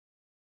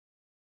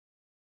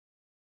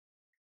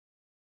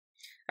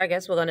All right,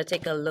 guys, we're going to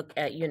take a look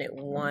at Unit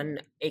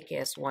 1,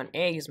 AKS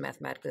 1A, use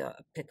mathematically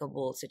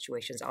applicable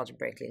situations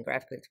algebraically and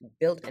graphically to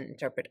build and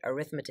interpret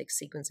arithmetic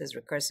sequences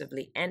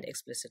recursively and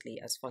explicitly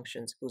as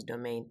functions whose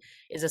domain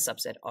is a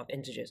subset of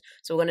integers.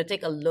 So we're going to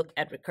take a look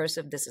at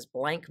recursive. This is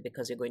blank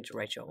because you're going to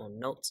write your own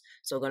notes.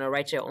 So we're going to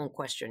write your own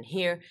question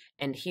here,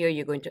 and here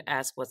you're going to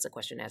ask, what's the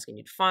question asking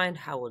you to find?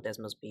 How will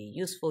Desmos be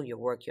useful? Your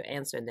work, your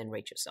answer, and then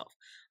rate yourself.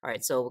 All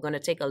right, so we're going to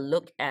take a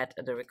look at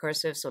the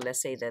recursive. So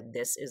let's say that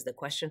this is the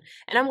question,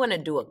 and I'm going to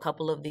do a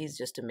couple of these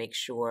just to make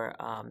sure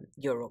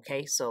you're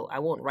okay. So I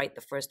won't write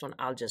the first one,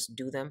 I'll just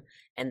do them,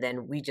 and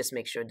then we just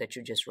make sure that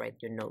you just write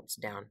your notes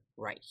down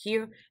right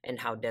here and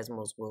how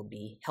Desmos will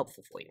be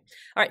helpful for you.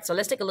 All right, so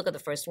let's take a look at the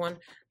first one.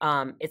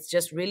 It's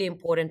just really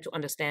important to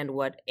understand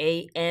what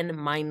an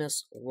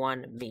minus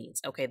 1 means.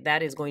 Okay,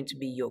 that is going to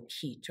be your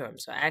key term.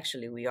 So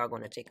actually we are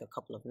going to take a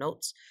couple of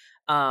notes.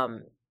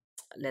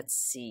 Let's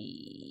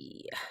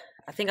see,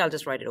 I think I'll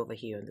just write it over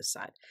here on this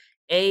side.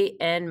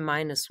 An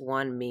minus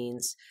 1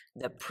 means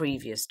the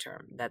previous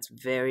term. That's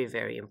very,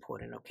 very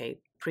important, okay?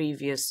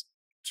 Previous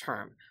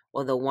term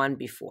or the one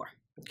before,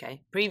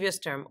 okay? Previous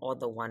term or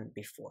the one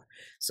before.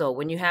 So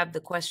when you have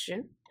the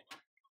question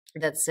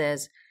that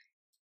says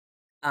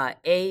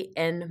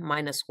an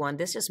minus 1,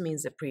 this just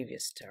means the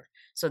previous term.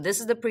 So this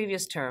is the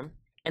previous term,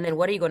 and then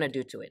what are you going to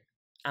do to it?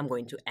 I'm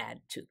going to add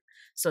 2.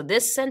 So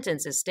this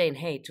sentence is saying,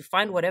 hey, to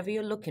find whatever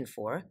you're looking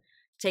for,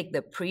 take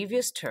the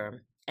previous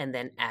term and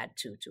then add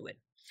 2 to it.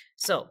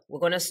 So we're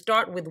going to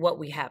start with what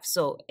we have.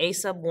 So a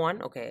sub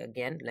 1, okay,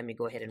 again, let me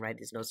go ahead and write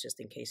these notes just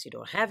in case you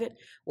don't have it.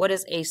 What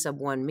does a sub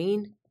 1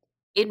 mean?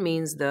 It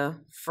means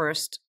the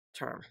first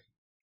term.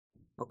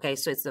 Okay,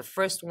 so it's the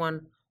first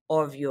one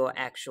of your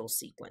actual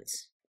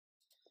sequence.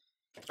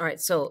 All right,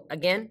 so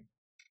again,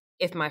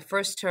 if my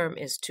first term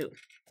is 2,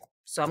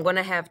 so I'm going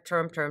to have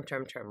term,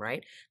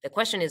 right? The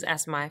question is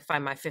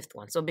find my fifth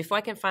one. So before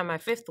I can find my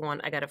fifth one,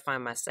 I got to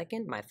find my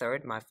second, my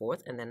third, my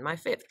fourth, and then my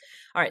fifth.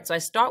 All right, so I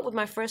start with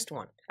my first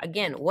one.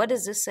 Again, what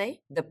does this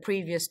say? The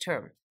previous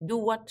term. Do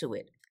what to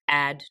it?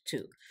 Add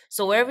 2.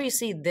 So wherever you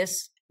see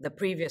this, the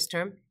previous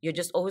term, you're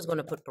just always going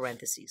to put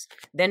parentheses.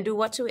 Then do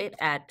what to it?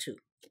 Add 2.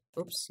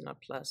 Oops,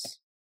 not plus.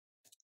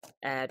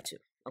 Add 2.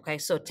 Okay,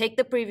 so take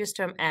the previous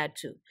term, add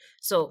 2.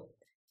 So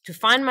to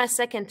find my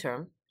second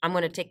term, I'm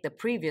going to take the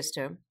previous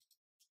term,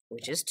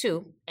 which is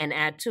 2, and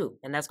add 2.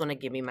 And that's going to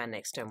give me my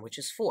next term, which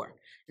is 4.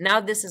 Now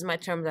this is my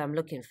term that I'm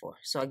looking for.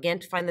 So again,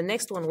 to find the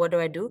next one, what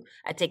do?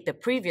 I take the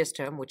previous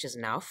term, which is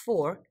now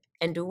 4,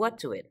 and do what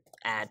to it?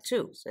 Add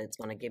 2. So it's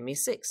going to give me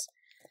 6.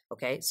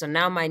 Okay, so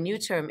now my new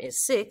term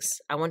is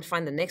 6. I want to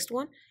find the next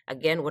one.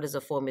 Again, what does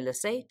the formula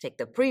say? Take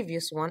the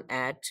previous one,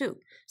 add 2.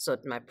 So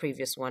my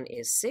previous one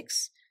is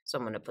 6. So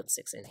I'm going to put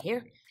 6 in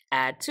here.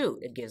 Add 2,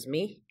 it gives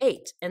me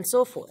 8, and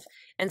so forth.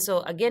 And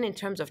so again, in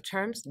terms of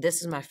terms, this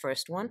is my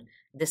first one,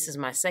 this is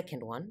my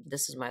second one,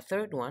 this is my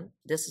third one,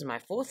 this is my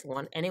fourth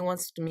one, and it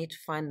wants me to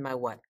find my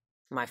what?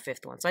 My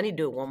fifth one. So I need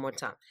to do it one more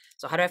time.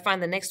 So how do I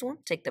find the next one?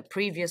 Take the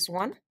previous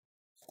one,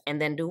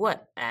 and then do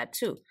what? Add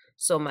 2.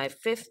 So my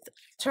fifth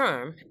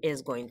term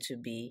is going to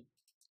be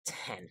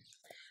 10.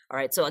 All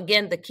right, so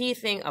again, the key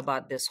thing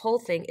about this whole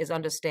thing is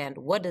understand,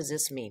 what does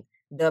this mean?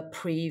 The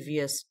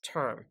previous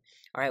term.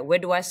 All right, where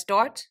do I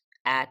start?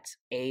 At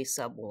a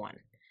sub 1.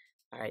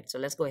 All right, so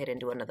let's go ahead and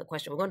do another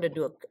question. We're going to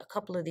do a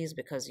couple of these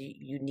because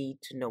you need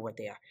to know what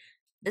they are.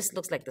 This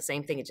looks like the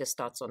same thing. It just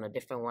starts on a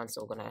different one.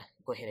 So we're going to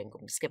go ahead and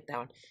skip that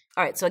one.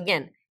 All right, so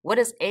again, what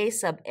does a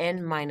sub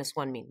n minus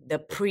 1 mean? The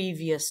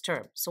previous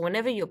term. So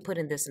whenever you're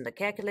putting this in the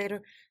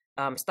calculator,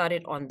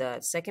 started on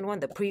the second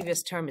one, the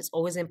previous term is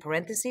always in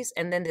parentheses.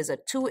 And then there's a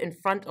 2 in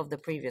front of the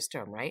previous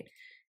term, right?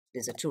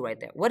 There's a 2 right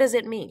there. What does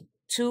it mean?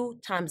 2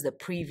 times the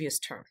previous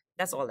term.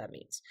 That's all that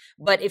means.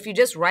 But if you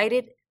just write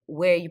it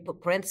where you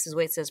put parentheses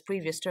where it says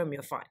previous term,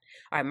 you're fine.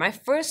 All right, my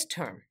first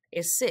term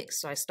is 6.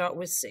 So I start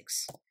with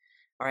 6.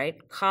 All right,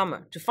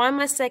 comma. To find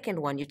my second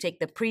one, you take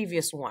the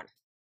previous one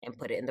and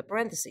put it in the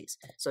parentheses.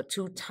 So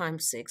 2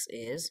 times 6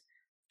 is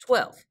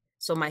 12.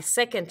 So my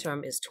second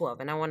term is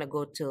 12. And I want to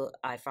go till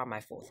I find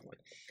my fourth one.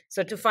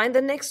 So to find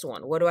the next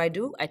one, what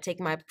do? I take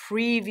my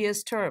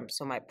previous term.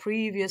 So my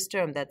previous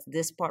term, that's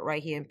this part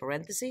right here in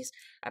parentheses.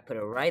 I put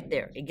it right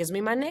there. It gives me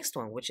my next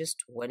one, which is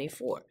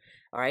 24.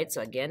 All right,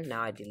 so again,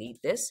 now I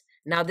delete this.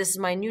 Now this is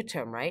my new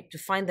term, right? To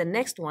find the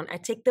next one, I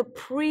take the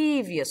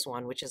previous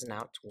one, which is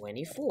now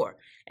 24.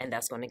 And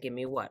that's going to give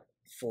me what?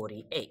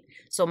 48.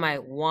 So my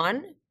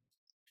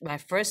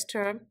first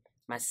term,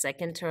 my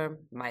second term,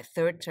 my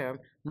third term,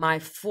 my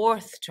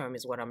fourth term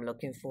is what I'm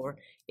looking for,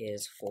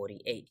 is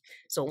 48.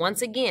 So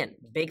once again,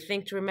 big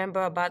thing to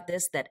remember about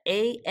this, that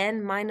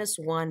an minus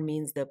 1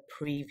 means the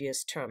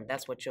previous term.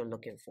 That's what you're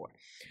looking for.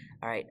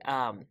 All right,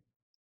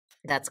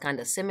 that's kind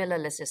of similar.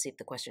 Let's just see if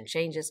the question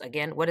changes.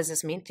 Again, what does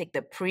this mean? Take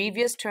the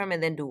previous term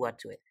and then do what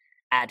to it?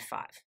 Add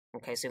 5.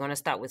 Okay, so you're going to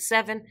start with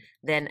 7,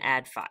 then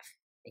add 5,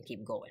 and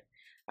keep going.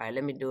 All right,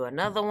 let me do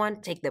another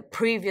one. Take the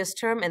previous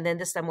term, and then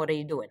this time, what are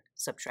you doing?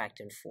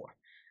 Subtracting 4.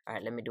 All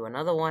right, let me do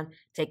another one.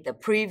 Take the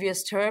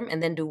previous term,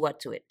 and then do what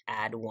to it?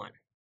 Add 1.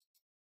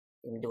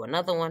 Let me do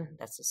another one.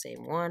 That's the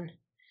same one.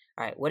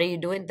 All right, what are you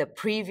doing? The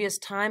previous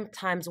time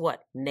times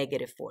what?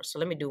 -4. So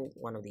let me do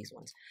one of these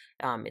ones.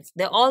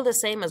 They're all the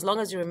same as long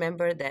as you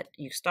remember that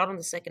you start on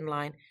the second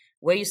line.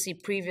 Where you see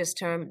previous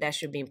term, that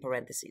should be in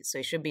parentheses. So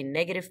it should be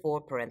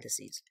 -4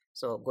 parentheses.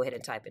 So go ahead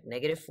and type it,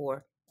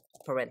 -4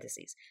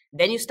 parentheses.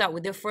 Then you start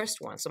with the first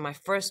one. So my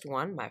first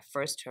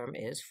term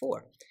is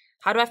 4.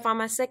 How do I find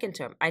my second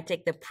term? I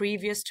take the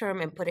previous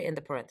term and put it in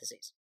the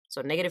parentheses.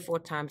 So -4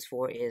 times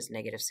 4 is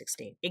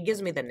 -16. It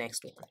gives me the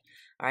next one.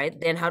 All right,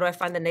 then how do I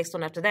find the next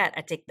one after that?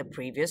 I take the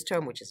previous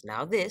term, which is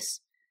now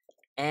this,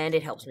 and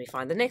it helps me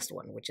find the next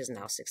one, which is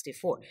now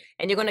 64.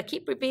 And you're going to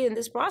keep repeating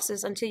this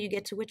process until you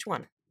get to which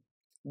one?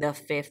 The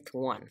fifth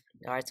one.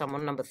 All right, so I'm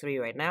on number 3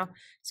 right now.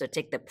 So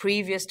take the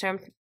previous term,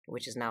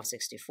 which is now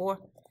 64.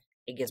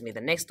 It gives me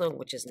the next one,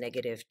 which is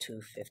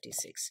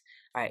 -256.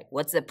 All right,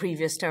 what's the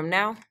previous term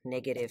now?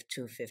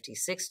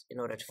 -256. In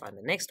order to find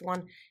the next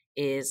one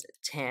is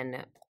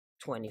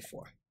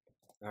 1024.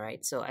 All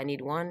right, so I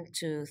need 1,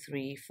 2,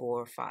 3,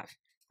 4, 5.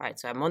 All right,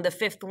 so I'm on the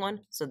fifth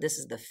one. So this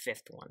is the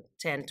fifth one,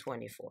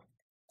 1024.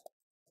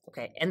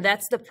 Okay, and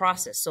that's the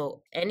process.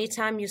 So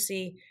anytime you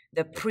see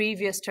the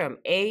previous term,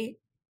 a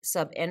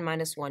sub n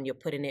minus 1,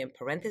 you're putting it in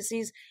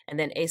parentheses, and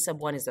then a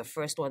sub 1 is the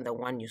first one, the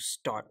one you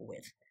start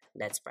with.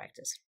 Let's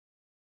practice.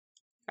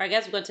 All right,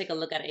 guys, we're going to take a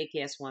look at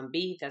AKS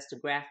 1B. That's to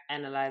graph,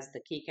 analyze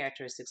the key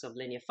characteristics of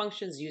linear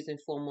functions using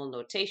formal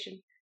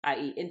notation,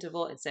 i.e.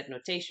 interval and set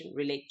notation,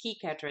 relate key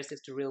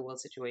characteristics to real-world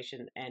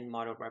situation and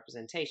model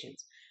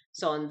representations.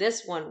 So on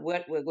this one,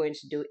 what we're going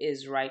to do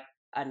is write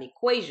an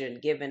equation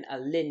given a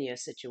linear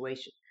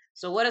situation.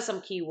 So what are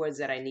some keywords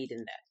that I need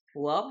in that?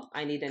 Well,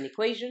 I need an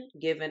equation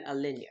given a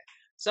linear.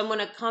 So I'm going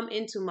to come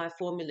into my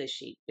formula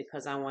sheet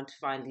because I want to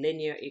find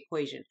linear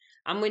equation.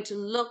 I'm going to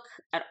look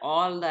at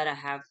all that I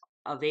have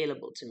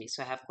available to me.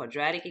 So I have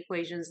quadratic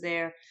equations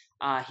there.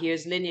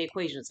 Here's linear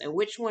equations. And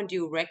which one do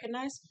you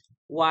recognize?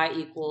 Y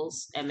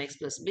equals mx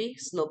plus b,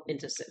 slope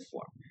intercept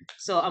form.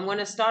 So I'm going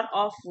to start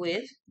off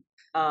with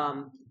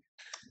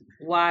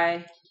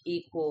y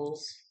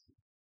equals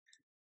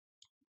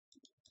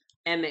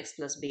mx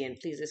plus b. And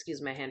please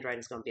excuse my handwriting,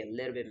 it's going to be a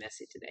little bit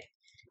messy today.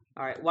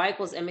 All right, y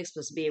equals mx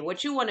plus b. And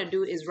what you want to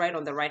do is write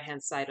on the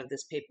right-hand side of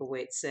this paper where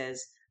it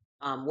says,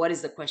 what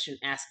is the question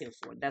asking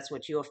for? That's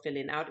what you're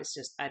filling out. It's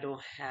just I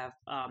don't have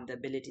the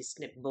ability to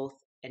snip both,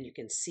 and you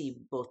can see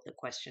both the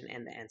question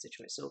and the answer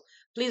choice. So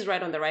please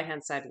write on the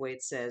right-hand side where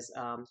it says,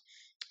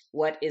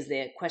 what is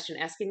the question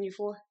asking you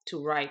for?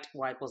 To write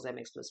y equals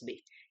mx plus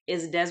b.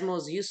 Is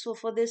Desmos useful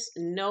for this?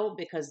 No,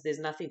 because there's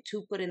nothing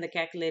to put in the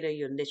calculator.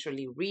 You're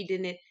literally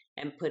reading it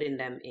and putting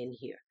them in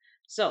here.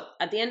 So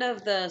at the end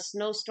of the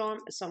snowstorm,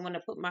 so I'm going to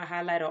put my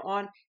highlighter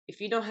on.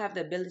 If you don't have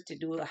the ability to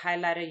do a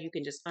highlighter, you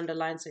can just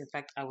underline. So in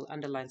fact, I will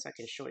underline so I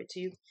can show it to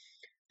you.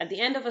 At the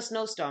end of a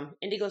snowstorm,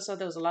 Indigo saw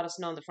there was a lot of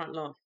snow on the front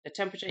lawn. The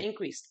temperature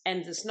increased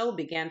and the snow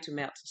began to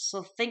melt.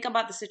 So think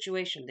about the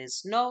situation. There's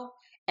snow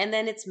and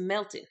then it's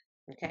melting,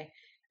 okay,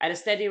 at a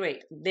steady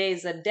rate.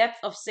 There's a depth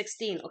of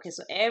 16. Okay,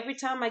 so every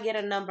time I get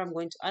a number, I'm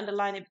going to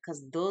underline it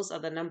because those are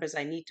the numbers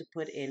I need to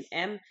put in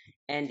M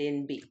and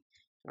in B.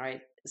 All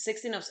right,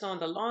 16 of snow on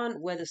the lawn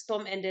where the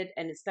storm ended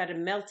and it started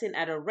melting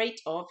at a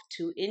rate of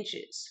 2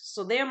 inches.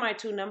 So there are my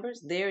two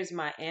numbers. There is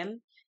my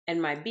M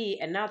and my B.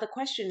 And now the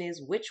question is,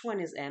 which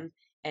one is M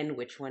and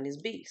which one is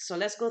B? So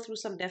let's go through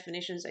some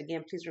definitions.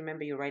 Again, please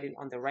remember you're writing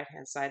on the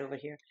right-hand side over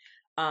here.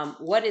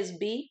 What is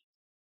B?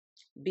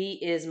 B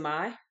is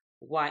my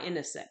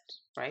y-intercept,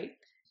 right?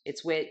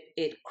 It's where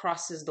it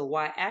crosses the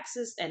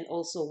y-axis and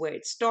also where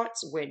it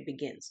starts, where it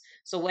begins.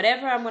 So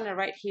whatever I'm going to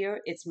write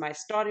here, it's my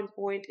starting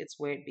point. It's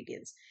where it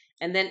begins.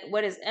 And then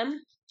what is M?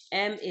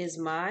 M is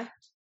my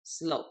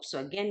slope. So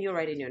again, you're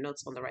writing your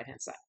notes on the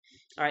right-hand side.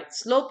 All right,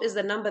 slope is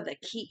the number that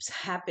keeps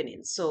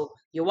happening. So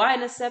your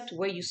y-intercept,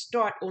 where you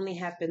start, only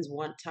happens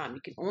one time.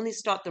 You can only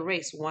start the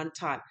race one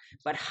time.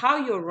 But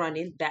how you're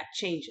running, that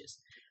changes.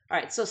 All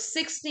right, so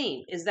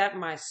 16, is that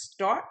my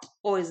start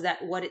or is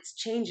that what it's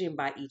changing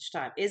by each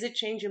time? Is it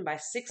changing by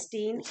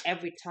 16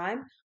 every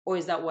time or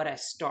is that what I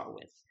start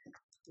with?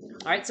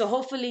 All right, so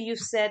hopefully you've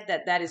said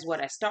that that is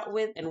what I start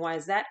with. And why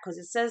is that? Because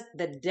it says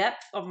the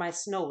depth of my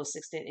snow was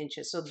 16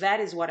 inches. So that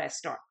is what I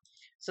start.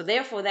 So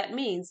therefore, that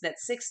means that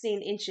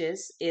 16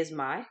 inches is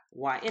my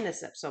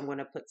y-intercept. So I'm going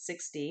to put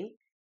 16.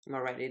 I'm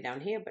going to write it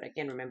down here. But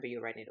again, remember,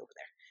 you're writing it over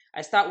there.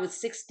 I start with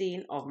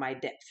 16 of my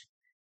depth,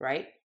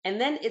 right? And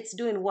then it's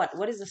doing what?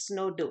 What is the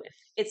snow doing?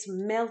 It's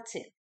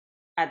melting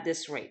at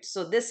this rate.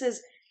 So this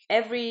is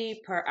every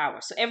per hour.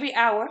 So every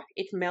hour,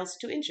 it melts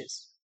 2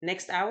 inches.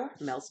 Next hour,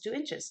 melts 2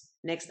 inches.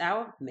 Next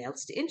hour,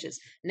 melts 2 inches.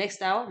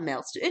 Next hour,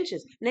 melts 2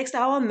 inches. Next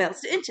hour,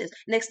 melts 2 inches.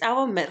 Next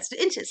hour, melts 2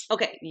 inches.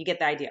 Okay, you get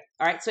the idea.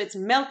 All right, so it's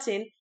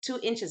melting 2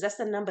 inches. That's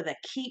the number that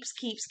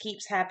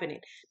keeps happening.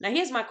 Now,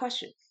 here's my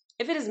question.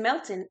 If it is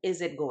melting,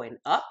 is it going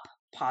up,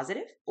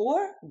 positive,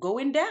 or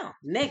going down,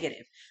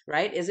 negative,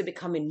 right? Is it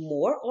becoming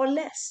more or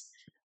less?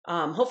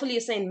 Hopefully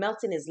you're saying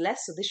melting is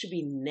less, so this should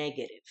be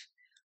negative.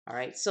 All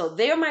right, so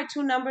there are my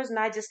two numbers, and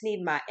I just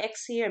need my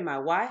x here and my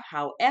y.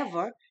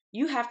 However,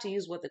 you have to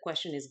use what the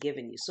question is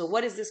giving you. So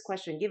what is this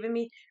question giving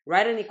me?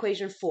 Write an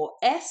equation for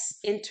S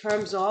in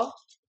terms of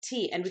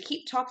T. And we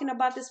keep talking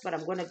about this, but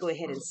I'm going to go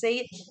ahead and say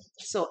it.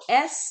 So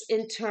S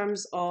in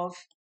terms of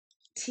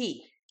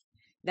T.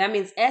 That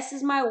means S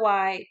is my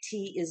Y,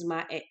 T is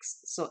my X.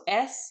 So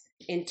S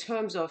in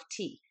terms of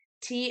T.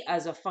 T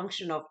as a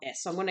function of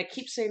S. So I'm going to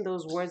keep saying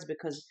those words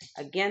because,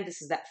 again,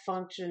 this is that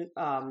function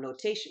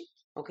notation,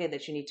 okay,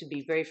 that you need to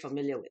be very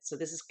familiar with. So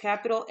this is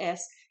capital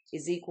S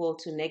is equal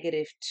to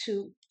negative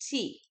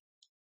 2T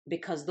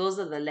because those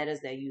are the letters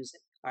they're using.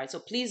 All right, so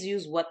please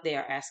use what they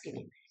are asking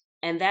you.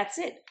 And that's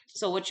it.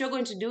 So what you're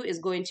going to do is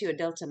go into your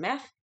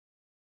DELTAMATH.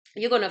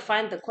 You're going to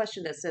find the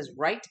question that says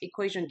write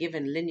equation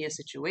given linear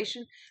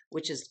situation,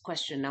 which is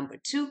question number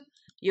 2.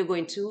 You're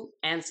going to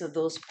answer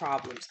those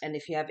problems. And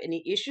if you have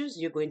any issues,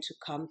 you're going to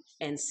come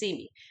and see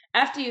me.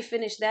 After you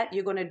finish that,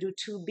 you're going to do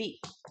 2B.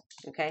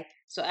 Okay,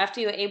 so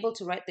after you're able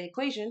to write the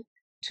equation,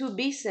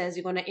 2B says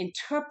you're going to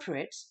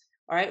interpret,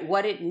 all right,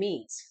 what it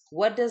means.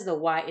 What does the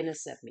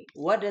y-intercept mean?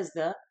 What does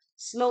the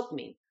slope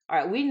mean? All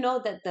right, we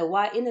know that the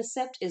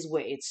y-intercept is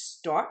where it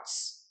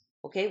starts,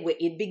 okay, where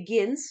it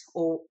begins,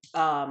 or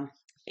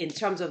in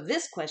terms of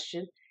this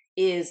question,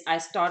 is I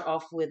start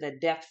off with a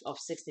depth of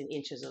 16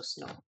 inches of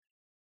snow.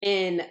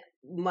 In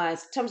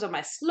terms of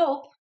my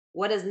slope,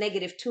 what does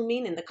negative 2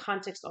 mean in the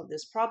context of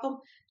this problem?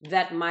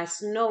 That my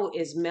snow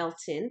is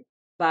melting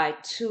by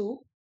 2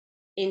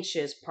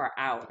 inches per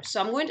hour.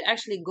 So I'm going to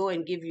actually go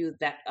and give you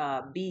that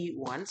B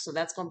one. So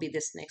that's going to be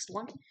this next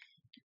one.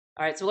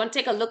 All right, so we're going to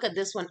take a look at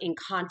this one in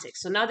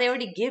context. So now they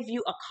already give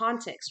you a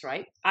context,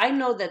 right? I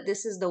know that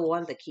this is the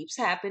one that keeps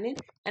happening,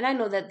 and I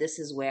know that this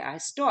is where I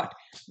start.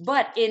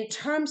 But in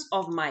terms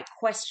of my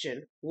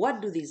question,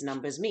 what do these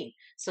numbers mean?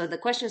 So the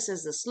question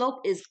says the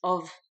slope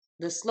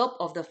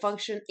of the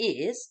function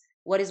is,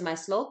 what is my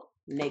slope?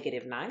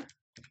 Negative 9.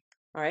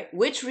 All right,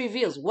 which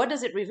reveals, what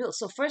does it reveal?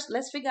 So first,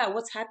 let's figure out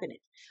what's happening.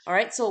 All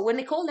right, so when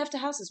Nicole left the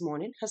house this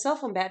morning, her cell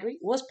phone battery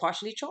was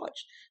partially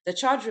charged. The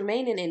charge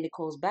remaining in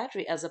Nicole's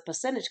battery as a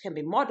percentage can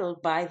be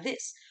modeled by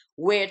this,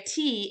 where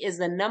T is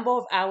the number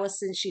of hours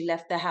since she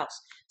left the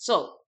house.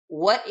 So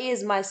what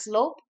is my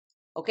slope?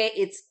 Okay,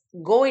 it's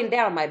going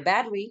down. My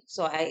battery,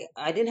 so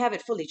I didn't have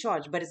it fully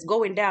charged, but it's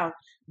going down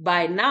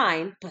by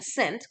 9%,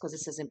 because it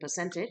says in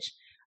percentage,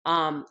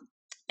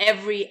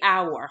 every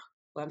hour.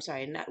 Well, I'm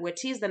sorry, where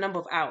T is the number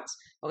of hours.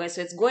 Okay,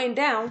 so it's going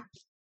down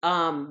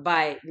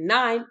by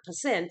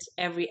 9%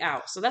 every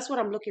hour. So that's what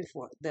I'm looking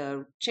for.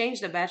 Change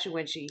the battery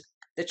when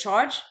the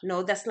charge,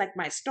 no, that's like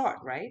my start,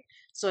 right?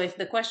 So if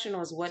the question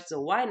was what's the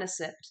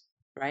y-intercept,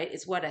 right?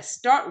 It's what I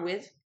start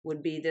with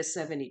would be this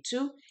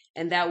 72,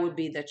 and that would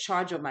be the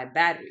charge of my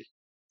battery.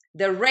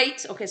 The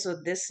rate, okay, so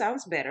this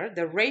sounds better.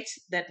 The rate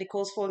that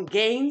Nicole's phone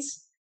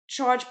gains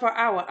charge per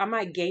hour. Am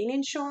I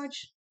gaining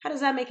charge? How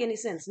does that make any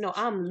sense? No,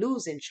 I'm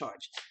losing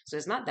charge. So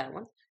it's not that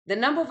one. The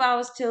number of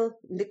hours till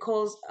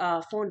Nicole's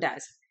phone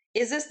dies.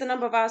 Is this the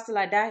number of hours till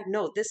I die?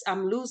 No,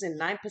 I'm losing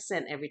 9%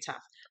 every time.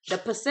 The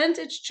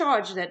percentage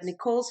charge that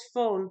Nicole's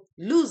phone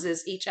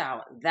loses each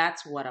hour,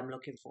 that's what I'm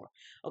looking for.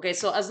 Okay,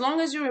 so as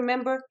long as you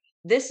remember,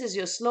 this is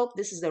your slope,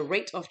 this is the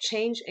rate of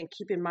change, and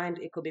keep in mind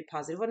it could be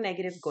positive or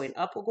negative, going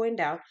up or going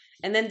down.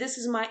 And then this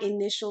is my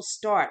initial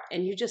start,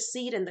 and you just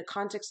see it in the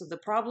context of the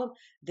problem,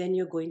 then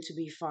you're going to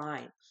be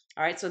fine.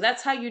 All right, so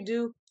that's how you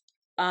do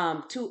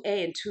 2A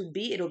and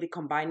 2B. It'll be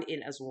combined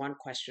in as one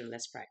question.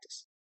 Let's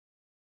practice.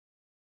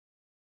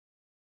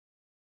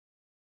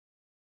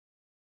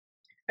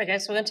 Okay,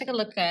 so we're going to take a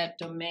look at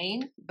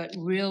domain, but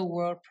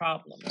real-world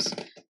problems.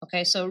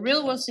 Okay, so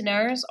real-world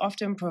scenarios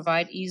often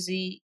provide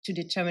easy to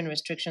determine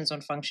restrictions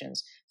on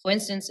functions. For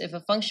instance, if a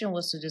function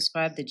was to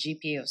describe the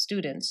GPA of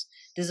students,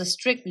 there's a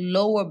strict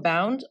lower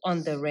bound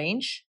on the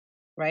range,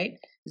 right,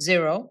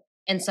 0,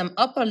 and some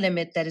upper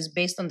limit that is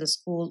based on the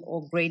school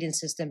or grading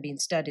system being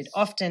studied.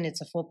 Often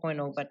it's a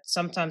 4.0, but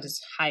sometimes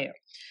it's higher.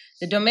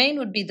 The domain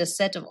would be the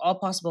set of all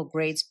possible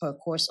grades per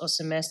course or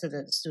semester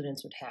that the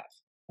students would have.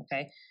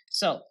 Okay,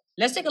 so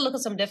let's take a look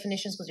at some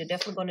definitions, because you're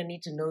definitely going to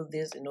need to know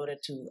this in order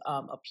to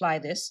apply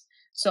this.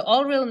 So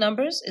all real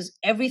numbers is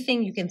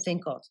everything you can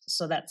think of.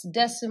 So that's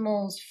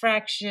decimals,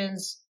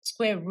 fractions,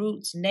 square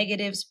roots,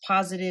 negatives,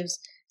 positives,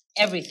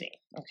 everything.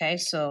 Okay,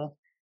 so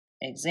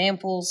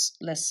examples,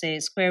 let's say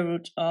square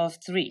root of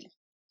 3,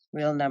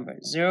 real number.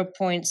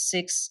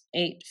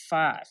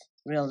 0.685,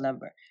 real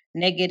number.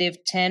 Negative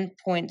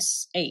 10.8,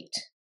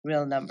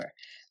 real number.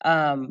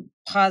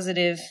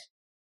 Positive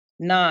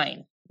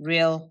 9,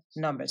 real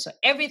number. So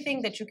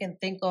everything that you can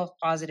think of,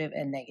 positive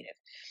and negative.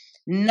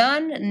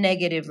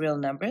 Non-negative real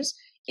numbers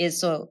is,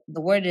 so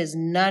the word is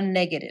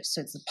non-negative. So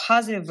it's the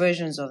positive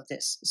versions of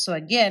this. So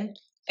again,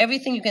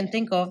 everything you can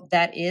think of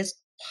that is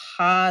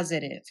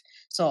positive.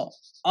 So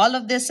all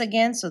of this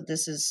again, so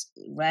this is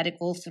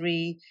radical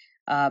 3,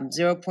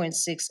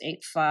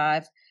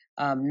 0.685,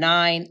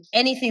 9,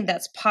 anything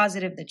that's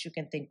positive that you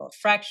can think of.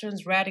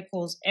 Fractions,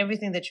 radicals,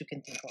 everything that you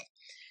can think of.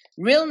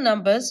 Real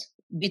numbers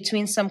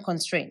between some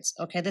constraints.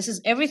 Okay, this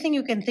is everything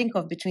you can think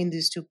of between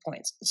these 2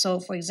 points. So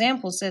for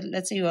example,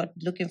 let's say you are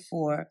looking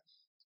for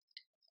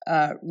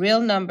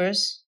real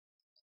numbers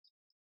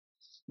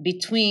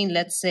between,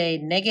 let's say,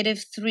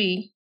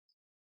 -3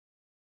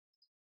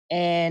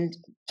 and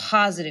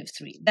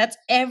 +3. That's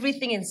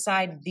everything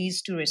inside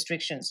these two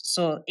restrictions.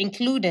 So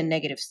including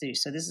 -3.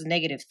 So this is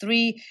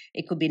 -3.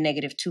 It could be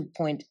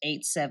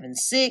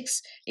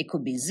 -2.876. It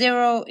could be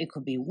 0. It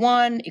could be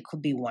 1. It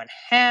could be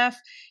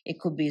 1/2. It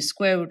could be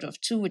square root of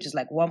 2, which is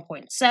like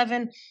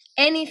 1.7.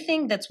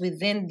 Anything that's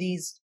within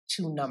these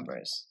two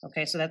numbers.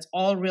 Okay, so that's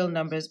all real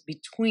numbers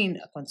between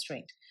a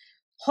constraint.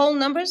 Whole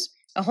numbers.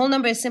 A whole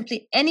number is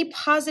simply any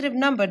positive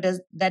number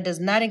that does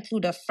not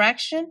include a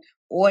fraction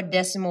or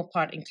decimal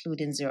part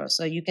including 0.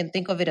 So you can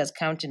think of it as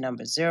counting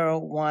numbers: 0,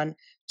 1,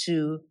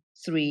 2,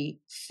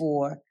 3,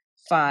 4,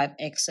 5,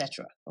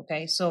 etc.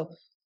 Okay, so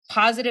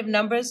positive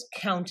numbers,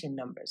 counting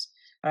numbers.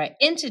 All right,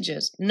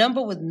 integers,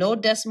 number with no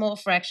decimal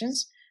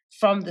fractions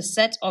from the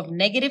set of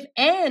negative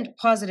and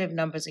positive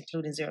numbers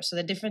including 0. So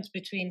the difference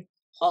between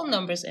whole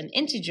numbers and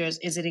integers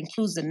is it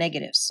includes the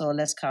negatives. So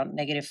let's count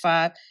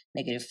 -5,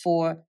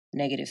 -4,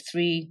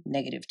 -3,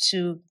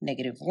 -2,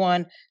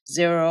 -1,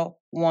 0,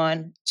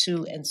 1,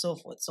 2, and so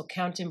forth. So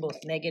counting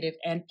both negative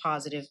and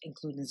positive,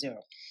 including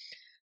 0.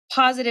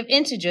 Positive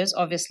integers,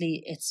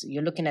 obviously,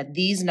 you're looking at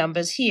these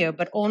numbers here,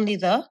 but only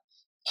the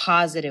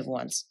positive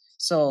ones.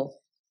 So,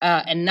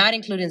 and not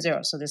including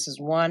 0. So this is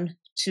 1,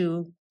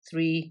 2,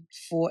 3,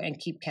 4, and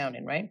keep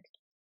counting, right?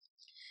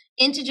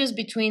 Integers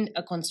between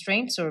a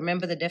constraint. So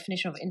remember the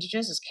definition of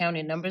integers is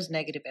counting numbers,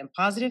 negative and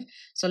positive.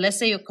 So let's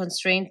say your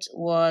constraint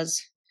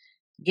was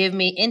give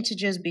me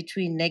integers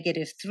between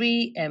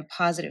 -3 and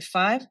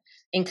 +5,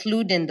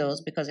 including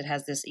those because it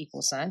has this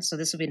equal sign. So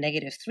this will be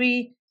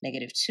 -3,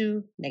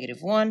 -2,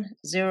 -1,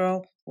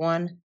 0,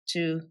 1,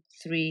 2,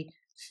 3,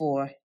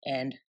 4,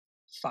 and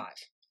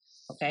 5.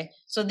 Okay,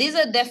 so these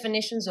are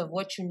definitions of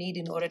what you need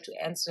in order to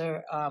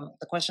answer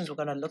the questions we're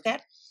going to look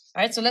at.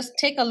 All right, so let's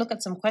take a look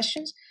at some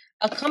questions.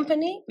 A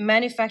company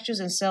manufactures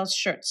and sells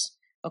shirts.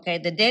 Okay,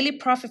 the daily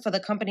profit for the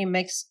company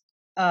makes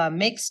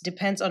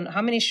depends on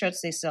how many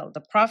shirts they sell.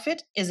 The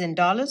profit is in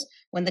dollars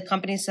when the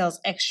company sells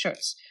X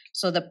shirts.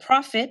 So the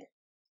profit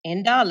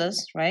in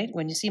dollars, right?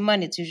 When you see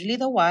money, it's usually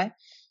the Y,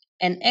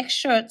 and X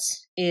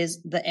shirts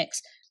is the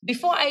X.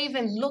 Before I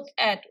even look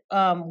at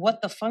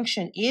what the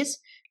function is,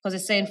 because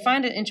it's saying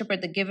find and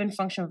interpret the given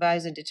function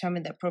values and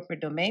determine the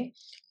appropriate domain,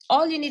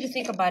 all you need to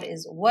think about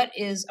is what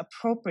is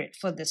appropriate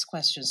for this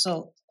question.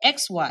 So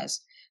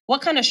X-wise,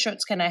 what kind of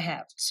shirts can I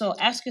have? So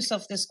ask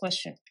yourself this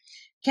question.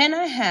 Can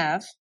I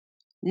have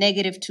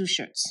 -2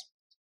 shirts?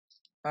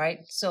 All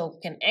right, so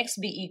can X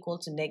be equal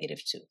to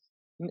 -2?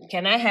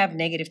 Can I have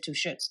 -2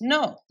 shirts?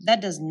 No,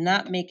 that does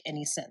not make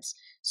any sense.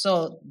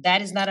 So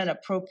that is not an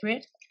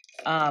appropriate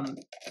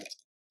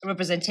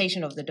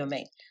representation of the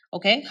domain.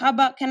 Okay, how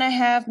about can I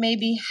have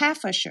maybe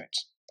half a shirt?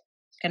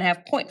 Can I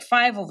have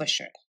 0.5 of a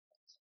shirt?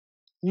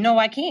 No,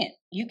 I can't.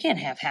 You can't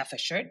have half a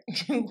shirt.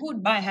 Who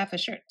would buy half a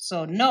shirt?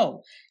 So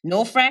no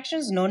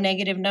fractions, no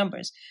negative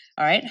numbers.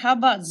 All right, how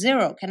about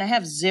 0? Can I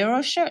have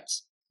 0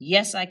 shirts?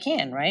 Yes, I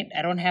can, right?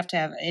 I don't have to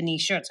have any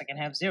shirts. I can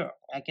have 0.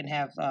 I can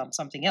have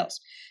something else.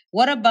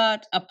 What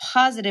about a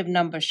positive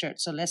number shirt?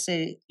 So let's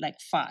say like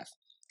 5.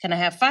 Can I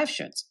have 5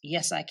 shirts?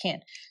 Yes, I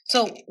can.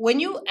 So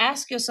when you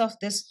ask yourself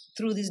this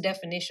through these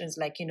definitions,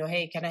 like,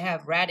 hey, can I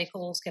have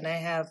radicals? Can I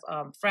have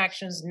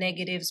fractions,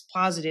 negatives,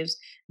 positives?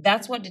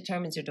 That's what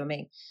determines your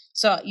domain.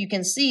 So you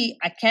can see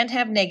I can't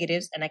have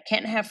negatives and I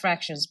can't have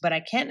fractions, but I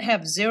can't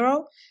have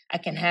 0. I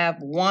can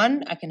have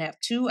 1. I can have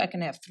 2. I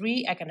can have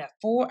 3. I can have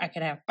 4. I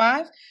can have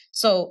 5.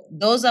 So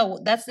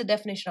that's the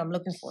definition I'm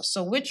looking for.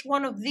 So which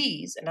one of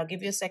these, and I'll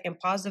give you a second,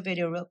 pause the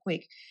video real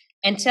quick,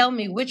 and tell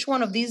me which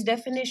one of these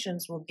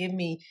definitions will give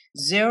me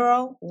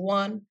 0,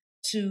 1,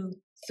 2,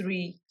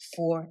 3,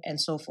 4, and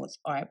so forth.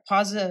 All right,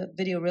 pause the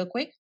video real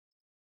quick.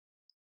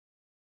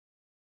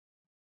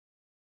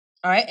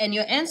 All right, and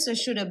your answer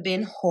should have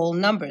been whole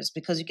numbers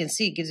because you can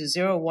see it gives you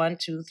 0, 1,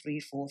 2, 3,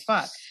 4,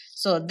 5.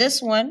 So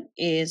this one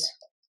is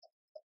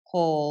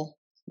whole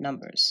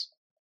numbers.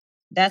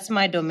 That's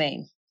my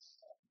domain.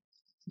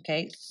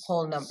 Okay,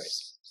 whole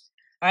numbers.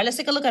 All right, let's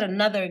take a look at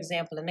another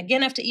example. And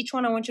again, after each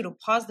one, I want you to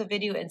pause the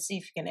video and see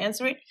if you can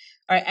answer it.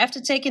 All right, after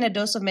taking a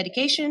dose of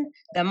medication,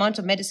 the amount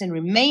of medicine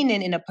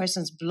remaining in a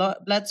person's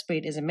blood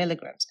stream is in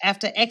milligrams.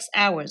 After X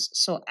hours,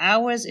 so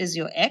hours is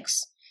your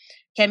X,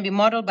 can be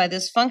modeled by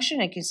this function.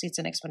 You can see it's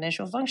an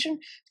exponential function.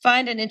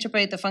 Find and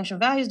interpret the function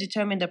values,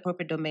 determine the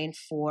appropriate domain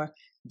for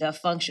the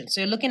function. So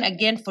you're looking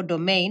again for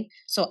domain,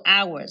 so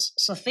hours.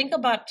 So think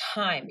about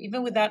time,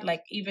 even without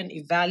like even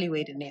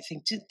evaluating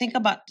anything, think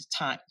about the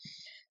time.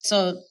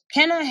 So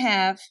can I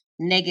have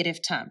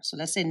negative time? So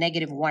let's say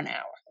 -1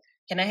 hour.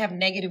 Can I have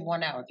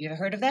 -1 hour? Have you ever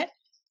heard of that?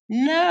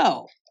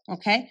 No.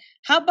 Okay.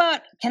 How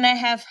about can I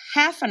have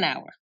half an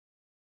hour?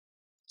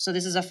 So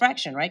this is a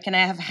fraction, right? Can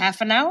I have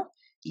half an hour?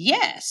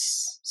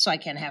 Yes. So I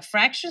can have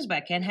fractions, but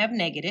I can't have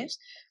negatives.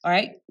 All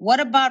right. What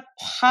about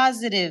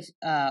positive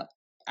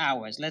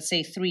hours? Let's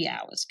say 3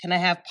 hours. Can I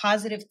have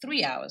positive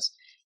 3 hours?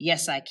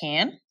 Yes, I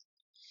can.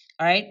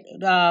 All right.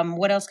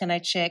 What else can I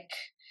check?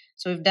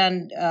 So we've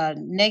done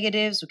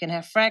negatives. We can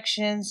have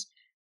fractions.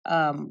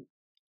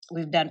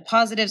 We've done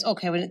positives.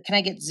 Okay, can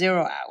I get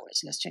 0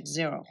 hours? Let's check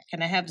 0.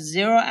 Can I have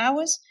 0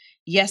 hours?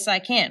 Yes, I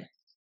can.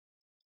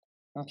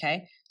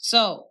 Okay,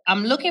 so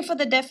I'm looking for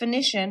the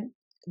definition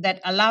that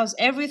allows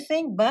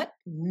everything but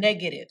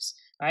negatives.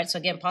 All right, so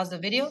again, pause the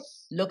video,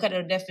 look at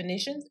our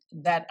definition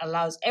that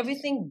allows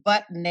everything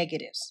but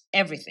negatives,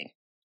 everything.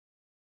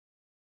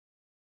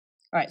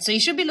 All right, so you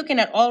should be looking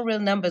at all real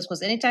numbers,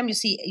 because anytime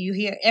you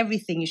hear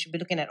everything, you should be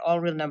looking at all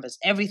real numbers,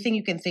 everything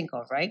you can think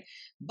of, right?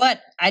 But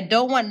I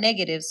don't want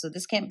negatives, so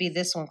this can't be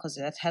this one because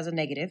that has a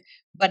negative,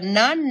 but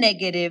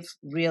non-negative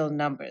real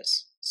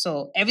numbers.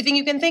 So everything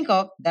you can think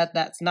of,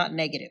 that's not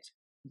negative.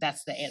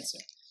 That's the answer.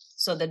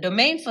 So the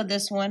domain for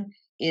this one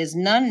is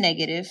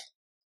non-negative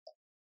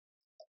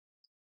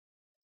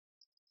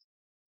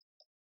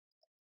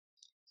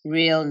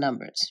real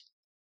numbers.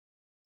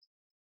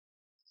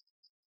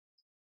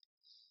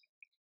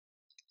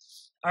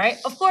 All right.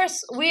 Of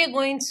course, we are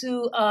going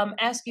to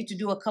ask you to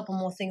do a couple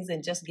more things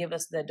than just give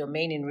us the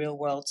domain in real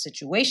world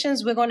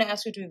situations. We're going to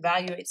ask you to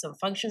evaluate some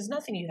functions,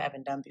 nothing you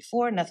haven't done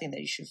before, nothing that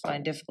you should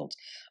find difficult.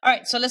 All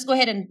right. So let's go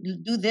ahead and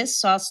do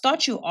this. So I'll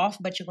start you off,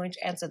 but you're going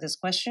to answer this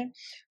question.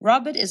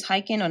 Robert is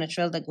hiking on a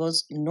trail that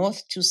goes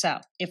north to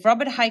south. If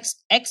Robert hikes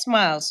X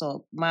miles,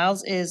 so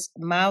miles is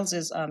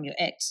your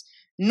X,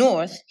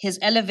 north, his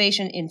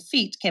elevation in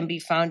feet can be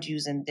found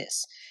using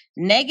this.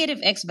 Negative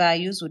X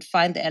values would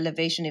find the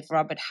elevation if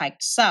Robert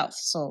hiked south.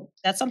 So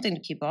that's something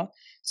to keep off.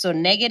 So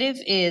negative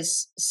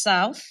is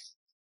south.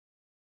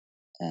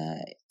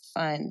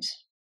 Find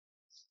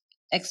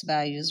X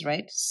values,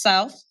 right?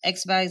 South,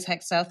 X values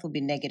hiked south will be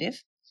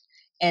negative.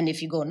 And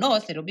if you go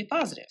north, it'll be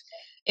positive.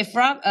 If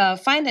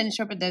find and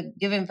interpret the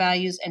given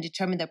values and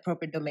determine the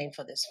appropriate domain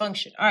for this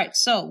function. All right,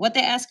 so what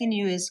they're asking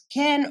you is,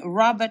 can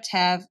Robert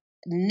have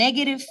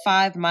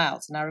 -5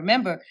 miles? Now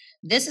remember,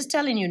 this is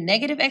telling you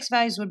negative X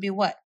values would be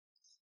what?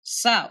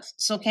 South.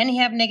 So can he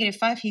have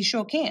 -5? He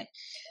sure can.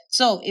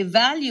 So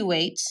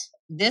evaluate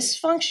this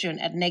function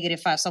at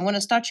 -5. So I'm going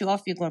to start you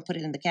off. You're going to put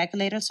it in the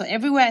calculator. So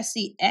everywhere I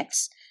see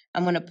X,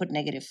 I'm going to put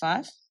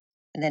 -5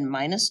 and then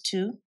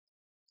 -2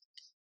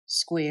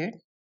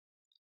 squared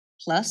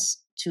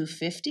plus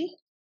 250.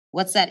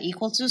 What's that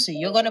equal to? So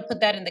you're going to put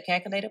that in the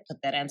calculator,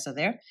 put that answer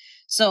there.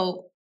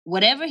 So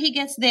whatever he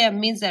gets there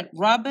means that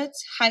Robert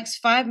hikes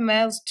 5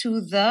 miles to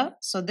the,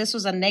 so this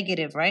was a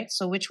negative, right?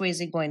 So which way is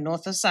he going,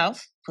 north or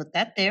south? Put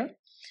that there.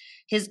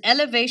 His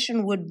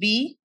elevation would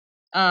be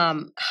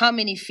how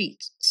many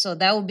feet? So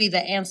that would be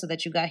the answer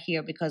that you got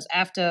here, because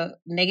after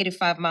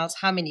 -5 miles,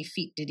 how many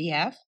feet did he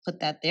have? Put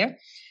that there.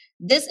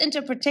 This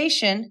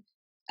interpretation,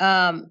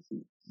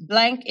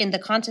 blank in the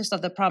context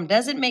of the problem,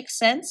 does it make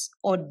sense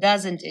or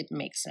doesn't it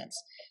make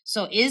sense?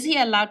 So is he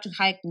allowed to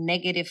hike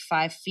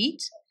 -5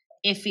 feet?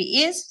 If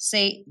he is,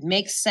 say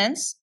makes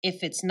sense.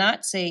 If it's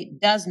not, say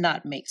does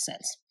not make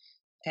sense.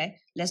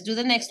 Okay, let's do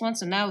the next one.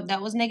 So now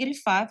that was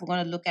 -5. We're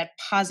going to look at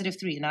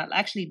 +3. And I'll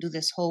actually do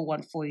this whole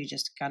one for you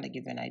just to kind of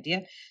give you an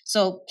idea.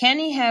 So can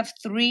he have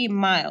 3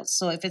 miles?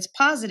 So if it's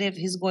positive,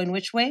 he's going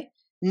which way?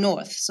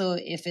 North. So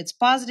if it's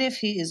positive,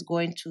 he is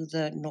going to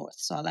the north.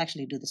 So I'll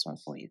actually do this one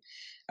for you.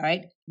 All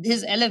right.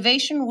 His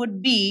elevation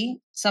would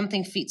be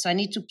something feet. So I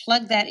need to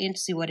plug that in to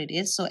see what it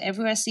is. So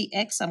everywhere I see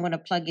X, I'm going to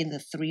plug in the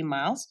 3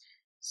 miles.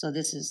 So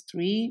this is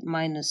 3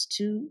 minus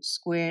 2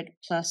 squared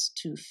plus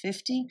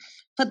 250.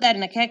 Put that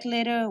in a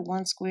calculator.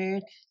 1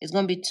 squared is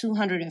going to be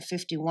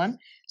 251.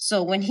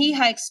 So when he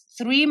hikes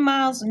 3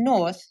 miles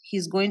north,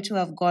 he's going to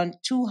have gone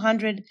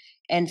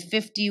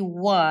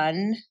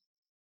 251.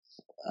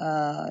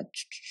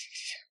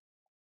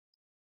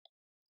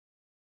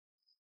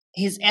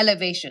 His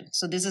elevation.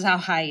 So this is how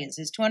high he is.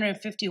 It's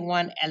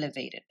 251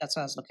 elevated. That's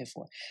what I was looking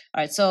for.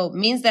 All right. So it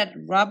means that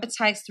Roberts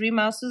hikes 3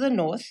 miles to the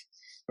north.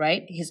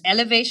 Right? His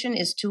elevation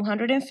is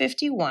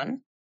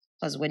 251,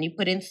 because when you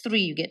put in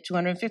 3, you get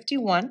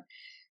 251.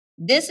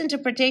 This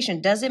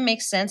interpretation, does it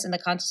make sense in the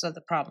context of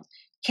the problem?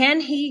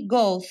 Can he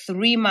go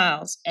 3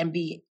 miles and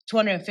be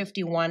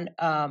 251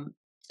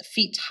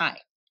 feet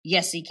high?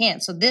 Yes, he can.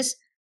 So this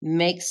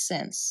makes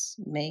sense.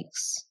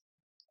 Makes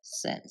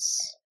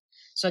sense.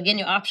 So again,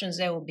 your options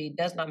there will be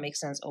does not make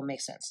sense or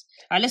makes sense.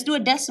 All right, let's do a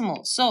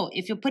decimal. So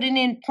if you're putting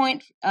in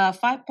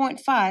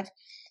 5.5,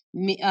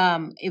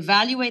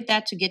 evaluate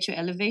that to get your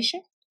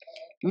elevation.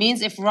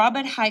 Means if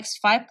Robert hikes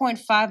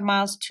 5.5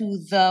 miles to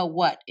the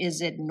what?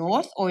 Is it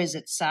north or is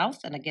it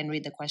south? And again,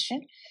 read the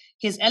question.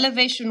 His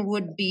elevation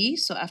would be,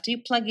 so after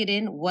you plug it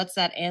in, what's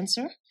that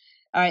answer?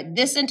 All right,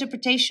 this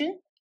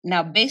interpretation,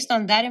 now based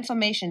on that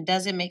information,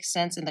 does it make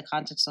sense in the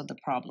context of the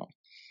problem?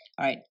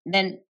 All right,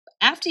 then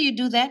after you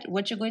do that,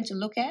 what you're going to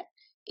look at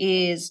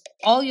is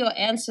all your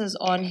answers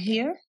on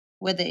here,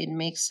 whether it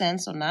makes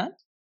sense or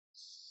not.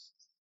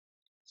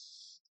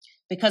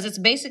 Because it's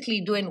basically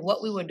doing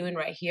what we were doing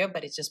right here,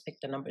 but it's just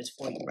picked the numbers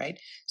for you, right?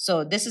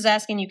 So this is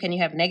asking you, can you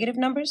have negative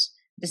numbers?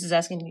 This is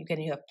asking you, can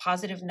you have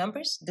positive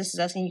numbers? This is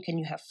asking you, can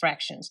you have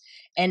fractions?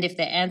 And if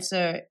the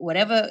answer,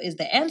 whatever is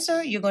the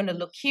answer, you're going to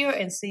look here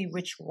and see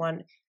which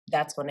one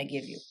that's going to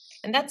give you.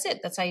 And that's it.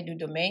 That's how you do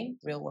domain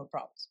real world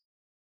problems.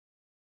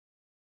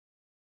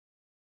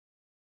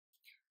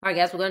 All right,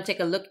 guys, we're going to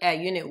take a look at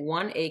Unit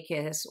 1,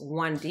 AKS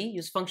 1D.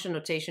 Use function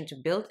notation to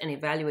build and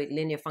evaluate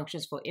linear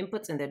functions for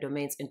inputs and their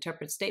domains.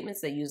 Interpret statements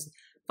that use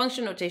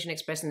function notation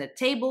expressing a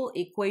table,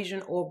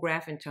 equation, or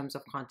graph in terms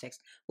of context.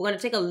 We're going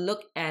to take a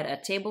look at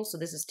a table. So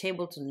this is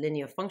table to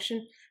linear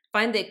function.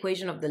 Find the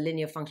equation of the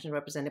linear function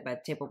represented by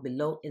the table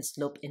below in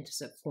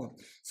slope-intercept form.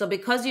 So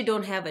because you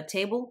don't have a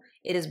table,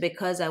 it is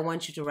because I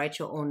want you to write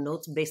your own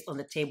notes based on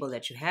the table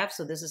that you have.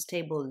 So this is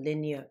table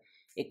linear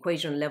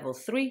equation level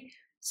 3.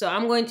 So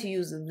I'm going to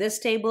use this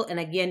table, and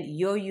again,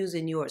 you're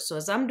using yours. So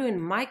as I'm doing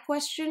my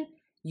question,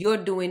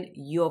 you're doing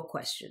your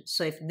question.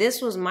 So if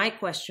this was my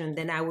question,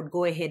 then I would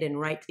go ahead and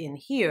write in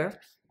here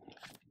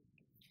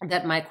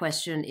that my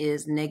question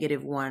is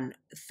 -1,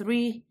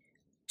 3,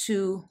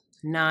 2,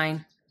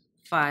 9,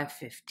 5,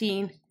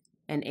 15,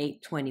 and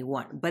 8,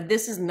 21. But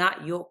this is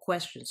not your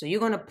question. So you're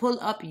going to pull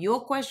up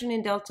your question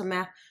in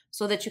DELTAMATH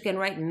so that you can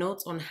write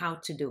notes on how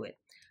to do it.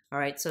 All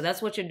right, so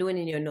that's what you're doing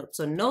in your notes.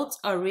 So notes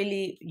are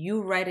really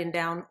you writing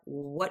down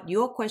what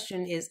your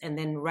question is and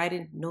then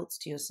writing notes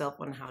to yourself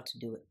on how to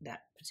do it, that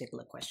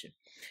particular question.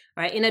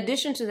 All right, in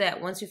addition to that,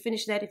 once you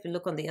finish that, if you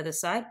look on the other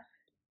side,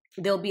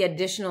 there'll be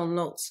additional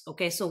notes.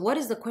 Okay, so what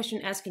is the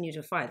question asking you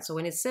to find? So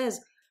when it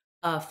says,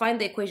 find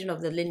the equation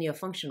of the linear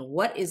function,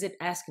 what is it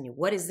asking you?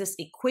 What is this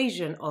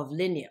equation of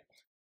linear?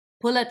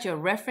 Pull out your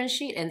reference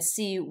sheet and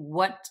see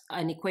what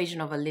an equation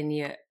of a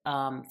linear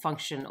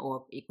function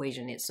or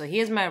equation is. So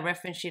here's my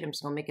reference sheet. I'm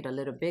just going to make it a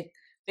little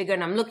bigger,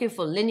 and I'm looking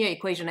for linear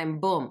equation,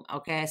 and boom,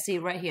 okay, I see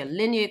right here,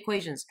 linear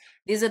equations.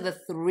 These are the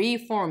 3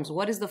 forms.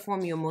 What is the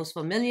form you're most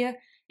familiar?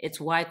 It's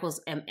y equals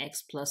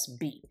mx plus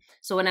b.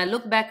 So when I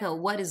look back at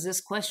what is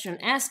this question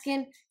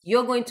asking,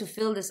 you're going to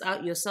fill this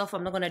out yourself.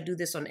 I'm not going to do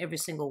this on every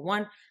single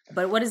one,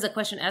 but what is the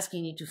question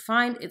asking you to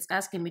find? It's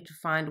asking me to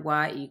find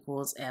y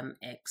equals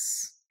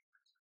mx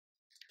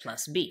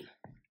plus b.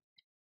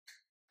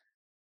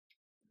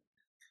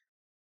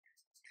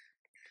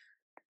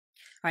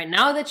 All right,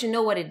 now that you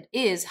know what it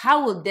is,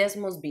 how will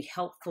Desmos be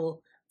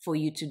helpful for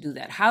you to do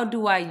that? How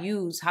do I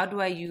use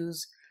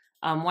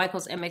y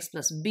equals mx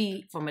plus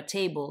b from a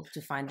table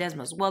to find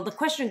Desmos? Well, the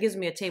question gives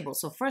me a table.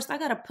 So first I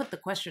got to put the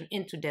question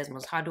into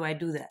Desmos. How do I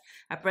do that?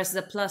 I press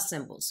the plus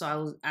symbol.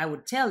 So I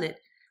would tell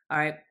it, all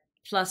right,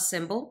 plus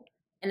symbol.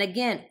 And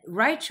again,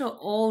 write your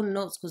own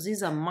notes because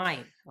these are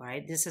mine. All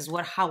right, this is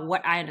what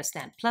I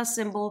understand. Plus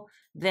symbol,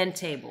 then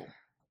table.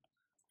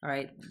 All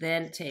right,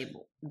 then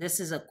table. This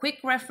is a quick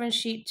reference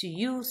sheet to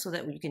you so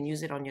that you can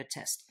use it on your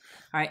test.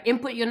 All right,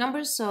 input your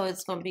numbers. So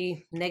it's going to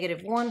be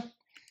 -1,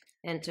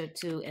 enter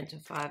 2, enter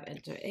 5,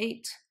 enter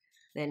 8.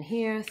 Then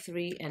here,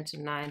 3, enter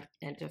 9,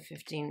 enter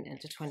 15,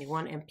 enter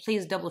 21. And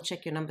please double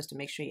check your numbers to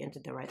make sure you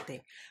entered the right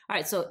thing. All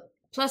right, so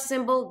plus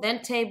symbol,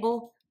 then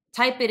table,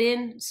 type it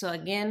in. So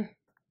again,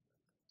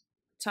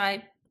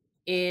 type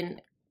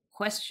in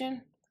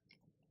question.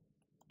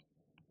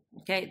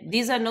 Okay,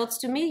 these are notes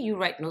to me. You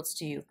write notes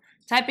to you.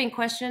 Type in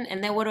question,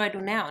 and then what do I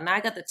do now? Now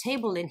I got the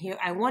table in here.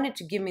 I want it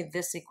to give me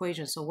this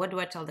equation. So what do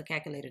I tell the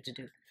calculator to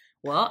do?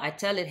 Well, I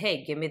tell it,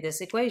 hey, give me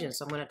this equation.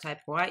 So I'm going to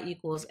type y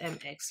equals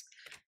mx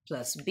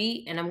plus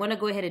b, and I'm going to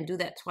go ahead and do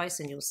that twice,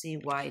 and you'll see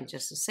why in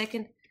just a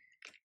second.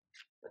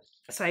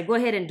 So I go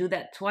ahead and do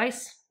that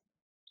twice.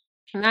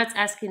 Now it's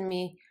asking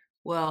me,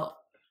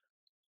 well,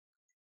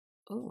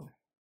 oh,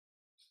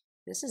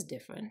 this is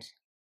different.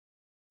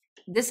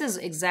 This is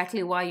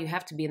exactly why you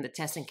have to be in the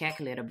testing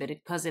calculator,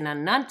 because in a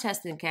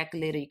non-testing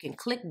calculator, you can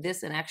click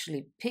this and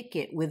actually pick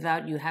it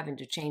without you having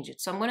to change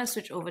it. So I'm going to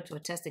switch over to a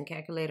testing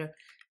calculator.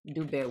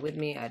 Do bear with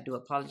me. I do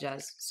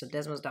apologize. So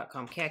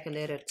Desmos.com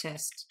calculator,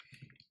 test,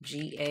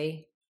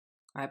 GA.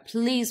 All right,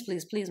 please,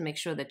 please, please make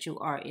sure that you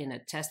are in a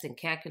testing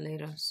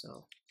calculator.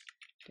 So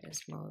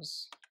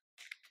Desmos,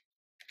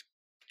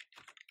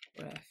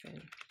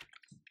 graphing,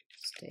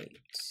 state,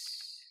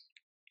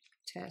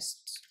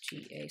 test,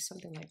 GA,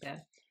 something like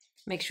that.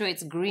 Make sure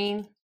it's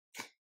green.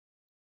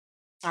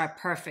 All right,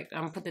 perfect.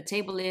 I'm gonna put the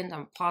table in. I'm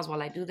gonna pause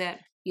while I do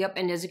that. Yep,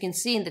 and as you can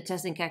see in the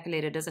testing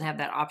calculator, it doesn't have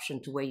that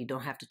option to where you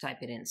don't have to type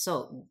it in.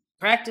 So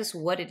practice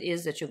what it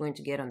is that you're going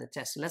to get on the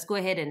test. So let's go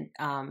ahead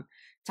and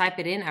type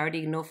it in. I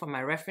already know from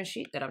my reference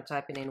sheet that I'm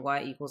typing in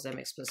y equals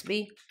mx plus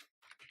b.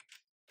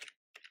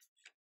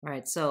 All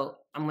right, so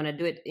I'm going to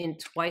do it in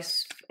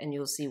twice, and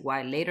you'll see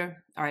why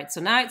later. All right, so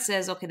now it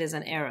says, okay, there's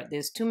an error.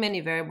 There's too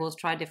many variables.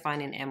 Try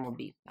defining M or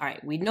B. All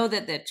right, we know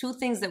that there are 2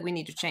 things that we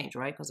need to change,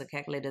 right? Because the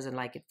calculator doesn't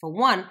like it. For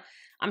one,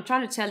 I'm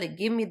trying to tell it,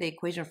 give me the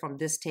equation from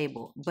this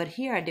table. But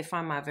here I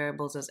define my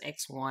variables as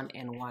x1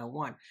 and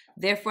y1.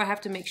 Therefore, I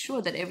have to make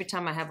sure that every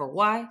time I have a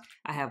y,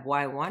 I have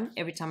y1.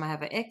 Every time I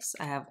have an x,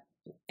 I have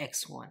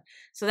x1.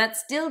 So that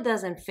still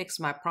doesn't fix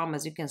my problem.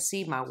 As you can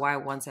see, my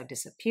y1s have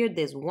disappeared.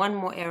 There's one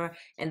more error,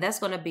 and that's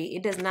going to be,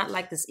 it does not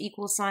like this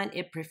equal sign.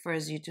 It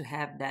prefers you to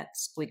have that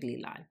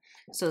squiggly line.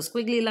 So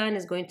squiggly line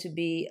is going to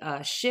be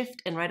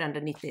shift and right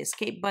underneath the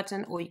escape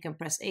button, or you can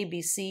press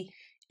ABC,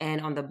 and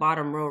on the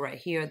bottom row right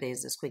here,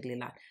 there's the squiggly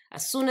line.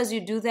 As soon as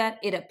you do that,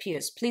 it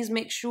appears. Please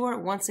make sure,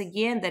 once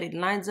again, that it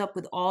lines up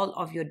with all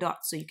of your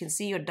dots. So you can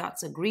see your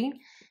dots are green.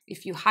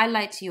 if you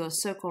highlight your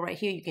circle right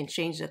here, you can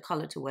change the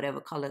color to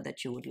whatever color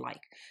that you would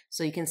like.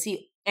 So you can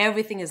see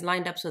everything is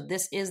lined up. So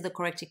this is the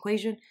correct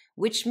equation,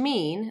 which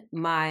means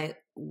my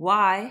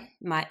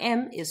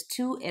M is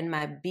 2 and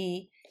my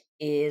B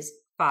is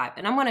 5.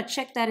 And I'm going to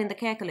check that in the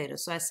calculator.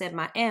 So I said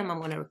my M, I'm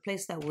going to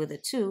replace that with a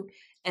 2,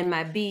 and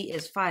my B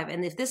is 5.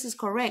 And if this is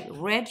correct,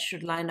 red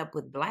should line up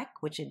with black,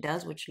 which it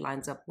does, which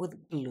lines up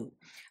with blue.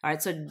 All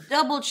right, so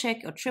double check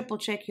or triple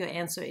check your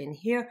answer in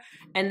here.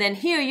 And then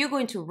here, you're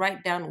going to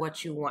write down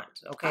what you want,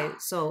 okay?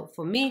 So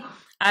for me,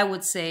 I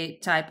would say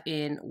type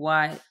in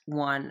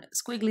Y1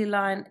 squiggly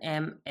line,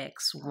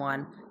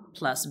 MX1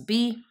 plus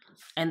B,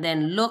 and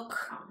then look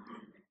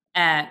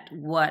at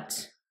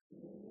what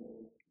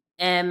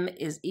M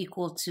is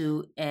equal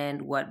to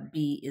and what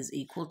B is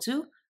equal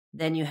to.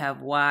 Then you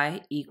have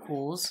Y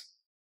equals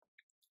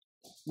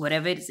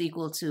whatever it's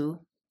equal to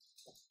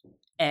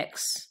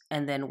X,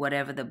 and then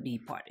whatever the B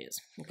part is.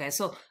 Okay,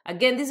 so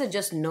again, these are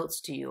just notes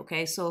to you.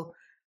 Okay, so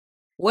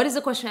what is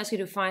the question asking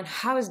you to find?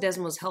 How is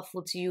Desmos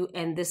helpful to you?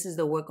 And this is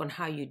the work on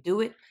how you do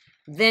it.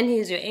 Then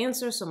here's your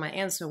answer. So my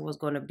answer was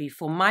going to be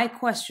for my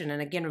question.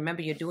 And again,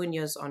 remember you're doing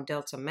yours on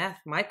DELTAMATH.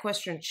 My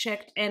question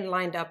checked and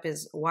lined up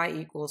is Y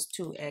equals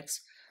 2X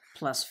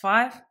plus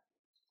 5.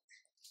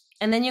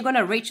 And then you're going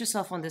to rate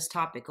yourself on this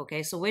topic,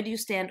 okay? So where do you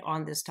stand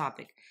on this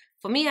topic?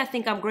 For me, I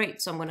think I'm great.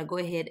 So I'm going to go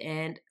ahead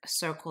and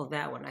circle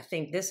that one. I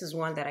think this is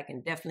one that I can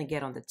definitely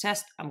get on the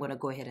test. I'm going to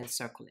go ahead and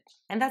circle it.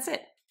 And that's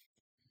it.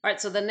 All right,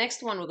 so the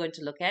next one we're going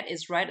to look at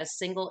is write a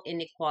single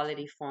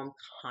inequality form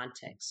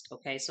context,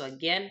 okay? So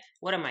again,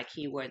 what are my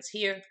keywords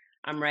here?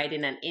 I'm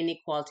writing an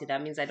inequality.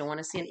 That means I don't want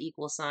to see an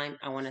equal sign.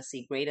 I want to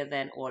see greater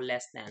than or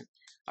less than.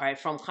 All right,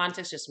 from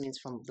context just means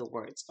from the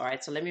words. All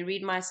right, so let me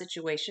read my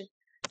situation.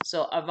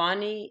 So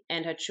Avani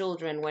and her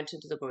children went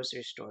into the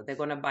grocery store. They're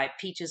going to buy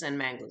peaches and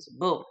mangoes.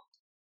 Boom.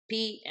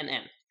 P and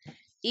M.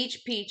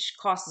 Each peach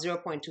costs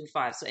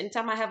 0.25. So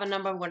anytime I have a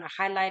number, I'm going to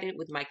highlight it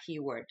with my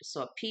keyword.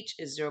 So a peach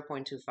is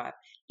 0.25.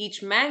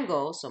 Each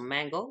mango, so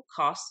mango,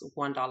 costs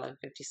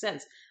 $1.50.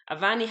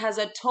 Avani has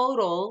a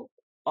total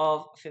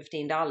of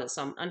 $15.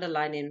 So I'm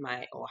underlining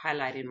or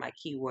highlighting my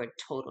keyword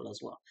total as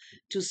well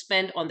to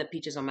spend on the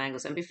peaches or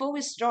mangoes. And before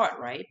we start,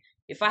 right,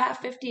 if I have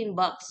 15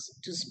 bucks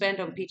to spend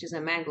on peaches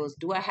and mangoes,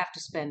 do I have to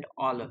spend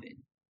all of it?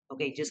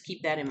 Okay, just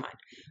keep that in mind.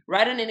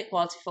 Write an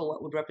inequality for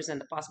what would represent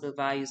the possible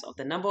values of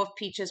the number of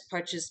peaches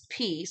purchased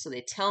P. So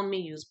they tell me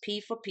use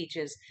P for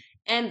peaches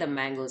and the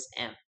mangoes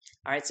M.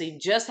 All right, so you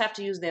just have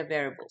to use their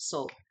variables.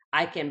 So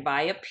I can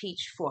buy a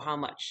peach for how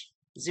much?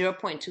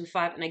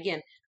 0.25. And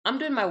again, I'm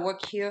doing my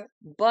work here,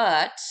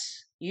 but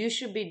you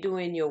should be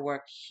doing your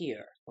work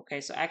here.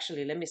 Okay, so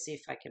actually, let me see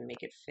if I can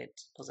make it fit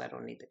because I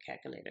don't need the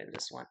calculator in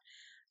this one.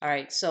 All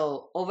right,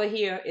 so over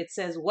here, it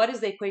says, what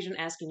is the equation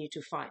asking you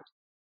to find?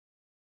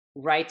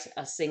 Write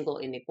a single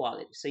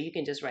inequality. So you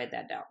can just write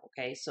that down,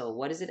 okay? So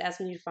what is it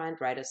asking you to find?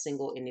 Write a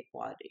single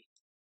inequality.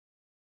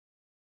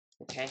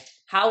 Okay.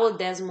 How will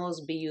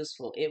Desmos be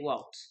useful? It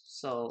won't.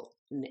 So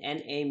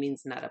NA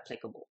means not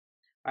applicable.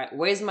 All right,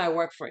 where's my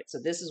work for it? So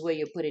this is where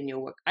you put in your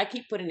work. I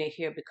keep putting it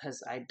here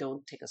because I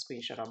don't take a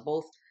screenshot on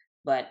both.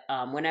 But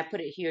when I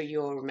put it here,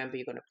 you'll remember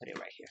you're going to put it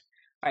right here.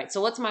 All right,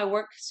 so what's my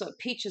work? So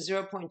peach is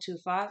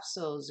 0.25.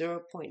 So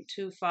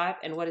 0.25.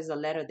 And what is the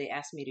letter they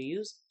asked me to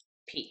use?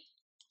 P.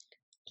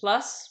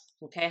 Plus,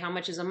 okay, how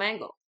much is a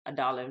mango?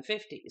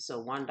 $1.50.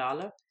 So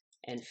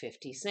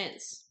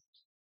 $1.50.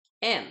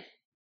 M.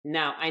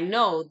 Now, I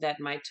know that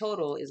my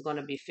total is going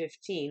to be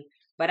 15,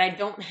 but I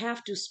don't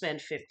have to spend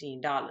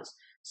 $15.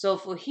 So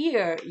for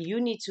here, you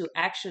need to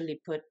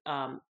actually put,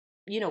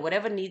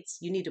 whatever needs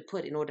you need to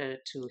put in order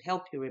to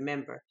help you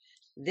remember.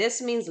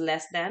 This means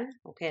less than,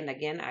 okay, and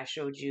again, I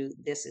showed you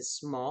this is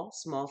small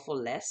for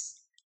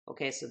less.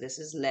 Okay, so this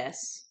is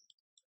less.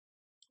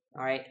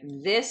 All right,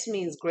 this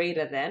means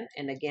greater than,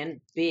 and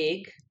again,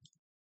 big,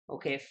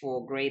 okay,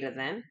 for greater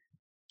than,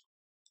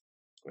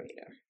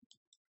 greater.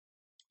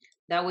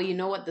 That way you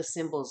know what the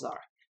symbols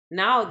are.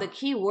 Now, the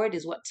key word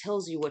is what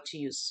tells you what to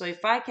use. So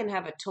if I can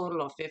have a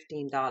total of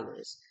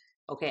 $15,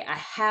 okay, I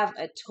have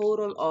a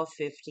total of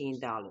 $15.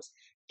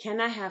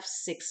 Can I have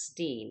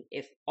 16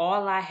 if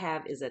all I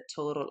have is a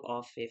total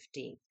of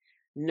 15?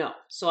 No.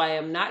 So I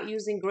am not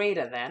using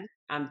greater than.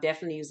 I'm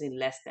definitely using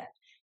less than.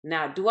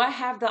 Now, do I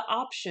have the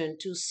option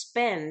to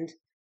spend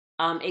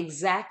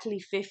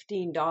exactly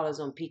 $15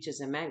 on peaches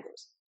and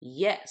mangoes?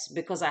 Yes,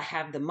 because I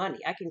have the money.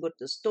 I can go to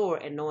the store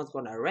and no one's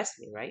going to arrest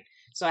me, right?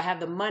 So I have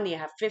the money. I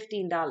have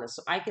 $15.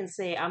 So I can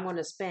say I'm going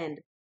to spend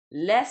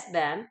less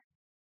than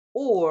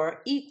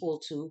or equal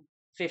to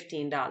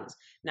 $15.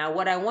 Now,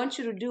 what I want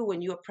you to do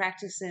when you're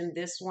practicing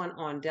this one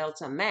on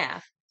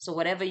DELTAMATH, so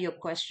whatever your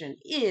question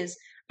is,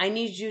 I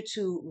need you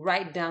to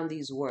write down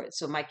these words.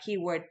 So my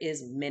keyword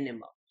is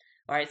minimum.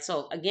 All right,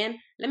 so again,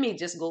 let me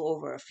just go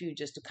over a few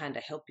just to kind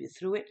of help you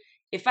through it.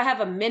 If I have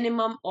a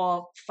minimum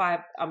of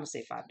I'm going to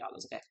say $5,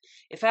 okay?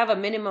 If I have a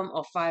minimum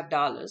of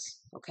 $5,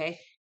 okay,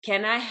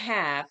 can I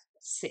have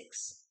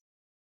 6?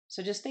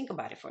 So just think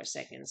about it for a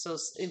second. So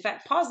in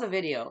fact, pause the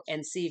video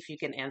and see if you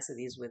can answer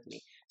these with me.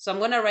 So I'm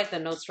going to write the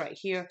notes right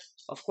here.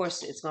 Of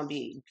course, it's going to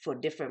be for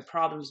different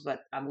problems,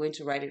 but I'm going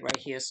to write it right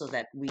here so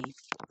that we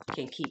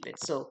can keep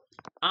it. So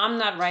I'm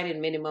not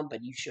writing minimum, but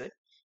you should.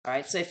 All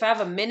right. So if I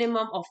have a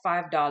minimum of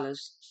 $5,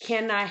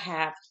 can I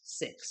have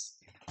 6?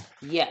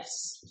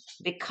 Yes.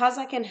 Because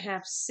I can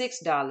have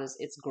 $6,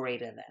 it's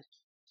greater than.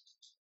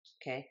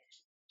 Okay.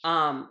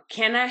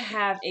 Can I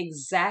have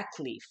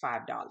exactly $5?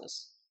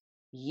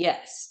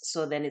 Yes.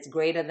 So then it's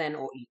greater than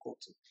or equal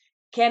to.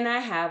 Can I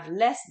have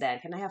less than?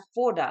 Can I have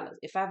 $4?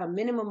 If I have a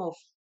minimum of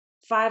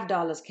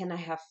 $5, can I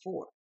have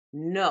 4?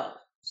 No.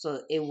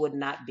 So it would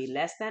not be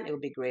less than, it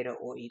would be greater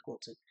or equal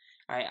to.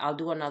 All right, I'll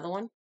do another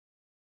one.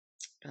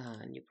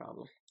 New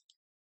problem.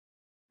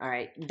 All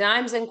right,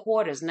 dimes and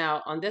quarters.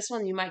 Now, on this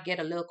one, you might get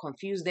a little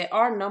confused. There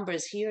are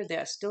numbers here. There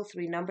are still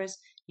 3 numbers.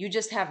 You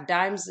just have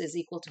dimes is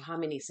equal to how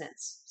many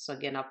cents. So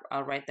again,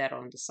 I'll write that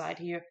on the side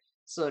here.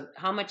 So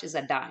how much is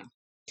a dime?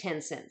 10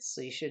 cents.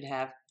 So you should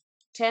have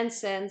 10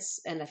 cents,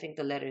 and I think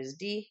the letter is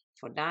D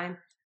for dime,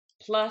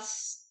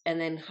 plus,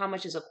 and then how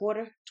much is a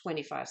quarter?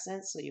 25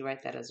 cents. So you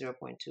write that as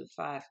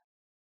 0.25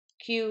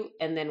 Q,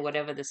 and then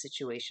whatever the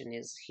situation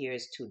is, here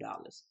is $2.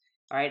 All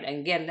right, and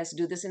again, let's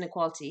do this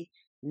inequality.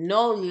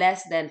 No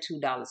less than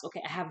 $2.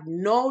 Okay, I have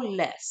no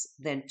less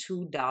than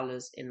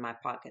 $2 in my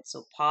pocket.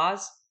 So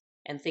pause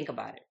and think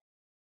about it.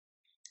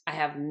 I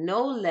have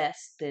no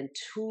less than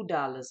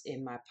 $2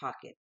 in my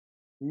pocket.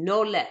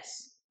 No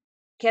less.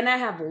 Can I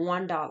have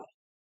 $1?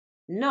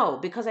 No,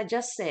 because I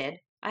just said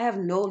I have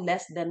no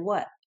less than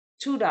what?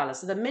 $2.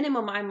 So the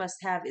minimum I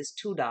must have is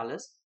 $2. All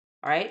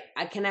right.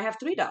 Can I have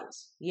 $3?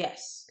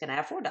 Yes. Can I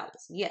have $4?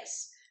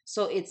 Yes.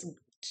 So it's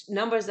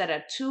numbers that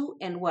are 2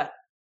 and what?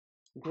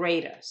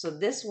 Greater. So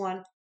this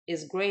one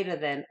is greater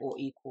than or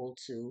equal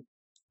to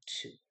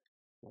 2.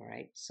 All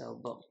right. So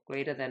boom,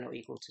 greater than or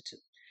equal to 2.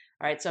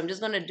 All right. So I'm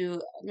just going to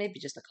do maybe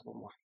just a couple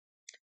more.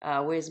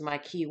 Where's my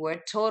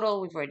keyword?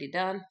 Total, we've already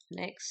done.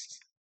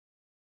 Next.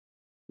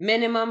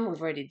 Minimum,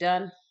 we've already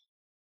done.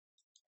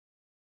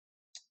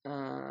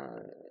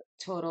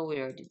 Total, we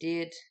already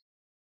did.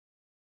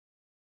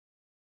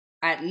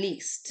 At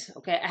least,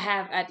 okay, I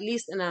have at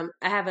least, and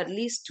I have at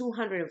least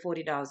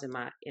 $240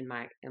 in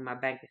my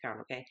bank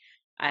account. Okay,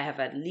 I have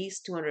at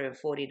least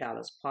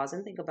 $240. Pause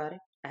and think about it.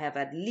 I have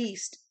at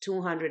least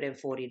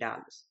 $240.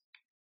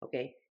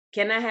 Okay,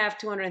 can I have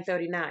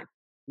 239?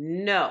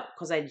 No,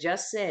 because I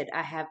just said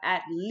I have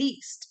at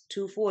least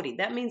 240.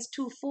 That means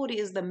 240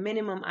 is the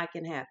minimum I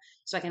can have.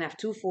 So I can have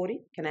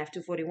 240. Can I have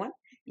 241?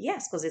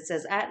 Yes, because it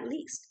says at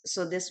least.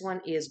 So this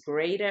one is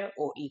greater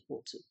or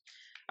equal to.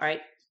 All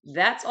right,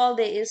 that's all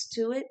there is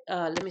to it.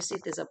 Let me see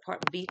if there's a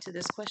part B to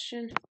this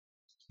question.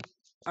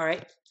 All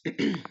right,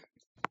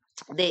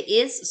 there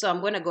is. So I'm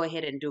going to go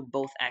ahead and do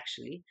both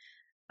actually.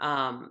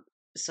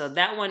 So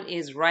that one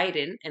is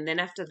writing, and then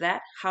after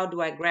that, how do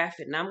I graph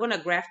it? Now I'm going to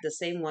graph the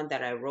same one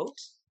that I wrote.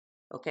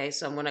 Okay,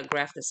 so I'm going to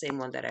graph the same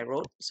one that I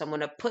wrote. So I'm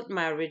going to put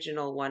my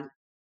original one.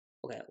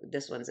 Okay,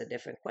 this one's a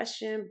different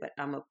question, but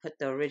I'm going to put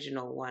the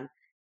original one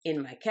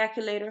in my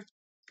calculator.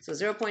 So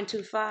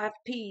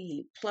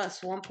 0.25p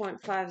plus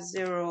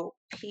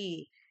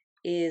 1.50p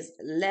is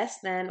less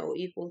than or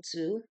equal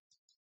to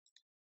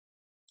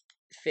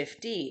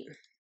 15.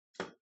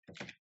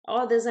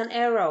 Oh, there's an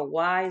error.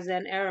 Why is there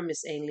an error,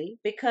 Miss Ainley?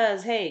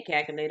 Because, hey,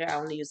 calculator, I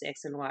only use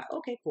X and Y.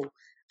 Okay, cool.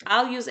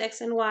 I'll use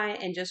X and Y,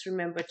 and just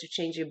remember to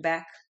change it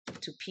back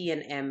to P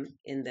and M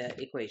in the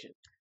equation.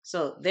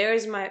 So there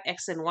is my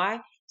X and Y.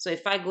 So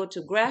if I go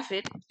to graph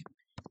it,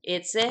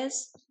 it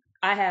says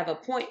I have a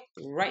point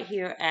right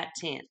here at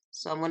 10.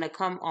 So I'm going to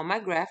come on my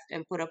graph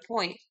and put a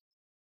point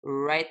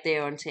right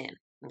there on 10.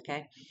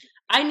 Okay.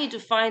 I need to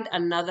find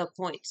another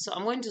point. So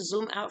I'm going to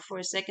zoom out for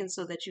a second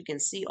so that you can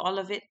see all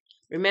of it.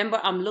 Remember,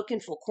 I'm looking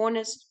for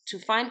corners. To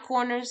find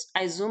corners,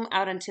 I zoom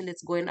out until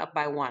it's going up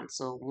by 1.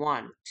 So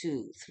 1,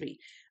 2, 3.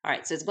 All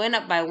right, so it's going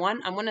up by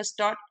 1. I'm going to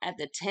start at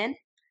the 10.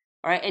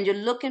 All right, and you're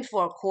looking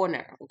for a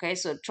corner. Okay,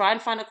 so try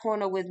and find a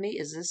corner with me.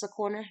 Is this a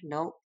corner?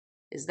 No.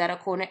 Is that a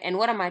corner? And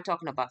what am I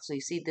talking about? So you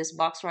see this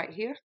box right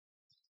here?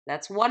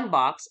 That's one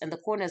box, and the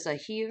corners are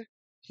here,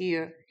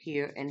 here,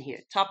 here, and here.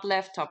 Top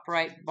left, top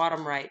right,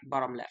 bottom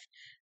left.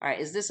 All right,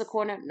 is this a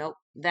corner? Nope.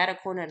 That a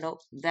corner?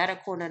 Nope. That a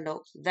corner?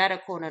 Nope. That a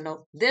corner?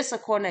 Nope. This a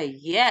corner?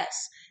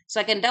 Yes.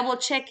 So I can double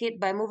check it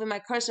by moving my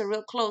cursor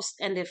real close,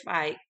 and if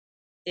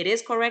it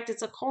is correct,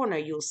 it's a corner,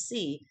 you'll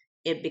see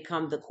it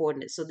become the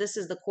coordinate. So this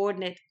is the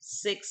coordinate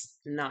 6,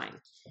 9.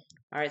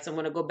 All right, so I'm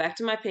going to go back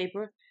to my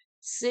paper.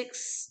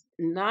 6,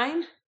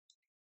 9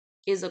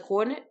 is a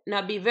coordinate.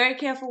 Now be very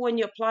careful when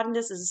you're plotting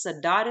this. Is this a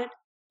dotted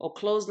or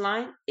closed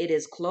line? It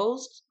is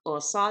closed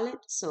or solid.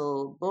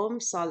 So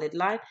boom, solid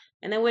line.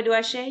 And then where do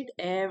I shade?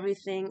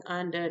 Everything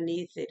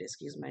underneath it.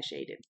 Excuse my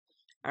shading.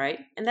 All right,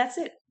 and that's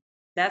it.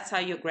 That's how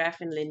you're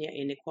graphing linear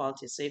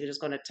inequalities. So you're just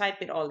going to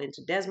type it all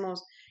into Desmos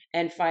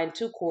and find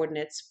 2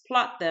 coordinates,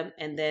 plot them,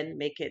 and then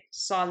make it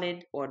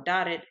solid or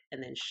dotted,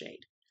 and then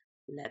shade.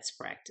 Let's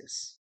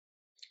practice.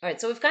 All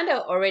right, so we've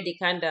already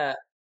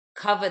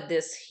covered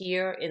this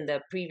here in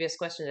the previous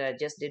question that I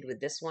just did with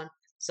this one.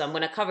 So I'm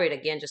going to cover it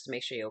again just to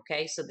make sure you're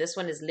okay. So this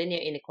one is linear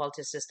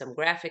inequality system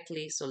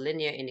graphically. So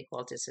linear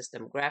inequality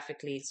system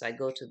graphically. So I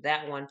go to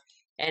that one.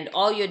 And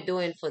all you're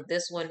doing for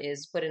this one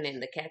is putting it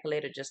in the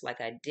calculator just like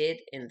I did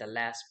in the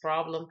last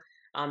problem.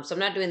 So I'm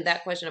not doing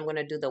that question. I'm going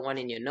to do the one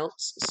in your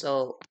notes.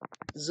 So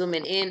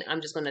zooming in, I'm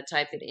just going to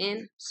type it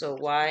in. So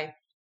y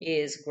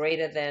is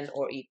greater than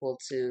or equal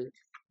to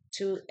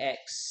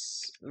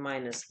 2x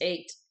minus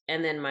 8.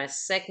 And then my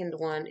second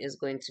one is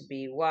going to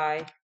be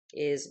y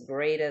is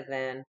greater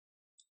than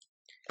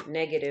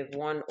negative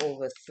 1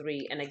 over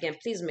 3. And again,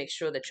 please make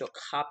sure that you're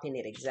copying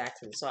it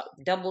exactly. So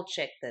double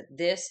check that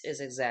this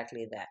is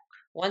exactly that.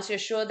 Once you're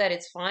sure that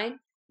it's fine,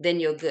 then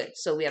you're good.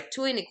 So we have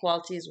two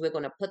inequalities. We're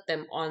going to put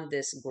them on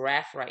this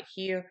graph right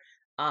here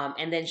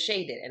and then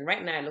shade it. And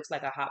right now it looks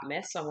like a hot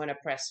mess. So I'm going to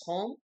press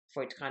home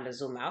for it to kind of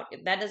zoom out.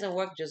 If that doesn't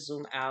work, just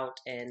zoom out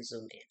and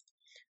zoom in.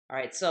 All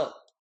right, so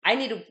I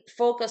need to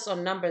focus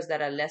on numbers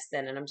that are less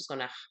than, and I'm just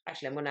going to,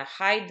 actually, I'm going to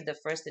hide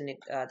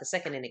the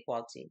second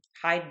inequality,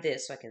 hide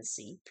this so I can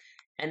see.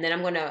 And then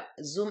I'm going to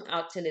zoom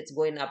out till it's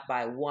going up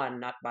by 1,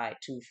 not by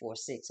 2, 4,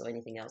 6, or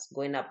anything else,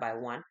 going up by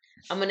 1.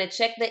 I'm going to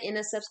check the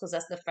intercepts because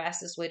that's the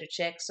fastest way to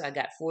check. So I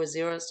got 4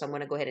 zeros, so I'm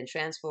going to go ahead and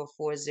transfer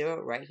 4,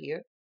 0 right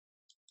here.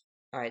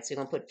 All right, so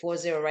you're going to put 4,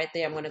 0 right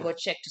there. I'm going to go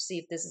check to see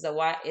if this is a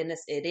y, and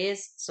it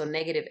is, so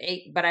negative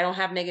 8, but I don't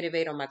have negative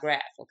 8 on my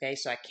graph, okay?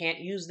 So I can't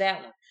use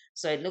that one.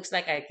 So it looks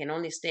like I can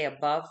only stay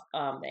above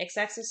the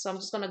x-axis, so I'm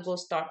just going to go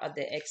start at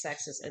the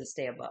x-axis and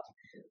stay above.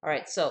 All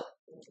right, so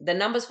the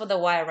numbers for the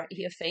y right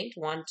here faint,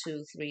 1,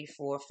 2, 3,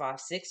 4, 5,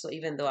 6. So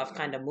even though I've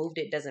kind of moved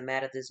it, doesn't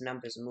matter, these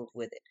numbers move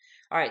with it.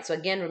 All right, so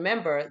again,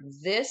 remember,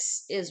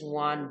 this is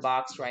one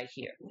box right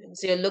here.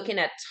 So you're looking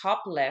at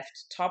top left,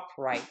 top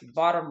right,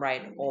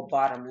 or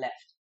bottom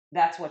left.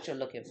 That's what you're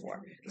looking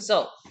for.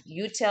 So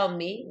you tell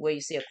me where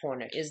you see a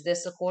corner. Is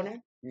this a corner?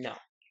 No.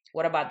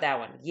 What about that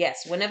one?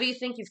 Yes. Whenever you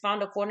think you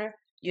found a corner,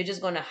 you're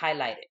just going to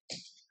highlight it.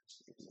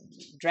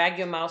 Drag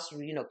your mouse,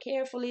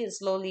 carefully and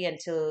slowly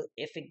until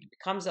if it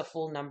becomes a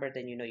full number,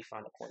 then you know you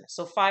found a corner.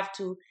 So 5,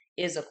 2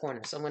 is a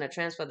corner. So I'm going to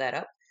transfer that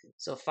up.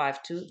 So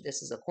 5, 2,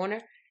 this is a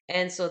corner.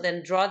 And so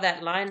then draw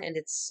that line and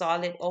it's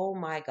solid. Oh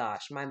my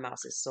gosh, my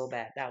mouse is so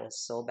bad. That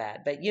was so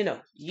bad. But you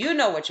know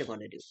what you're going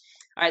to do.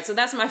 All right, so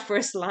that's my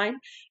first line.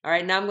 All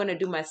right, now I'm going to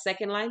do my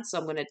second line. So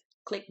I'm going to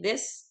click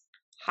this,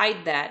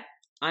 hide that,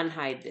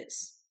 unhide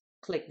this.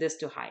 Click this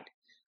to hide.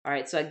 All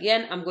right, so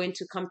again, I'm going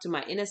to come to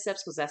my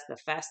intercepts because that's the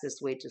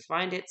fastest way to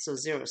find it. So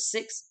 0,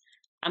 6.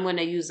 I'm going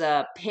to use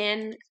a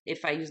pen.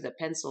 If I use the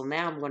pencil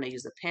now, I'm going to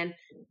use a pen.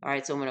 All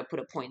right, so I'm going to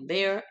put a point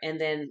there and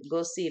then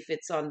go see if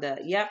it's on the,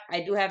 yep, I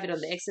do have it on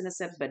the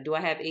x-intercept, but do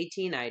I have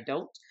 18? I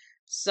don't.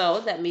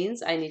 So that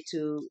means I need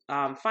to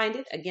find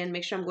it. Again,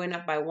 make sure I'm going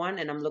up by 1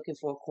 and I'm looking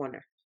for a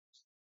corner.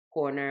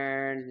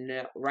 Corner,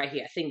 no, right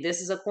here. I think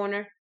this is a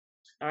corner.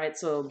 All right,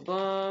 so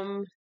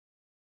boom.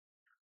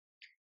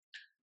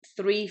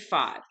 3,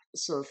 5.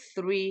 So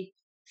 3,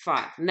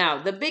 5.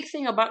 Now, the big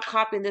thing about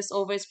copying this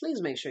over is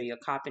please make sure you're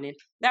copying it.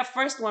 That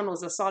first one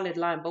was a solid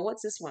line, but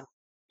what's this one?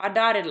 A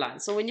dotted line.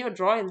 So when you're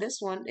drawing this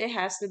one, it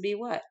has to be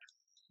what?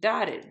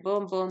 Dotted.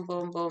 Boom, boom,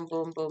 boom, boom,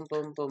 boom, boom,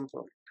 boom, boom,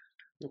 boom.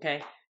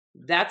 Okay,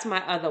 that's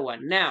my other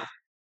one. Now,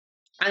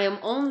 I am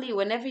only,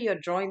 whenever you're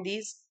drawing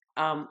these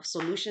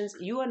solutions,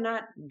 you are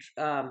not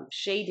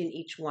shading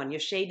each one. You're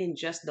shading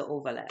just the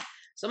overlap.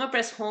 So I'm going to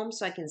press home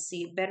so I can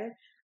see it better.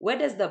 Where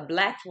does the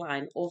black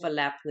line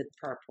overlap with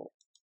purple?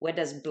 Where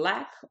does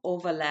black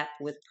overlap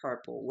with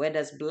purple? Where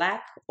does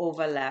black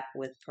overlap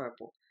with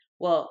purple?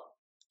 Well,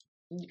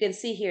 you can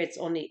see here it's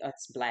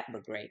black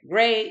but gray.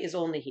 Gray is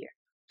only here.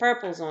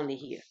 Purple's only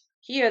here.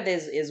 Here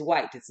is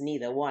white. It's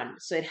neither one.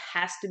 So it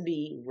has to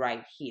be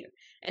right here.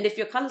 And if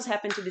your colors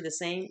happen to be the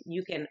same,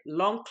 you can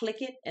long click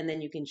it and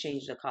then you can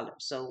change the color.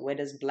 So where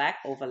does black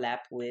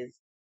overlap with,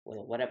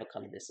 well, whatever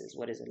color this is?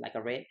 What is it, like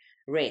a red?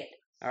 Red.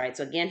 All right,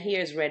 so again,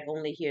 here is red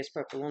only, here is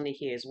purple only,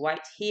 here is white,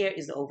 here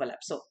is the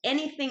overlap. So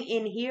anything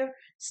in here,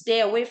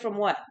 stay away from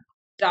what?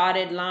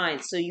 Dotted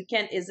lines. So you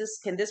can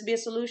this be a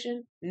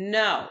solution?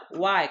 No.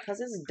 Why? Because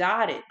it's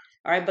dotted.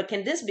 All right, but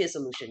can this be a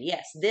solution?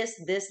 Yes, this,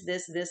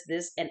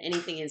 and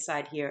anything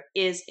inside here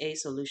is a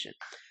solution.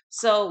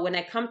 So when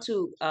I come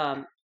to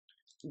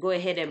go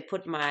ahead and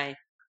put my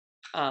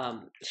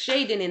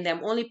shading in there,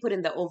 I'm only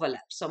putting the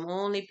overlap. So I'm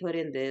only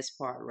putting this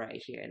part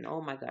right here. And oh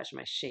my gosh,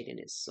 my shading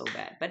is so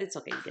bad, but it's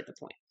okay, you get the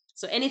point.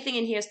 So anything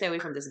in here, stay away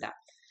from this dot.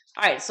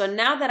 All right, so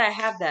now that I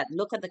have that,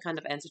 look at the kind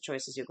of answer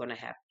choices you're going to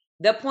have.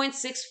 The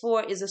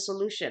 0.64 is a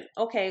solution.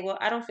 Okay, well,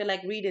 I don't feel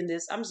like reading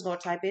this. I'm just going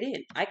to type it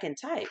in. I can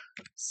type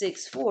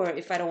 64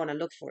 if I don't want to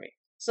look for it.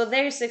 So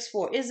there's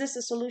 64. Is this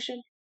a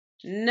solution?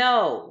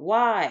 No.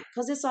 Why?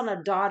 Because it's on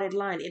a dotted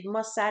line. It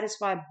must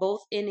satisfy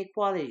both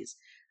inequalities.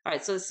 All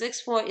right, so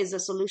 64 is a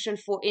solution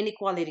for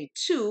inequality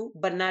 2,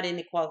 but not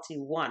inequality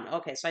 1.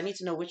 Okay, so I need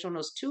to know which one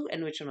was 2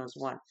 and which one was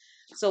 1.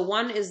 So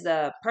 1 is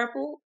the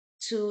purple,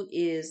 2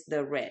 is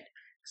the red.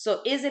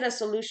 So is it a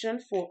solution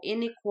for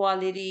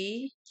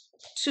inequality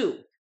 2?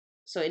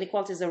 So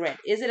inequality is the red.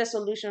 Is it a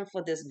solution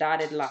for this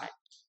dotted line?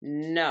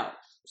 No.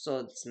 So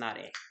it's not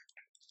it.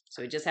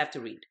 So you just have to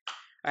read.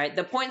 All right,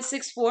 the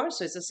 0.64,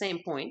 so it's the same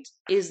point,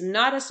 is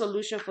not a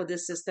solution for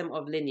this system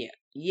of linear.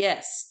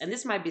 Yes, and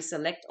this might be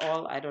select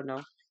all, I don't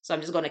know. So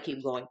I'm just going to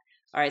keep going.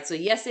 All right, so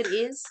yes, it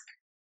is.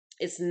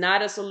 It's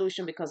not a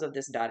solution because of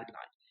this dotted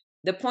line.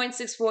 The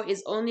 0.64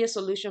 is only a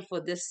solution for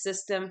this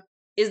system,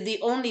 is the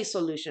only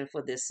solution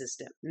for this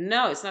system.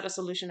 No, it's not a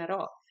solution at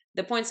all.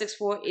 The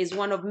 0.64 is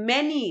one of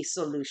many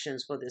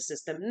solutions for this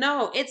system.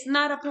 No, it's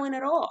not a point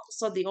at all.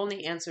 So the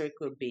only answer it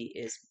could be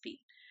is B.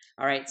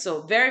 All right,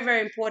 so very,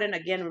 very important.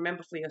 Again,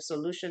 remember for your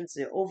solutions,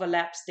 the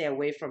overlap, stay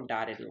away from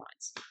dotted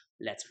lines.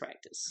 Let's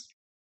practice.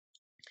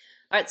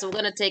 All right, so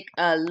we're going to take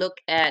a look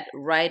at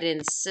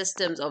writing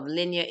systems of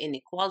linear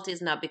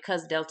inequalities. Now,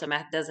 because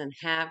DELTAMATH doesn't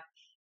have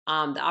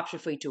the option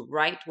for you to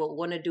write, what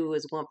we're going to do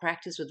is we're going to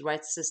practice with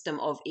write system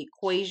of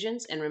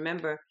equations. And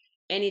remember,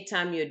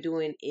 anytime you're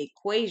doing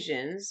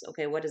equations,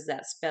 okay, what does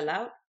that spell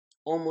out?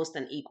 Almost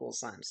an equal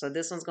sign. So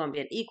this one's going to be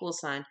an equal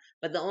sign,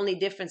 but the only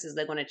difference is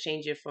they're going to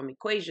change it from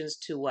equations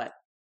to what?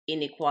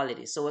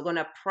 Inequality. So we're going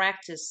to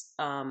practice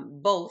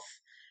both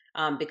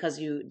because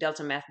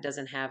DELTAMATH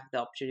doesn't have the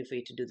opportunity for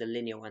you to do the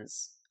linear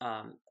ones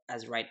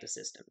as write the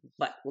system.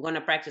 But we're going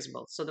to practice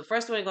both. So the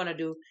first one we're going to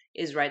do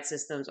is write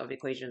systems of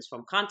equations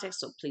from context.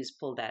 So please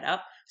pull that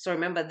up. So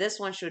remember, this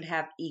one should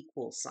have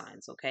equal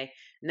signs, okay?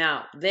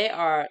 Now, there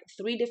are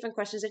 3 different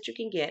questions that you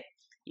can get.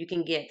 You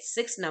can get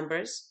 6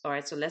 numbers. All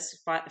right, so let's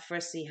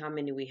first see how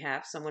many we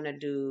have. So I'm going to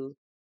do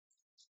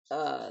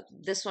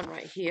this one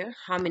right here.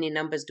 How many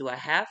numbers do I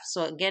have?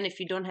 So again, if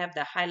you don't have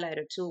the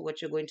highlighter tool,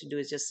 what you're going to do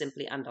is just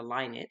simply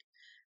underline it.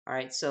 All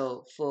right,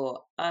 so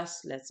for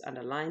us, let's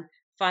underline.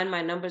 Find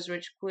my numbers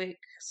rich quick.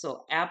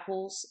 So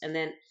apples, and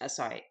then,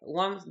 sorry,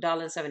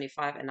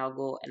 $1.75, and I'll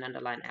go and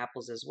underline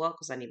apples as well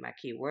because I need my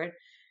keyword.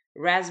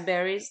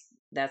 Raspberries,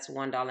 that's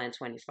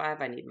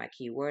 $1.25. I need my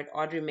keyword.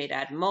 Audrey made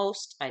at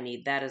most. I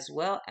need that as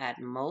well. At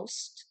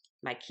most,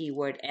 my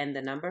keyword and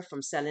the number.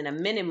 From selling a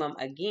minimum,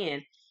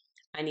 again,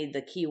 I need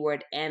the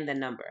keyword and the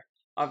number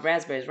of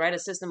raspberries. Write a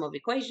system of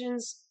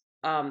equations.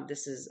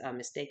 This is a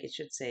mistake. It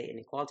should say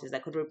inequalities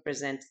that could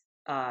represent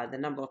the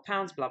number of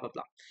pounds, blah, blah,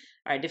 blah.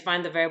 All right,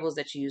 define the variables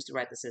that you use to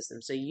write the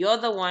system. So you're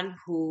the one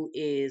who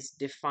is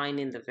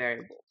defining the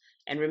variable.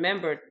 And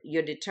remember,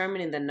 you're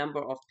determining the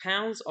number of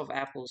pounds of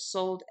apples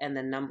sold and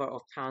the number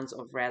of pounds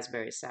of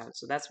raspberries sold.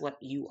 So that's what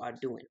you are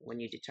doing when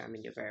you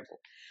determine your variable.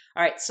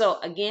 All right, so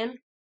again,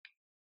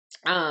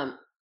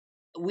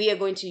 we are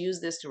going to use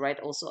this to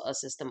write also a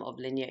system of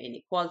linear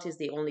inequalities.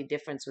 The only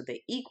difference with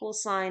the equal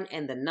sign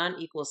and the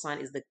non-equal sign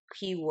is the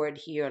keyword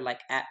here,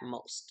 like at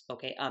most,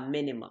 okay, a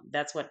minimum.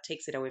 That's what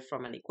takes it away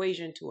from an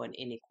equation to an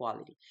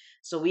inequality.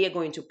 So we are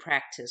going to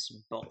practice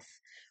both.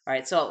 All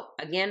right, so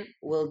again,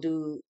 we'll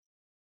do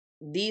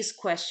this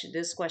question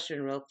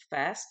real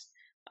fast.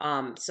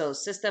 So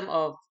system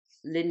of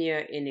linear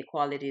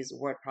inequalities,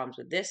 word problems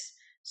with this.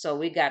 So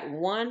we got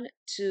 1,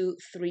 2,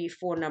 3,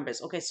 4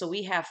 numbers. Okay, so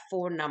we have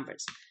 4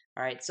 numbers.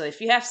 All right, so if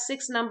you have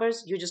 6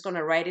 numbers, you're just going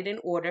to write it in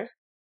order,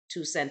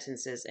 2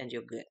 sentences, and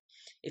you're good.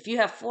 If you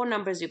have 4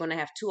 numbers, you're going to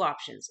have 2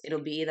 options.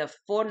 It'll be either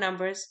 4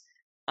 numbers,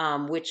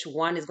 which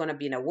one is going to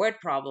be in a word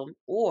problem,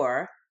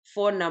 or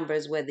 4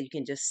 numbers where you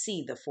can just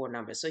see the 4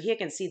 numbers. So here you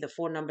can see the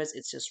 4 numbers.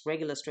 It's just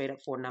regular straight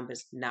up 4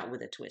 numbers, not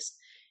with a twist.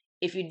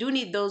 If you do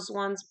need those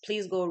ones,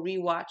 please go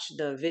rewatch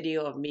the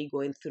video of me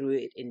going through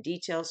it in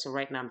detail. So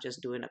right now I'm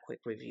just doing a quick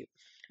review.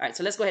 All right,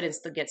 so let's go ahead and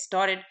get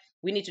started.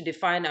 We need to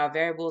define our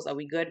variables. Are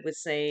we good with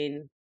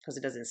saying, because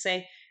it doesn't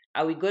say,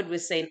 are we good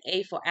with saying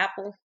A for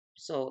apple?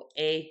 So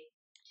A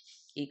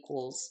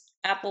equals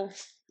apple.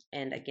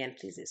 And again,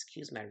 please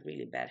excuse my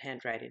really bad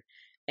handwriting.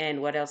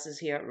 And what else is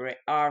here?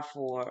 R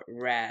for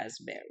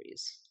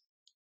raspberries.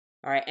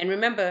 All right, and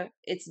remember,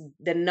 it's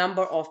the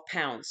number of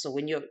pounds. So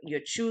when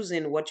you're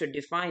choosing what you're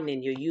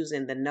defining, you're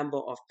using the number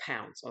of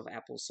pounds of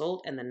apples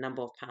sold and the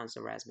number of pounds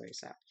of raspberries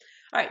sold.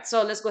 All right,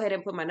 so let's go ahead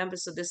and put my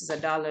numbers. So this is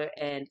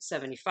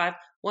 $1.75.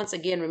 Once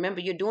again,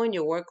 remember, you're doing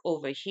your work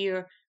over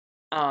here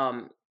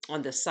on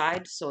the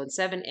side. So in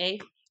 7a,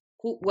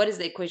 what is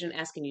the equation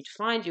asking you to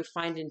find? You're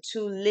finding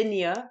 2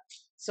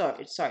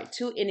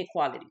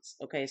 inequalities.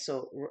 Okay,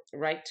 so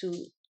write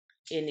 2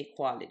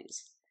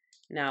 inequalities.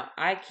 Now,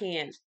 I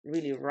can't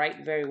really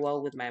write very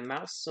well with my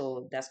mouse,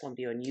 so that's going to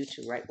be on you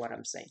to write what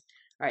I'm saying.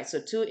 All right,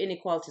 so 2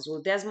 inequalities.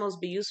 Will Desmos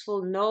be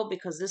useful? No,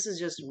 because this is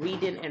just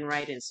reading and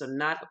writing, so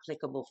not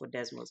applicable for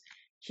Desmos.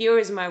 Here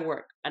is my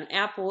work. An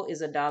apple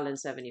is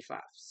 $1.75.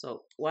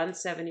 So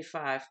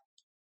 175A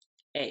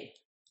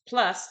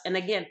plus, and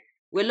again,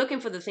 we're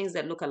looking for the things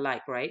that look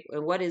alike, right?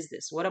 And what is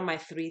this? What are my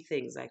 3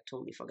 things? I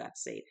totally forgot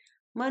to say it.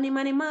 Money,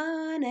 money,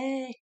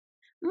 money,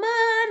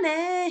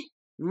 money,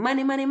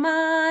 money, money,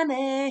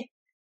 money.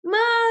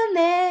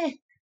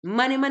 Money,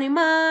 money, money,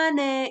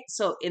 money.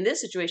 So in this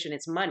situation,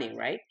 it's money,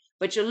 right?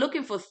 But you're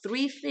looking for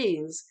 3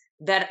 things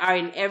that are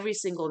in every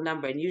single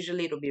number. And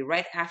usually it'll be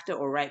right after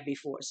or right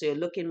before. So you're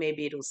looking,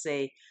 maybe it'll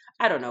say,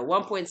 I don't know,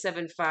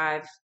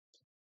 1.75.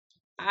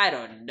 I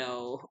don't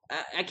know.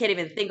 I can't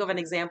even think of an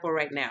example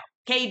right now.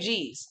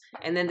 kgs,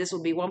 and then this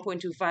will be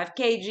 1.25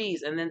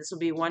 kgs, and then this will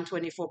be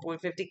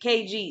 124.50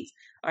 kgs.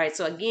 All right,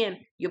 so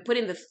again, you're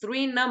putting the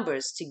three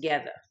numbers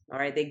together. All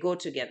right, they go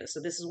together. So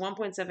this is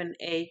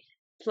 1.7a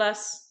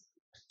plus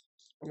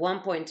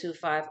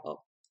 1.25.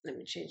 Oh, let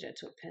me change that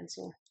to a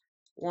pencil.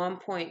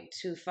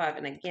 1.25,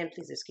 and again,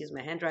 please excuse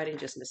my handwriting,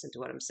 just listen to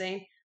what I'm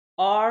saying.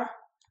 R,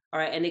 all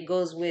right, and it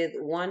goes with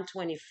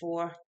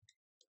 124.50.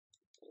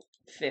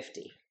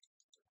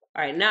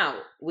 All right, now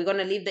we're going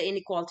to leave the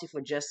inequality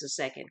for just a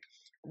second.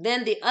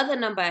 Then the other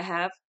number I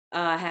have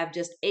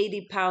just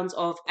 80 pounds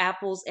of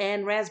apples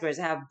and raspberries.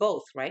 I have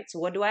both, right? So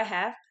what do I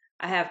have?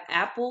 I have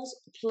apples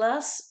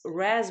plus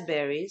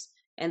raspberries,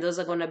 and those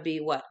are going to be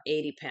what?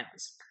 80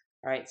 pounds.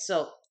 All right,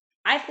 so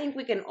I think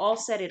we can all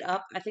set it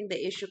up. I think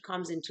the issue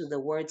comes into the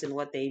words and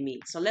what they mean.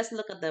 So let's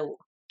look at the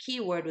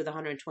keyword with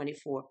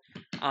 124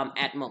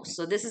 at most.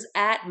 So this is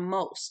at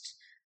most.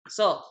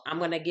 So I'm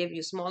going to give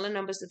you smaller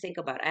numbers to think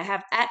about. I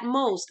have at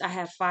most, I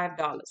have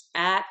 $5.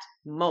 At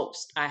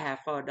most, I have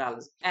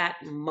 $4. At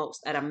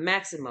most, at a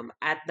maximum,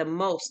 at the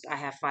most, I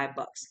have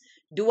 $5.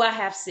 Do I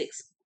have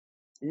 6?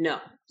 No.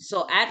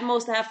 So at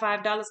most, I have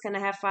 $5. Can I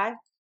have 5?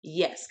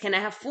 Yes. Can I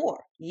have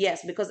 4?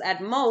 Yes, because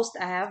at most,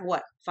 I have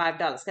what?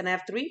 $5. Can I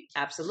have 3?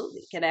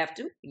 Absolutely. Can I have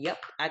 2?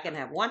 Yep, I can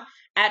have 1.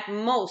 At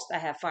most, I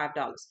have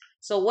 $5.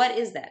 So what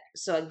is that?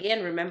 So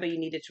again, remember you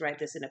needed to write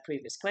this in a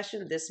previous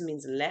question. This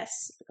means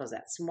less because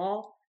that's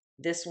small.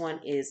 This one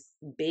is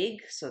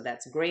big, so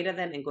that's greater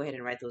than, and go ahead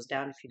and write those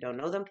down if you don't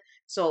know them.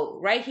 So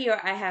right here,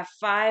 I have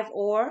 5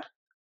 or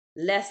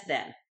less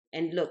than.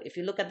 And look, if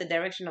you look at the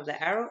direction of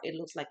the arrow, it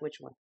looks like which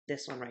one?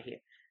 This one right here.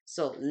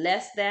 So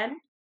less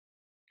than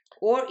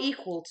or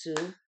equal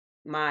to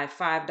my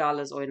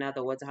 $5, or in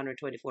other words,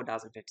 $124.50.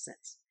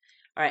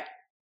 All right.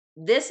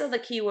 This other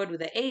keyword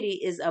with the 80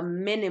 is a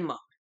minimum.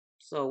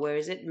 So where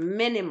is it?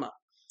 Minimum.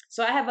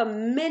 So I have a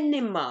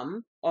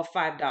minimum of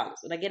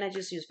 $5. And again, I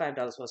just use $5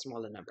 for a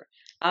smaller number.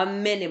 A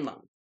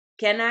minimum.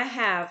 Can I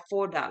have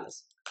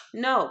 $4?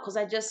 No, because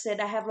I just said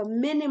I have a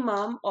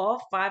minimum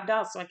of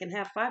 $5. So I can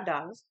have $5.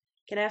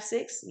 Can I have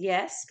 6?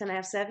 Yes. Can I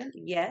have 7?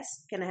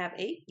 Yes. Can I have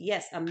 8?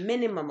 Yes. A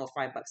minimum of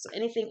 $5. So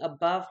anything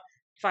above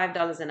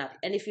 $5 and up.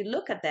 And if you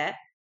look at that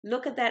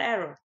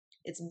arrow.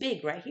 It's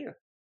big right here.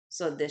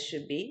 So this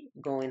should be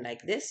going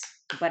like this,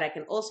 but I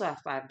can also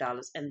have $5,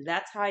 and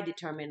that's how I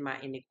determine my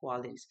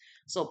inequalities.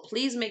 So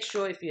please make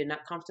sure if you're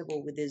not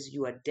comfortable with this,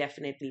 you are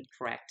definitely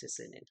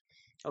practicing it.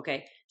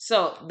 Okay,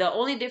 so the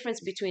only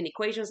difference between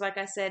equations, like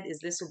I said, is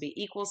this will be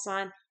equal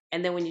sign,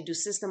 and then when you do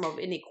system of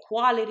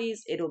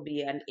inequalities, it'll be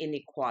an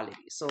inequality.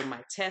 So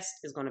my test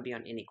is going to be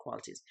on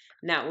inequalities.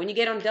 Now, when you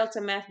get on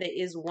DELTAMATH, there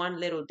is one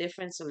little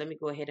difference. So let me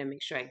go ahead and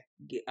make sure I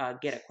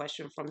get a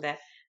question from that.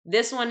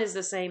 This one is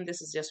the same.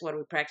 This is just what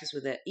we practice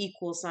with the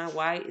equal sign.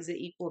 Why is it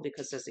equal?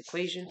 Because there's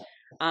equation.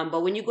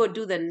 But when you go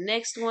do the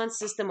next one,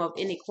 system of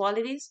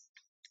inequalities,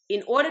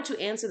 in order to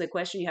answer the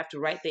question, you have to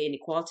write the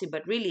inequality.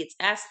 But really, it's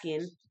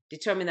asking,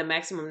 determine the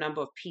maximum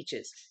number of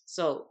peaches.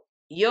 So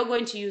you're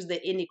going to use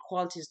the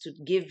inequalities to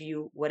give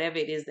you whatever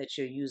it is that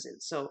you're using.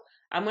 So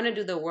I'm going to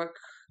do the work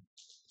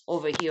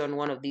over here on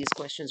one of these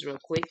questions real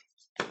quick.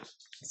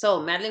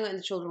 So Madeline and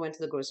the children went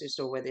to the grocery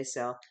store where they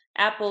sell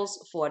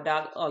apples for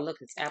 $1. Oh, look,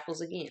 it's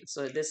apples again.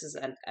 So this is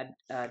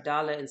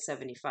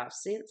 $1.75.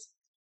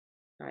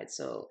 All right,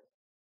 so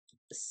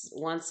it's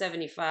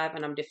 $1.75,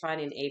 and I'm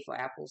defining A for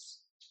apples.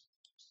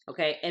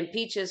 Okay, and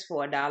peaches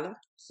for $1.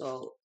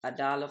 So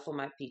 $1 for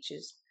my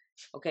peaches.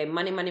 Okay,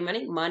 money.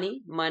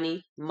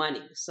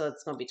 So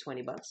it's gonna be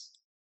 $20.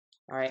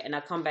 All right, and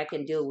I'll come back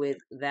and deal with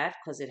that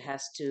because it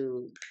has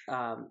to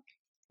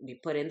be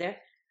put in there.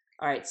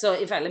 All right, so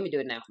in fact, let me do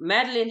it now.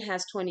 Madeline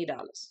has $20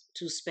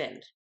 to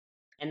spend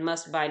and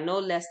must buy no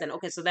less than,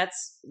 okay, so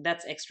that's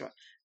extra.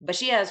 But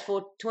she has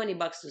 $20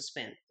 to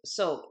spend.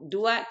 So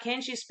can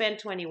she spend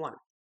 21?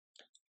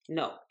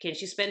 No. Can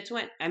she spend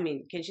 20?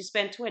 Can she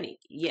spend 20?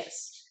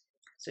 Yes.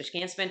 So she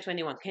can't spend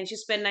 21. Can she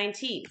spend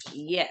 19?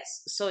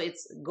 Yes. So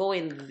it's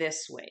going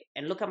this way.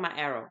 And look at my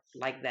arrow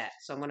like that.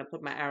 So I'm going to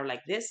put my arrow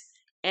like this.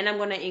 And I'm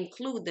going to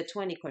include the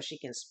 20 because she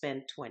can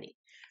spend 20.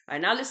 All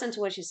right, now listen to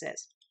what she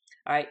says.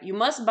 All right, you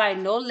must buy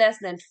no less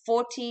than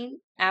 14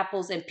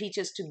 apples and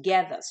peaches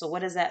together. So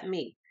what does that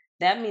mean?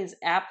 That means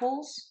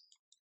apples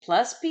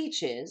plus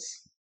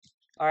peaches,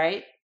 all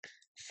right,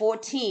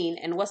 14.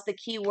 And what's the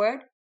key word?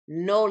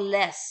 No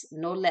less,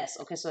 no less.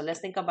 Okay, so let's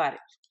think about it.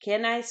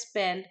 Can I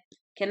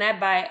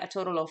buy a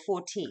total of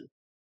 14?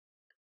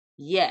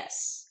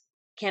 Yes.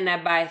 Can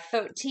I buy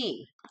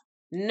 13?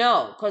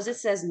 No, because it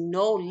says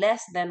no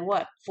less than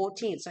what?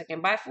 14. So I can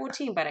buy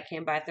 14, but I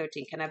can't buy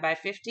 13. Can I buy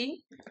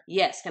 15?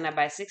 Yes. Can I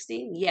buy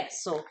 16?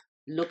 Yes. So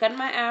look at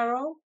my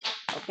arrow.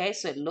 Okay,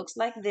 so it looks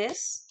like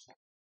this.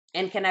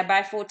 And can I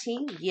buy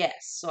 14? Yes.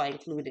 So I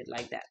include it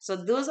like that. So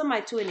those are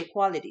my two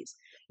inequalities.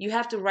 You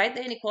have to write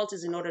the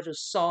inequalities in order to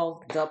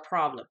solve the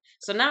problem.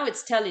 So now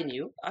it's telling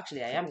you,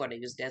 actually I am going to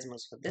use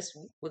Desmos for this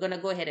one. We're going to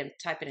go ahead and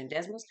type it in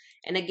Desmos.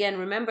 And again,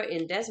 remember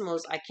in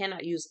Desmos, I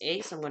cannot use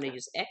A, so I'm going to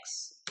use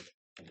X.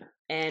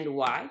 And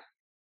Y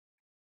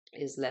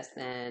is less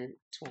than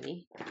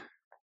 20.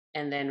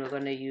 and then we're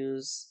going to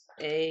use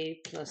a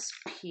plus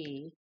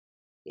p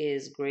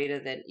is greater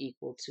than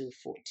equal to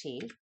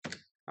 14.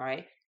 All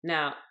right.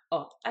 Now,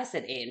 oh, I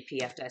said A and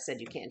P after I said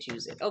you can't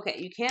use it. Okay,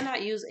 you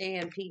cannot use A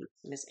and P,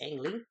 Miss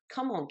Angling.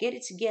 Come on, get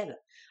it together.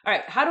 All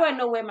right, how do I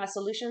know where my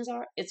solutions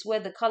are? It's where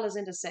the colors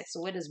intersect.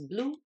 So where does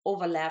blue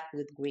overlap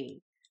with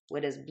green?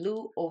 Where does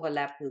blue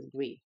overlap with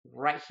green?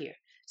 Right here.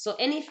 So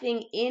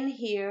anything in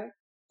here,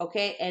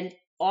 okay, and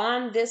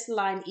on this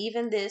line,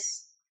 even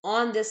this,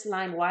 on this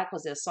line, why?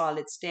 Because they're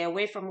solid. Stay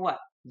away from what?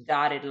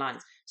 Dotted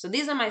lines. So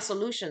these are my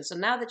solutions. So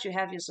now that you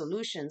have your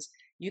solutions,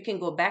 you can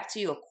go back to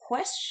your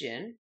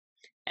question.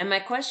 And my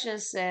question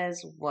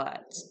says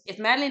what? If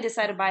Madeline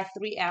decided to buy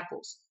 3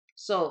 apples,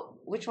 so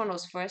which one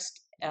was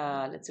first?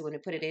 Let's see, when we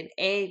put it in,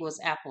 A was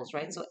apples,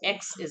 right? So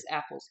X is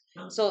apples.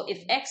 So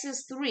if X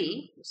is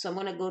 3, so I'm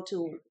going to go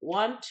to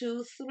 1,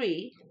 2,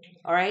 3.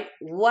 All right.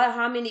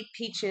 How many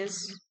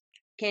peaches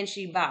can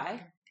she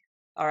buy?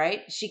 All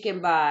right. She can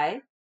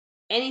buy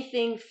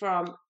anything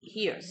from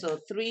here. So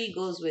 3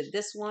 goes with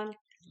this one,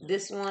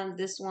 this one,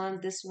 this one,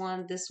 this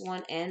one, this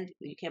one, and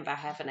you can buy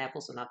half an apple,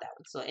 so not that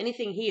one. So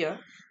anything here,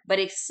 but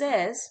it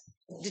says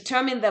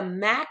determine the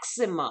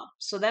maximum.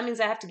 So that means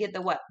I have to get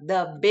the what?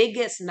 The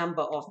biggest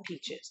number of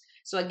peaches.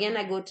 So again,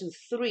 I go to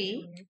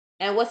 3,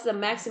 and what's the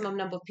maximum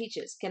number of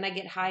peaches? Can I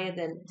get higher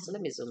than, so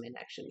let me zoom in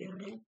actually.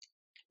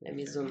 Let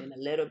me zoom in a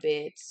little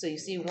bit. So you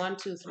see 1,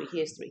 2, 3,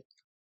 here's 3.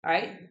 All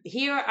right,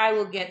 here I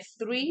will get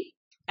 3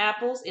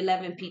 apples,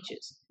 11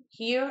 peaches.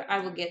 Here I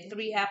will get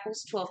 3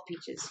 apples, 12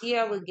 peaches.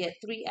 Here I will get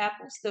 3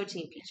 apples,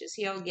 13 peaches.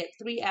 Here I will get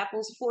 3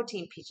 apples,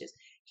 14 peaches.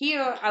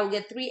 Here I will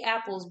get 3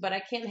 apples, but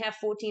I can't have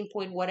 14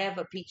 point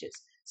whatever peaches.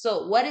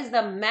 So what is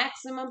the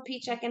maximum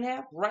peach I can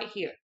have? Right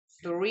here,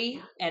 3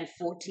 and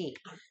 14.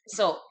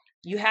 So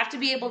you have to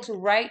be able to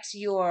write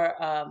your,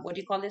 what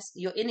do you call this?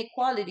 Your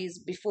inequalities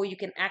before you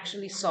can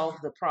actually solve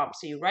the problem.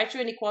 So you write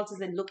your inequalities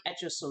and look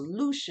at your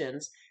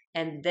solutions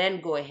and then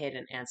go ahead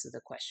and answer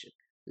the question.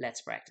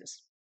 Let's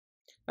practice.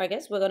 All right,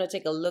 guys, we're going to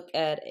take a look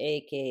at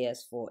AKS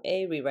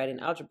 4A, rewriting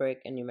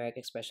algebraic and numeric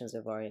expressions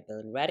of variable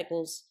and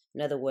radicals.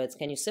 In other words,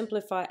 can you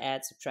simplify,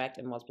 add, subtract,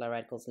 and multiply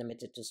radicals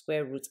limited to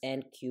square roots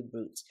and cube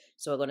roots?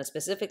 So we're going to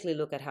specifically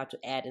look at how to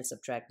add and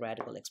subtract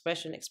radical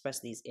expression, express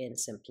these in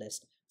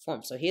simplest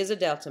form. So here's a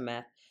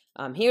DELTAMATH.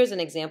 Here's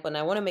an example, and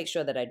I want to make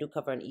sure that I do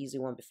cover an easy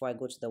one before I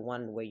go to the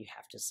one where you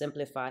have to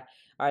simplify.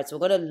 All right, so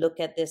we're going to look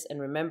at this,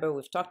 and remember,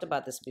 we've talked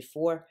about this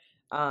before.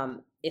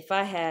 If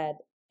I had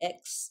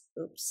x,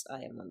 oops, I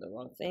am on the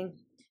wrong thing.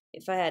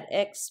 If I had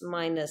x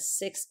minus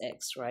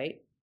 6x,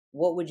 right,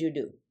 what would you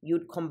do?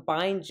 You'd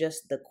combine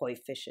just the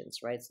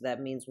coefficients, right? So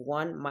that means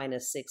 1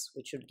 minus 6,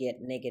 which would get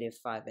negative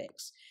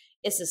 5x.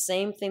 It's the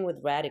same thing with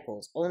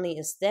radicals, only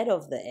instead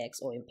of the x,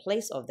 or in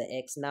place of the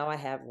x, now I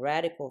have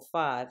radical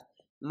 5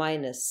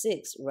 minus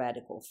 6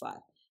 radical 5.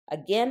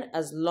 Again,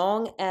 as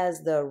long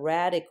as the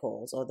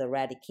radicals, or the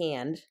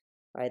radicand,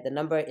 right, the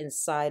number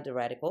inside the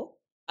radical,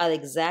 are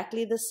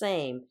exactly the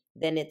same,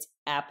 then it's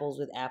apples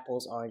with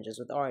apples, oranges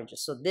with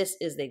oranges. So this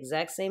is the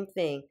exact same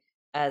thing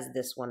as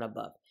this one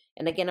above.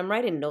 And again, I'm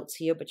writing notes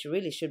here, but you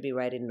really should be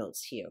writing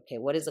notes here. Okay,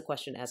 what is the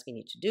question asking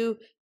you to do?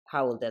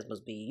 How will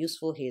Desmos be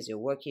useful? Here's your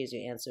work, here's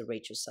your answer,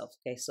 rate yourself.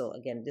 Okay, so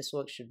again, this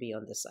work should be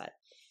on this side.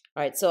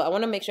 All right, so I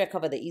want to make sure I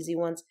cover the easy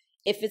ones.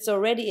 If it's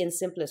already in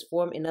simplest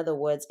form, in other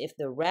words, if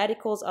the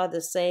radicals are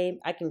the same,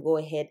 I can go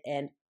ahead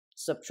and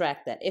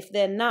subtract that. If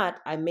they're not,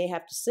 I may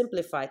have to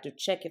simplify to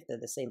check if they're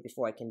the same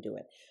before I can do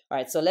it. All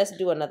right, so let's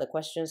do another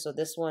question. So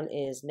this one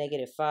is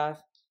negative 5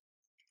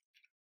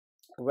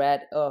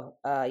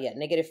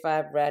 negative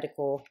 5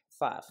 radical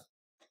 5.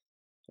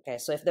 Okay,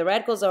 so if the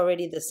radicals are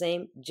already the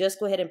same, just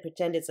go ahead and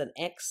pretend it's an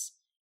x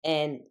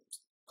and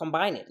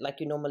combine it like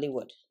you normally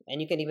would.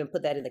 And you can even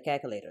put that in the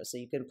calculator. So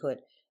you can put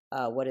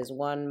what is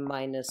 1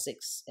 minus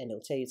 6, and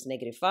it'll tell you it's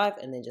negative 5,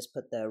 and then just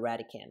put the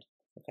radicand.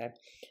 Okay.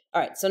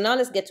 All right. So now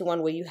let's get to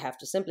one where you have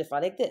to simplify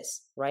like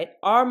this, right?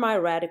 Are my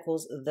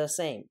radicals the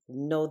same?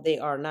 No, they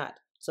are not.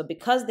 So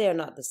because they are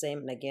not the same,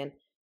 and again,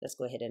 let's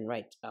go ahead and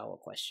write our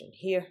question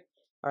here.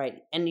 All right.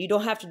 And you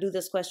don't have to do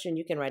this question.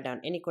 You can write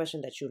down any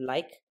question that you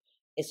like.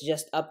 It's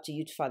just up to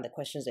you to find the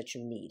questions that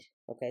you need.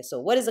 Okay. So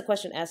what is the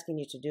question asking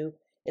you to do?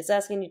 It's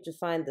asking you to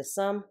find the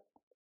sum,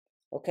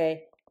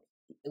 okay,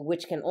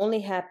 which can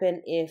only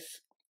happen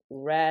if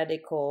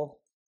radical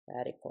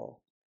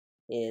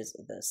is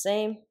the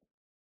same.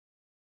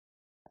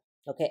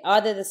 Okay, are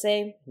they the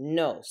same?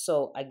 No.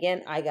 So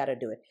again, I got to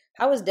do it.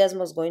 How is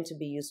Desmos going to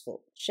be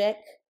useful? Check,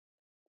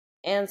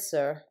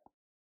 answer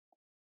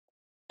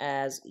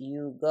as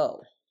you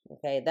go.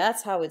 Okay,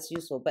 that's how it's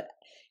useful. But,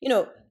 you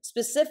know,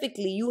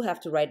 specifically, you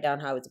have to write down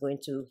how it's going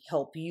to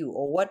help you,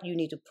 or what you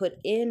need to put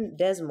in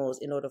Desmos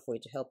in order for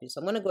it to help you. So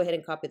I'm going to go ahead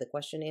and copy the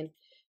question in.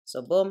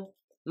 So boom,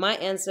 my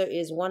answer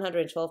is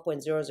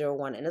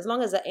 112.001. And as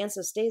long as the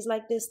answer stays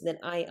like this, then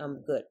I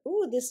am good.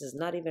 Ooh, this is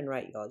not even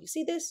right, y'all. You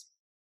see this?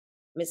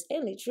 Miss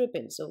Ellie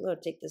tripping. So we're going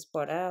to take this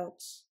part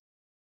out.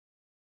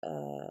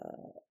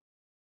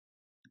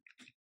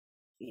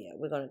 Yeah,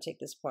 we're going to take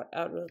this part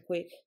out real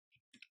quick.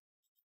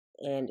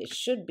 And it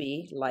should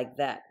be like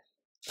that.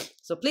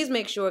 So please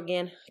make sure,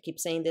 again, I keep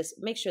saying this,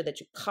 make sure that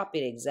you copy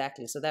it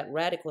exactly. So that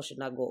radical should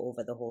not go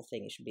over the whole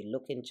thing. It should be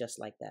looking just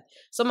like that.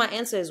 So my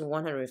answer is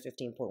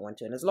 115.12.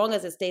 And as long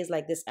as it stays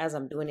like this as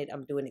I'm doing it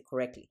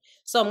correctly.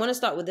 So I'm going to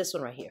start with this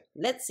one right here.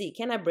 Let's see,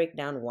 can I break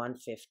down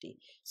 150?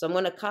 So I'm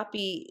going to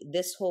copy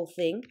this whole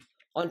thing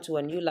onto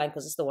a new line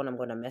because it's the one I'm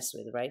going to mess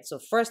with, right? So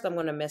first I'm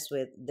going to mess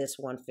with this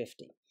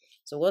 150.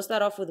 So we'll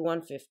start off with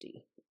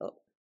 150. Oh,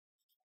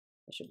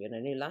 it should be on a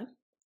new line.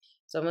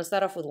 So I'm going to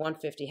start off with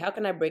 150. How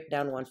can I break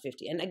down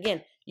 150? And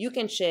again, you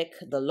can check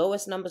the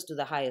lowest numbers to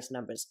the highest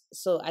numbers.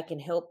 So I can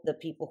help the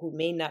people who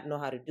may not know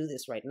how to do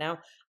this right now.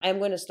 I'm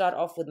going to start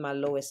off with my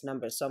lowest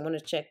numbers. So I'm going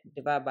to check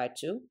divide by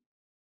 2.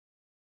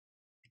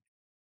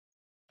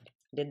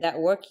 Did that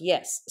work?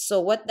 Yes. So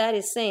what that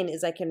is saying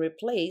is I can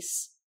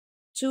replace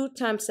 2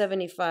 times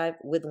 75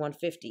 with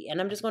 150.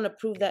 And I'm just going to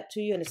prove that to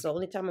you. And it's the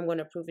only time I'm going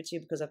to prove it to you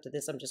because after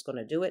this, I'm just going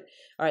to do it.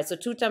 All right. So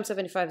 2 times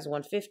 75 is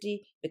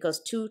 150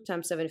 because 2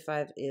 times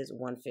 75 is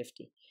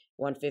 150.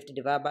 150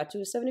 divided by 2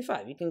 is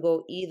 75. You can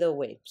go either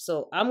way.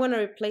 So I'm going to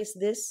replace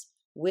this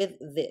with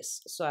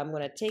this. So I'm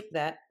going to take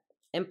that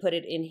and put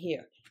it in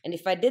here. And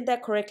if I did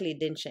that correctly, it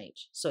didn't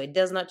change. So it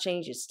does not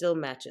change. It still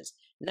matches.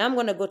 Now I'm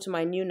going to go to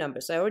my new number.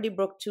 So I already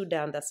broke 2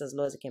 down. That's as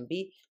low as it can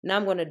be. Now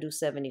I'm going to do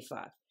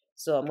 75.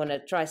 So I'm going to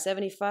try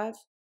 75.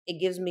 It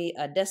gives me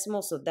a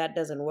decimal, so that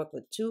doesn't work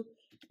with 2.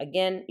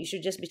 Again, you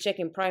should just be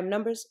checking prime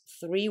numbers.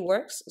 3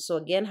 works. So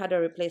again, how do I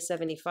replace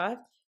 75?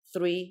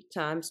 3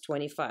 times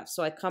 25.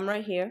 So I come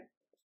right here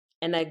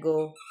and I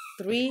go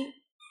 3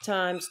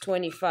 times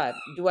 25.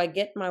 Do I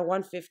get my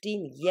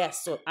 115?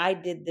 Yes. So I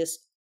did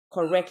this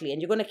correctly.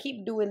 And you're going to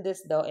keep doing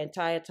this the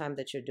entire time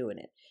that you're doing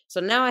it.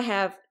 So now I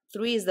have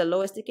 3 is the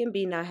lowest it can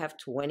be. Now I have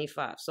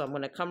 25. So I'm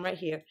going to come right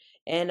here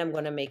and I'm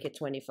going to make it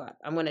 25.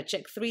 I'm going to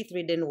check 3.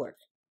 3 didn't work.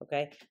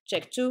 Okay.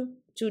 Check 2.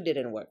 2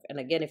 didn't work. And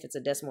again, if it's a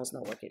decimal, it's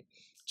not working.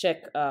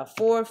 Check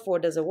 4. 4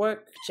 doesn't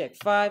work. Check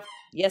 5.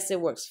 Yes, it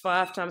works.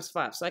 5 times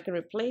 5. So I can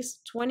replace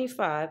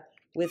 25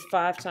 with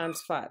 5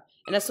 times 5.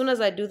 And as soon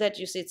as I do that,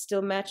 you see it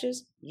still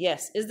matches.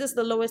 Yes. Is this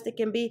the lowest it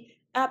can be?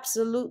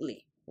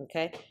 Absolutely.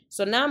 Okay.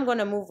 So now I'm going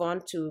to move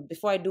on to,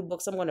 before I do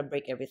books, I'm going to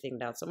break everything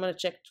down. So I'm going to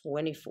check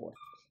 24.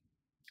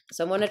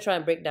 So I'm going to try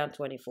and break down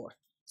 24.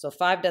 So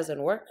 5 doesn't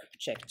work.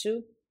 Check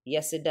 2.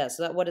 Yes, it does.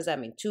 So what does that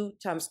mean? 2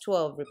 times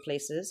 12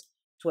 replaces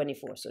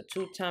 24. So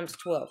 2 times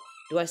 12.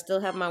 Do I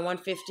still have my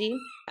 115?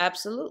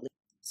 Absolutely.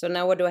 So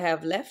now what do I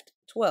have left?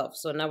 12.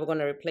 So now we're going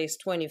to replace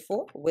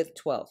 24 with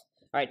 12.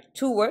 All right,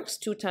 2 works.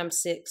 2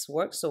 times 6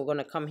 works. So we're going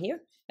to come here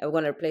and we're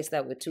going to replace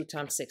that with 2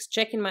 times 6.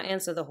 Checking my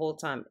answer the whole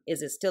time.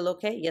 Is it still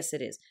okay? Yes,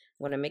 it is.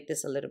 I'm going to make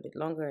this a little bit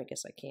longer. I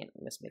guess I can't.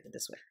 Let's make it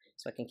this way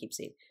so I can keep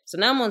seeing. So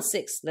now I'm on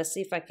 6. Let's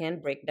see if I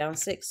can break down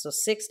 6. So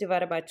 6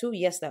 divided by 2.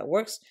 Yes, that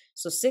works.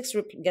 So 6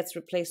 gets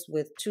replaced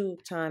with 2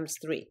 times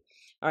 3.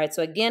 All right,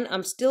 so again,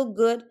 I'm still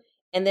good.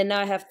 And then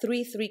now I have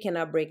 3. 3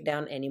 cannot break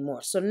down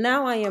anymore. So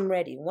now I am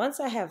ready.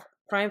 Once I have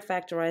prime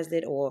factorized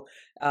it or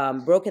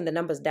broken the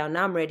numbers down,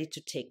 now I'm ready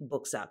to take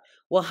books out.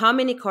 Well, how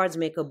many cards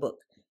make a book?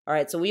 All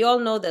right, so we all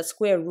know that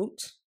square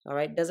root, all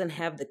right, doesn't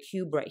have the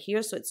cube right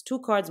here. So it's 2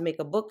 cards make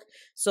a book.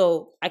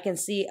 So I can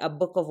see a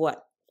book of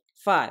what?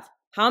 5.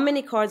 How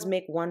many cards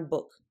make one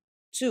book?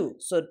 2.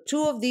 So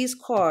 2 of these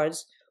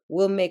cards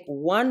will make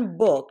one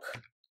book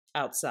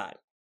outside.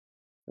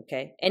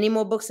 Okay, any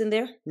more books in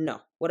there? No.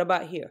 What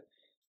about here?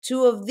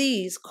 2 of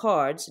these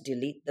cards,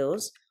 delete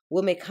those,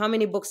 will make how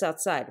many books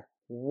outside?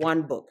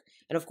 1 book.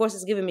 And of course,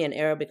 it's giving me an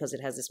error because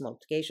it has this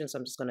multiplication. So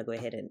I'm just going to go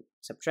ahead and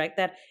subtract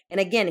that. And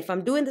again, if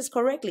I'm doing this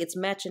correctly, it's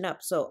matching up.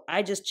 So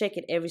I just check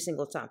it every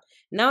single time.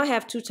 Now I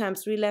have 2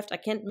 times 3 left. I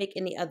can't make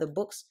any other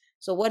books.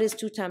 So what is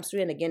 2 times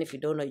 3? And again, if you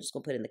don't know, you're just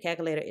going to put it in the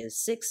calculator,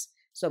 is 6.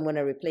 So I'm going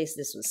to replace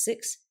this with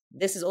 6.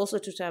 This is also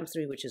 2 times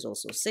 3, which is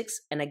also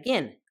 6. And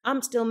again,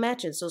 I'm still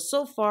matching.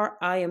 So far,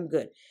 I am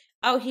good.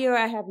 Out here,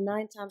 I have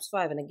 9 times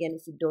 5. And again,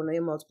 if you don't know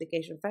your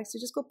multiplication facts,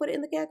 you just go put it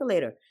in the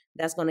calculator.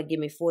 That's going to give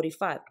me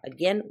 45.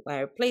 Again, when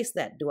I replace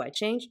that, do I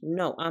change?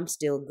 No, I'm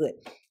still good.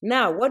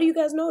 Now, what do you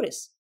guys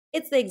notice?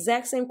 It's the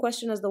exact same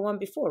question as the one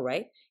before,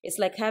 right? It's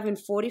like having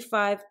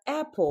 45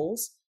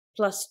 apples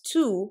plus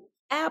 2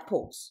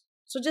 apples.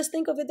 So just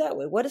think of it that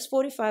way. What is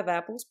 45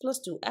 apples plus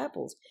 2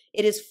 apples?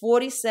 It is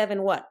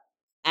 47 what?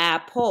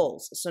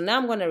 Apples. So now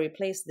I'm going to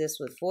replace this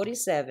with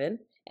 47.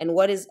 And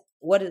what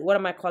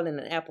am I calling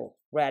an apple?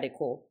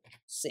 Radical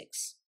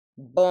 6.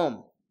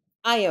 Boom.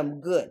 I am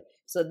good.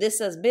 So this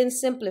has been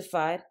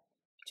simplified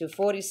to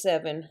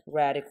 47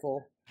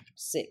 radical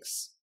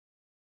 6.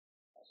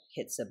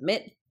 Hit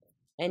submit,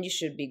 and you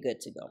should be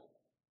good to go.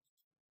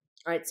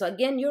 All right, so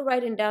again, you're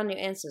writing down your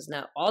answers.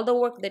 Now, all the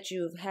work that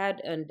you've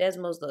had on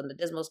Desmos, on the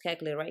Desmos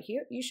calculator right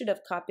here, you should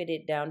have copied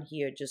it down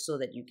here just so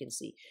that you can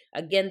see.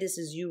 Again, this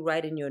is you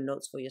writing your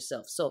notes for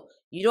yourself. So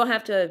you don't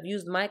have to have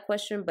used my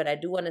question, but I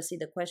do want to see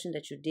the question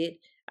that you did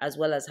as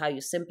well as how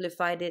you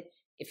simplified it.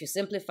 If you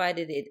simplified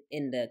it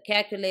in the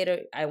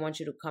calculator, I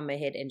want you to come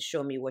ahead and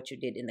show me what you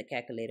did in the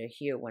calculator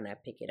here when I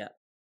pick it up.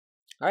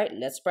 All right,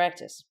 let's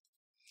practice.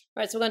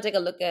 All right, so we're going to take a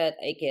look at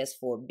AKS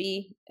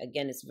 4B.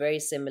 Again, it's very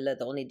similar.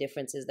 The only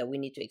difference is that we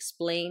need to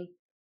explain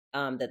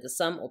that the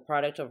sum or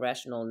product of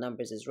rational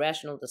numbers is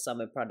rational, the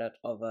sum and product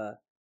of a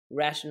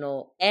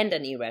rational and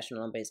an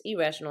irrational number is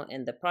irrational,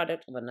 and the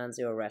product of a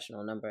non-zero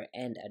rational number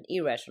and an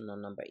irrational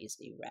number is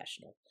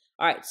irrational.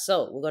 All right,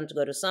 so we're going to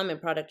go to sum and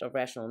product of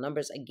rational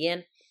numbers.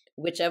 Again,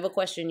 whichever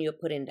question you're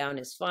putting down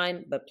is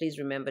fine, but please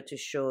remember to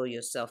show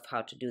yourself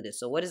how to do this.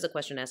 So what is the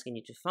question asking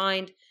you to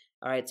find?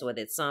 All right, so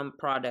whether it's sum,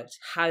 product,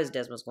 how is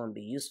Desmos going to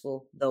be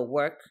useful, the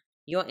work,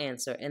 your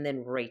answer, and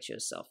then rate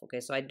yourself. Okay,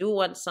 so I do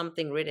want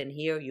something written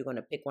here. You're going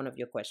to pick one of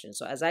your questions.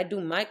 So as I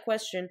do my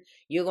question,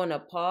 you're going to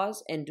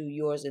pause and do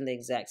yours in the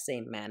exact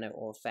same manner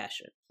or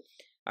fashion.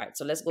 All right,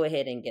 so let's go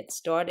ahead and get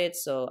started.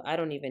 So I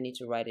don't even need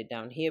to write it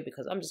down here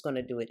because I'm just going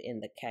to do it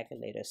in the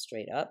calculator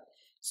straight up.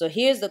 So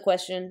here's the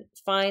question,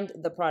 find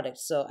the product.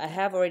 So I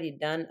have already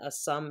done a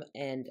sum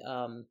and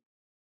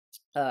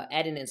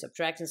adding and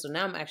subtracting. So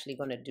now I'm actually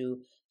going to do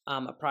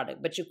a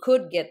product, but you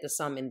could get the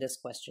sum in this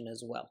question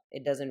as well.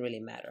 It doesn't really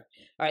matter.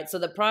 All right, so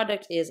the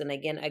product is, and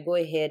again, I go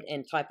ahead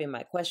and type in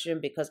my question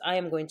because I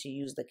am going to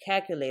use the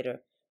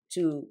calculator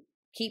to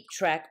keep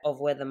track of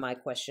whether my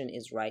question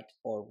is right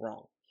or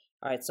wrong.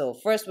 All right, so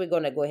first we're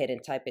going to go ahead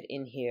and type it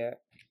in here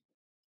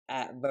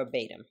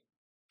verbatim.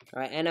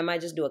 All right, and I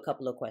might just do a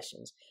couple of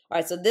questions. All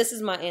right, so this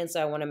is my answer.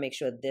 I want to make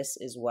sure this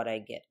is what I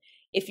get.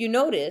 If you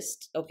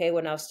noticed, okay,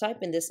 when I was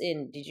typing this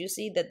in, did you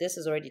see that this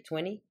is already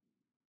 20?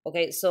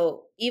 Okay,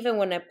 so even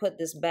when I put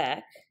this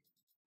back,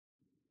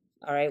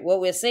 all right, what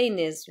we're saying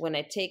is when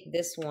I take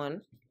this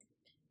one,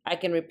 I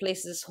can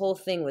replace this whole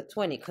thing with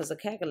 20 because the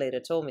calculator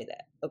told me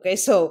that. Okay,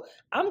 so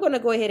I'm going to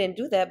go ahead and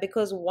do that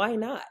because why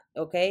not?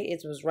 Okay,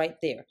 it was right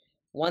there.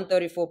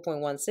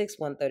 134.16,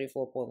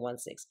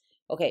 134.16.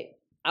 Okay,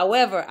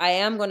 however, I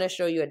am going to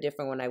show you a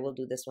different one. I will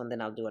do this one,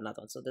 then I'll do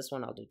another one. So this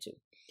one I'll do too.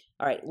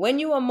 All right, when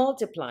you are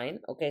multiplying,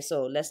 okay,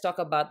 so let's talk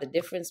about the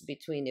difference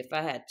between if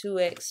I had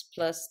 2x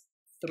plus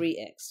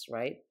 3x,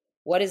 right?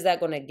 What is that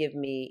going to give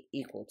me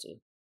equal to?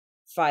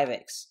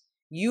 5x.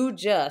 You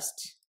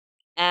just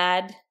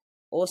add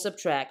or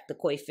subtract the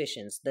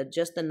coefficients,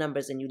 just the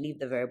numbers, and you leave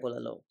the variable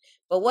alone.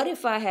 But what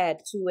if I had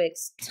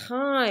 2x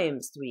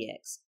times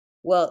 3x?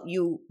 Well,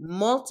 you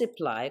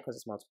multiply, because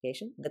it's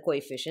multiplication, the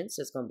coefficients,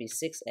 so it's going to be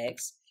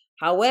 6x.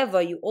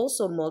 However, you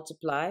also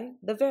multiply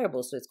the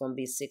variable, so it's going to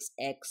be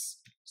 6x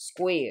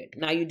squared.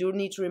 Now, you do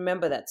need to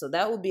remember that. So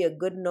that would be a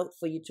good note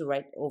for you to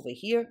write over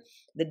here,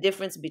 the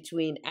difference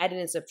between adding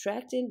and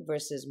subtracting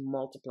versus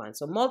multiplying.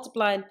 So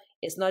multiplying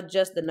is not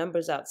just the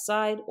numbers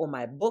outside or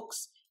my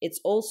books, it's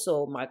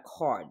also my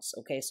cards,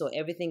 okay? So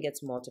everything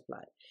gets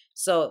multiplied.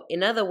 So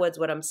in other words,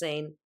 what I'm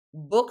saying,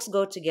 books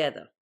go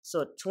together.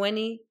 So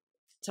 20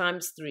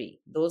 times 3,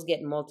 those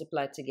get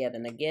multiplied together.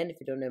 And again, if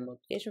you don't know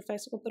multiplication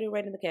facts, you can put it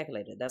right in the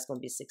calculator. That's going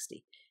to be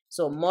 60.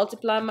 So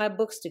multiply my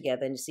books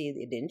together, and you see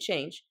it didn't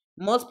change.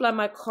 Multiply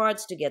my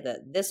cards together.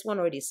 This one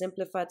already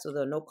simplified, so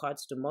there are no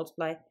cards to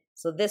multiply.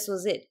 So this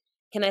was it.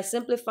 Can I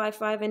simplify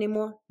 5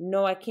 anymore?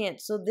 No, I can't.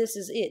 So this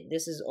is it.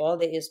 This is all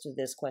there is to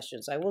this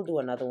question. So I will do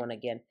another one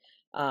again.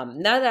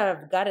 Now that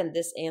I've gotten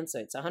this answer,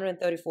 it's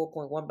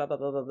 134.1, blah, blah,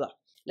 blah, blah, blah.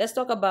 Let's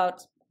talk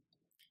about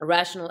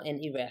rational and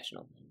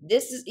irrational.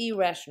 This is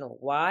irrational.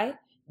 Why?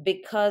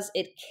 Because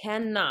it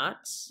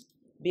cannot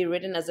be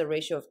written as a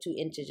ratio of 2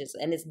 integers,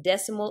 and its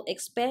decimal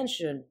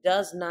expansion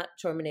does not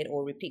terminate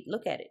or repeat.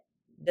 Look at it.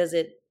 Does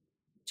it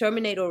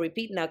terminate or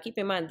repeat? Now, keep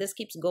in mind, this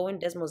keeps going.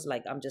 Decimal's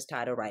like, I'm just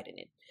tired of writing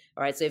it.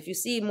 All right, so if you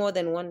see more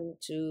than 1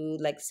 to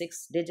like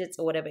 6 digits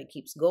or whatever, it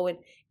keeps going.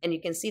 And you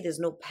can see there's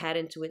no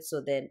pattern to it, so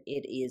then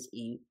it is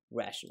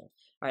irrational.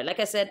 All right, like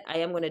I said, I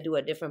am going to do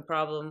a different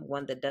problem,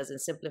 one that doesn't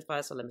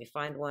simplify, so let me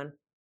find one.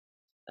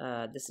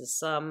 This is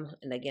sum,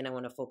 and again, I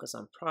want to focus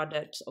on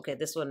product. Okay,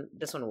 this one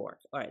will work.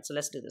 All right, so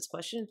let's do this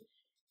question.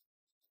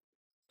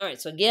 All right,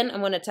 so again,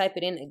 I'm going to type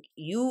it in.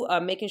 You are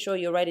making sure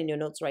you're writing your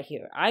notes right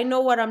here. I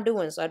know what I'm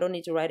doing, so I don't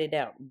need to write it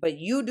down, but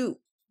you do,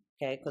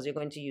 okay, because you're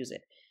going to use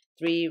it.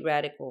 3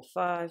 radical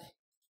 5.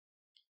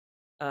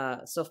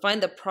 So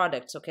find the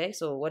product, okay?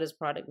 So what does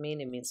product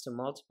mean? It means to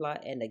multiply,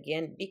 and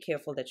again, be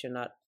careful that you're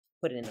not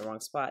putting it in the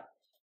wrong spot.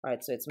 All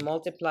right, so it's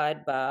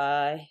multiplied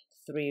by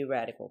 3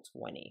 radical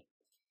 20.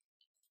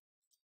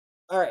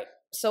 All right,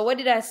 so what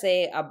did I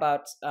say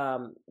about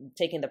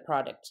taking the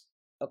product?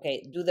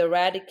 Okay, do the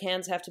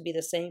radicands have to be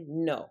the same?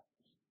 No.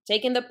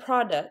 Taking the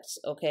products,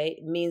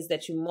 okay, means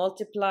that you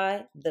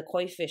multiply the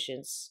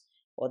coefficients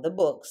or the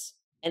books,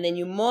 and then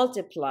you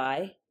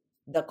multiply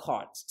the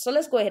cards. So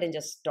let's go ahead and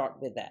just start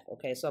with that,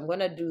 okay? So I'm going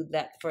to do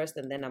that first,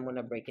 and then I'm going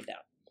to break it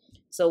down.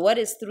 So what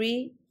is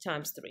 3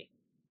 times 3?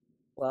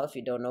 Well, if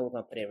you don't know, we're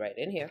going to put it right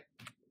in here.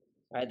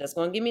 All right, that's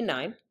going to give me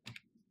 9.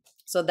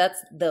 So that's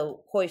the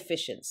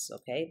coefficients,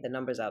 okay, the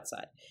numbers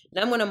outside.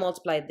 Now I'm going to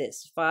multiply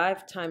this.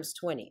 5 times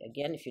 20.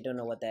 Again, if you don't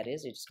know what that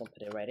is, you're just going to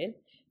put it right in.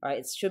 All right,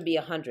 it should be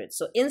 100.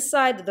 So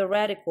inside the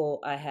radical,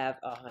 I have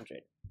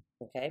 100,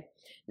 okay?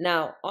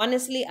 Now,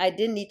 honestly, I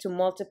didn't need to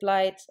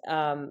multiply it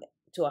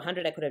to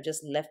 100, I could have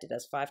just left it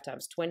as 5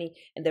 times 20.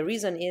 And the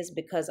reason is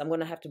because I'm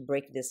going to have to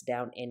break this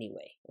down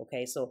anyway.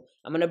 Okay, so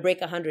I'm going to break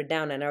 100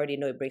 down, and I already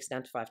know it breaks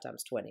down to 5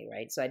 times 20,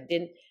 right? So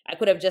I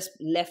could have just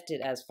left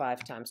it as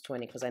 5 times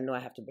 20 because I know I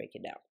have to break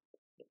it down.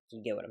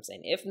 You get what I'm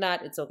saying? If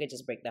not, it's okay,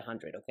 just break the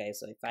 100, okay?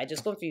 So if I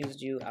just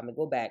confused you, I'm going to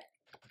go back,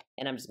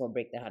 and I'm just going to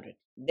break the 100.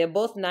 They're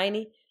both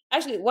 90.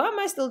 Actually, why am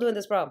I still doing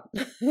this problem?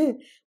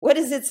 What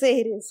does it say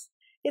it is?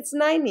 It's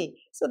 90.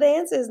 So the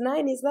answer is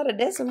 90. It's not a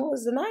decimal,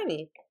 it's a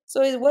 90.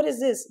 So what is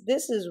this?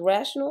 This is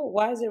rational.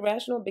 Why is it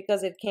rational?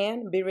 Because it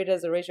can be written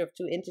as a ratio of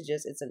two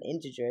integers. It's an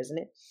integer, isn't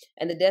it?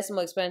 And the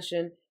decimal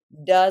expansion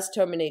does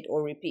terminate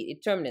or repeat.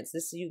 It terminates.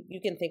 This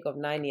you can think of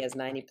 90 as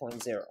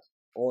 90.0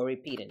 or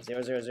repeating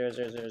 0, 0, 0,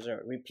 0, 0, 0,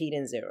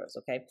 repeating zeros,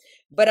 okay?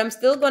 But I'm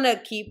still going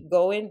to keep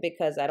going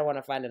because I don't want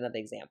to find another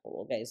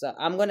example, okay? So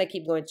I'm going to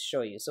keep going to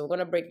show you. So we're going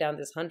to break down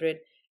this 100.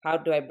 How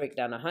do I break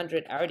down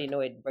 100? I already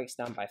know it breaks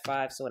down by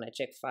 5. So when I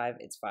check 5,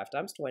 it's 5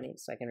 times 20.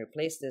 So I can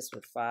replace this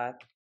with 5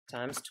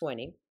 times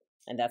 20.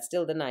 And that's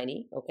still the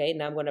 90. Okay,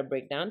 now I'm going to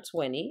break down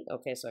 20.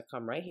 Okay, so I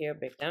come right here,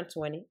 break down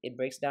 20. It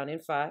breaks down in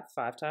 5.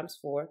 5 times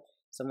 4.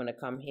 So I'm going to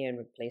come here and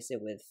replace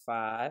it with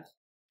 5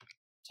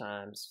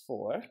 times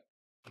 4.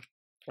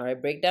 All right,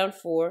 break down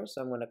 4.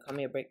 So I'm going to come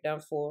here, break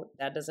down 4.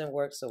 That doesn't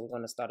work. So we're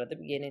going to start at the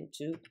beginning.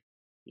 2.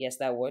 Yes,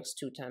 that works.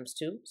 2 times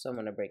 2. So I'm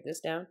going to break this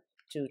down.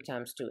 2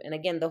 times 2. And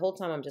again, the whole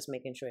time I'm just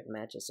making sure it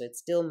matches. So it's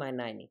still my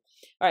 90.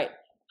 All right.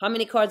 How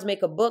many cards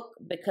make a book?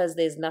 Because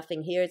there's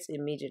nothing here, it's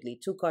immediately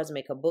 2 cards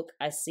make a book.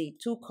 I see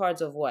 2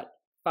 cards of what?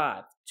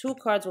 5. 2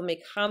 cards will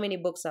make how many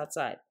books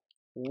outside?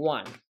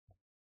 1.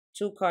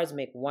 2 cards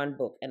make 1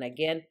 book. And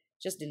again,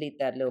 just delete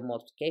that little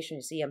multiplication.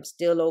 You see, I'm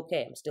still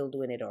okay. I'm still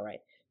doing it all right.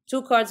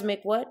 2 cards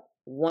make what?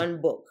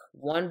 1 book.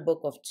 1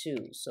 book of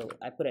 2. So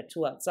I put a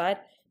 2 outside.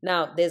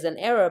 Now, there's an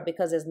error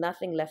because there's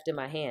nothing left in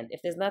my hand.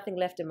 If there's nothing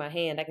left in my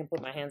hand, I can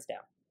put my hands down.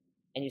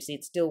 And you see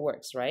it still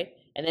works, right?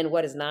 And then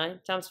what is 9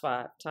 times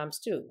 5 times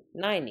 2?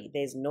 90.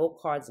 There's no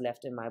cards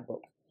left in my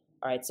book.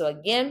 All right, so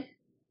again,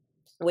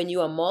 when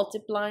you are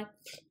multiplying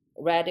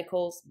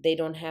radicals, they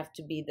don't have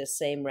to be the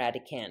same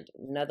radicand.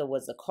 In other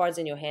words, the cards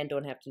in your hand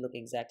don't have to look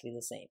exactly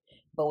the same.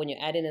 But when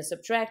you're adding and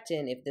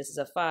subtracting, if this is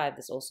a 5,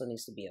 this also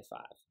needs to be a 5.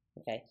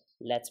 Okay,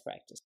 let's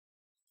practice.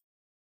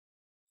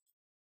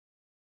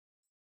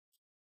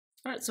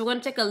 All right, so we're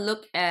going to take a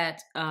look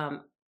at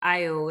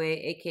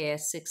IOA, aka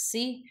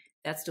 6C.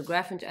 That's the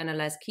graphing to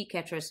analyze key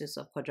characteristics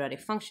of quadratic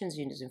functions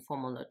using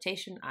formal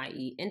notation,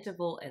 i.e.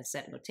 interval and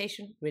set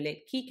notation.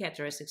 Relate key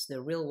characteristics to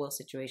the real-world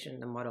situation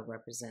the model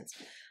represents.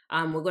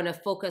 We're going to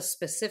focus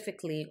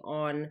specifically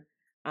on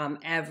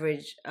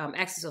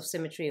axis of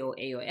symmetry, or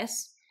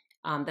AOS.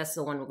 That's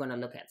the one we're going to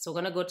look at. So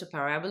we're going to go to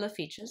Parabola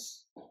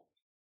Features.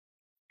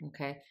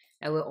 Okay,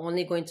 and we're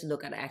only going to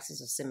look at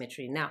axis of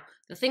symmetry. Now,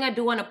 the thing I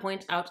do want to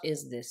point out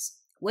is this.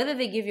 Whether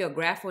they give you a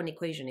graph or an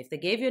equation, if they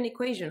gave you an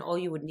equation, all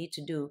you would need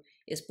to do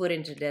is put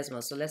into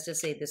decimals. So let's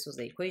just say this was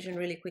the equation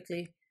really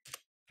quickly.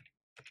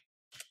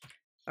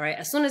 All right,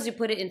 as soon as you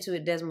put it into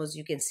decimals,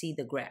 you can see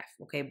the graph,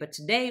 okay? But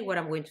today, what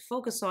I'm going to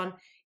focus on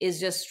is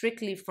just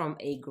strictly from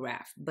a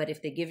graph. But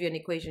if they give you an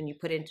equation, you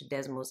put it into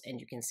decimals and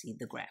you can see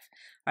the graph.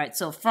 All right,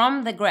 so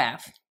from the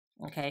graph,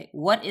 okay,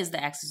 what is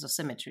the axis of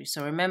symmetry?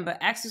 So remember,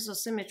 axis of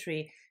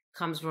symmetry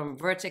comes from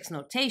vertex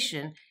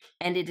notation,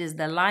 and it is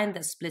the line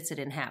that splits it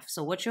in half.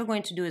 So what you're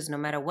going to do is, no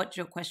matter what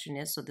your question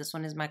is, so this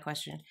one is my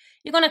question,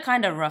 you're going to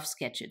kind of rough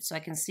sketch it. So I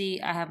can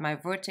see I have my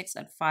vertex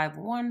at 5,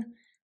 1.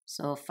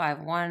 So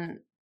 5, 1,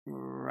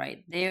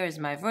 right there is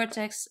my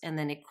vertex, and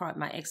then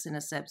my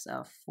x-intercepts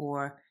are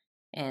 4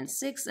 and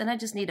 6, and I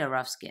just need a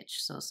rough sketch.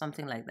 So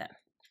something like that.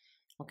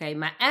 Okay,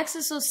 my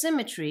axis of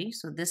symmetry,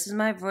 so this is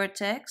my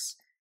vertex,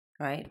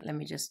 right? Let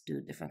me just do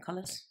different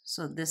colors.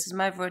 So this is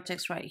my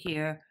vertex right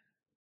here.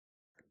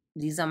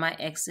 These are my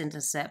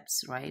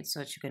x-intercepts, right? So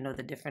that you can know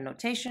the different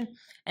notation.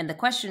 And the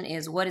question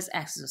is, what is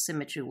axis of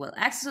symmetry? Well,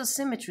 axis of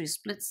symmetry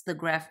splits the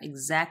graph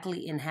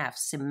exactly in half,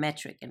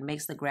 symmetric. It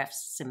makes the graph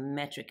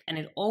symmetric, and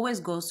it always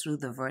goes through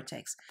the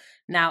vertex.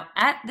 Now,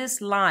 at this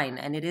line,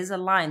 and it is a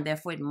line,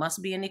 therefore it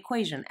must be an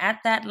equation. At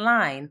that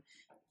line,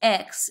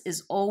 x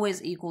is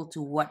always equal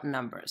to what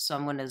number? So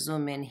I'm going to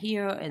zoom in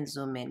here and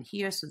zoom in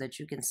here so that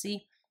you can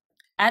see.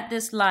 At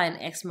this line,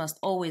 x must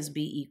always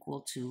be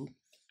equal to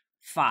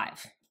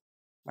 5.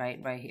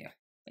 Right here.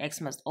 X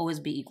must always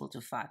be equal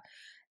to 5.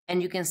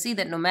 And you can see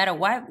that no matter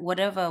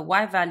whatever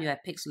y value I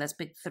pick, so let's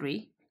pick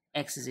 3,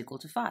 x is equal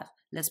to 5.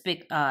 Let's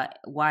pick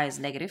y is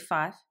negative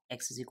 5,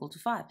 x is equal to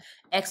 5.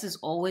 X is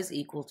always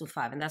equal to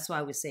 5, and that's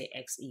why we say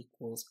x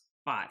equals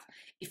 5.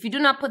 If you do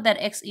not put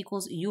that x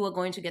equals, you are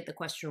going to get the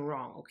question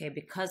wrong, okay?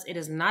 Because it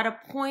is not a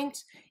point,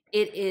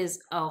 it is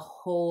a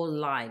whole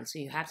line. So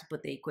you have to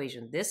put the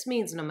equation. This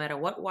means no matter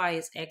what y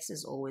is, x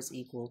is always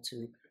equal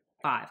to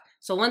 5.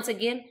 So once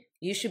again,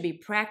 you should be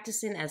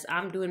practicing as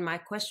I'm doing my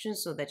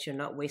questions so that you're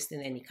not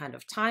wasting any kind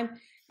of time.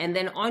 And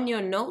then on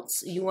your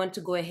notes, you want to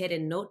go ahead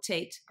and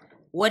notate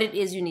what it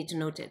is you need to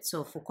notate.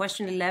 So for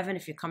question 11,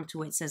 if you come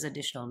to it, it says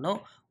additional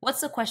note. What's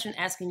the question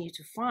asking you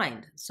to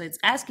find? So it's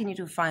asking you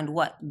to find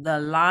what? The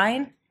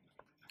line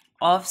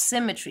of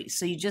symmetry.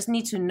 So you just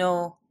need to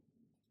know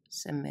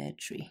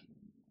symmetry,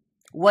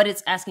 what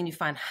it's asking you to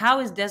find. How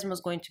is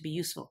Desmos going to be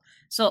useful?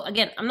 So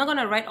again, I'm not going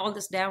to write all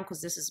this down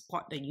because this is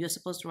part that you're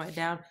supposed to write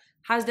down.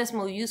 How is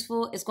Desmos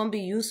useful? It's going to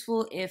be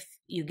useful if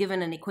you're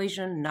given an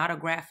equation, not a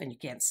graph, and you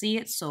can't see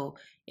it. So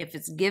if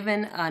it's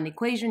given an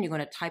equation, you're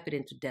going to type it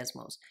into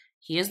Desmos.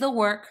 Here's the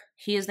work.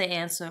 Here's the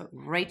answer.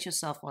 Rate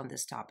yourself on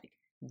this topic.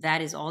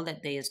 That is all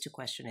that there is to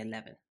question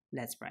 11.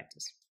 Let's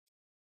practice.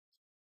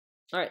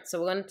 All right, so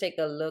we're going to take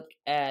a look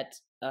at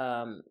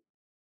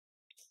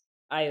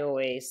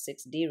IOA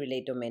 6D,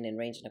 relate domain and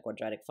range in a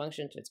quadratic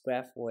function to its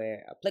graph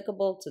where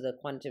applicable to the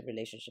quantitative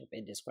relationship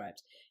it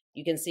describes.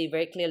 You can see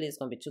very clearly it's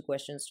going to be two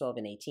questions, 12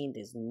 and 18.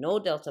 There's no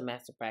delta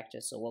math to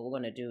practice. So what we're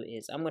going to do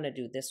is I'm going to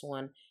do this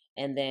one,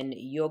 and then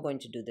you're going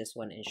to do this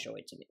one and show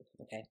it to me,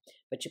 okay?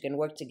 But you can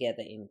work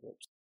together in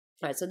groups.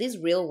 All right, so these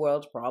real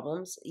world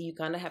problems, you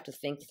kind of have to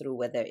think through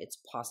whether it's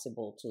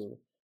possible to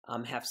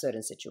have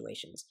certain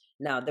situations.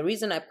 Now, the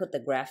reason I put the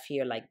graph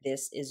here like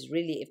this is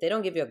really, if they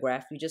don't give you a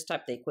graph, you just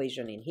type the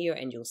equation in here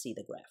and you'll see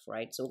the graph,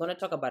 right? So we're going to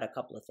talk about a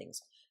couple of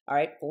things. All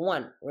right, for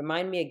one,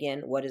 remind me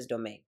again, what is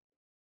domain?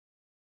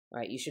 All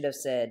right, you should have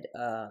said,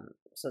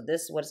 so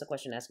this, what is the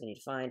question asking you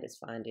to find? It's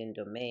finding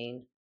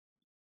domain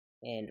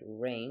and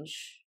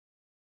range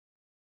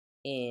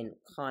in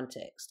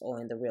context or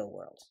in the real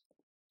world.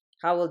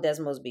 How will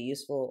Desmos be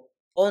useful?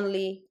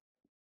 Only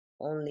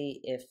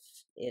if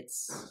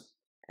it's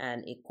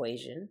an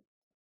equation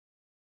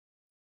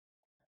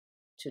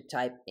to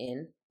type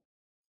in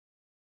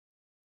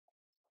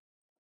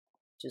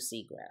to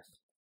see the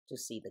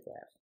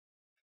graph.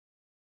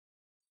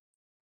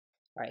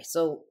 All right,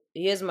 so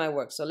here's my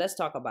work. So let's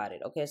talk about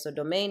it. Okay, so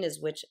domain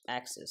is which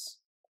axis?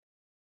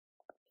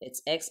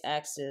 It's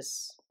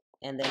x-axis,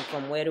 and then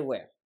from where to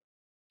where?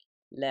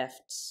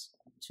 Left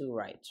to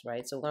right,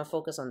 right? So we're going to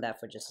focus on that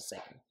for just a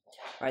second.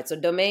 All right, so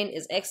domain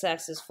is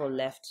x-axis for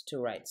left to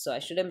right. So I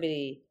shouldn't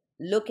be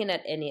looking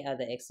at any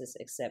other axis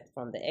except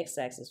from the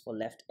x-axis for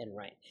left and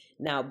right.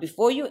 Now,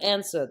 before you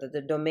answer that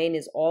the domain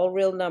is all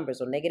real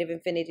numbers or negative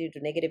infinity to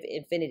negative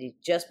infinity,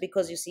 just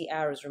because you see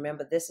arrows,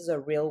 remember this is a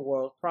real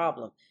world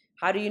problem.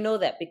 How do you know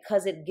that?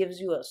 Because it gives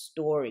you a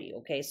story,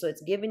 okay? So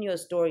it's giving you a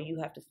story. You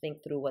have to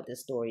think through what the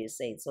story is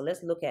saying. So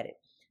let's look at it.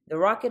 The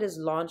rocket is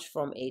launched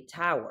from a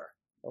tower,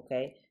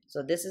 okay?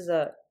 So this is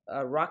a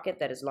rocket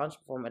that is launched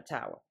from a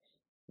tower.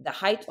 The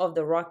height of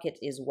the rocket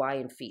is y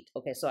in feet.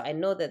 Okay, so I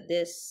know that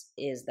this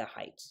is the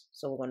height.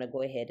 So we're going to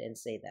go ahead and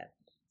say that.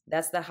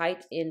 That's the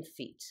height in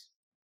feet.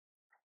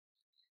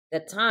 The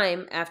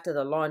time after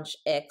the launch,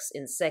 x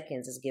in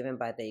seconds, is given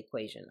by the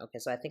equation. Okay,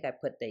 so I think I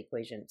put the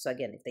equation. So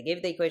again, if they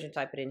gave the equation,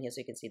 type it in here so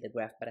you can see the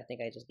graph, but I think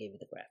I just gave you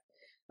the graph.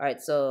 All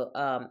right, so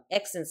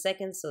x in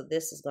seconds, so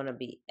this is going to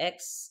be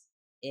x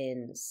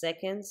in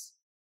seconds.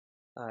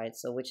 All right,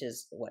 so which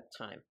is what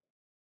time?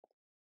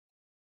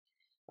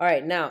 All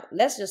right, now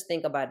let's just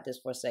think about this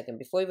for a second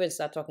before we even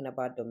start talking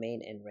about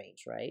domain and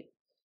range, right?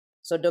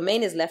 So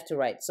domain is left to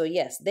right. So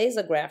yes, there's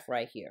a graph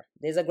right here.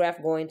 There's a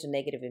graph going to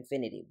negative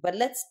infinity. But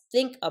let's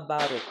think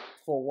about it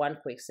for one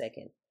quick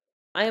second.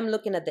 I am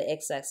looking at the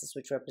x-axis,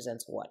 which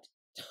represents what?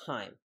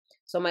 Time.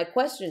 So my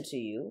question to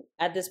you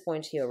at this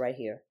point here, right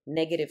here,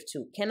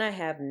 -2. Can I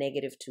have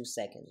 -2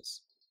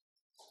 seconds?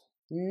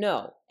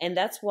 No. And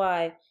that's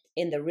why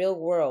in the real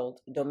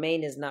world,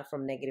 domain is not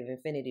from negative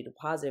infinity to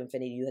positive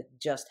infinity. You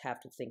just have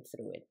to think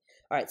through it.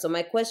 All right, so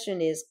my question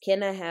is,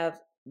 can I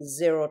have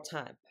 0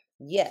 time?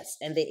 Yes,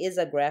 and there is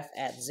a graph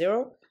at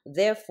 0.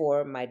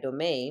 Therefore, my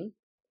domain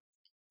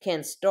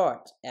can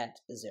start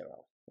at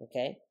 0,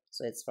 okay?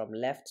 So it's from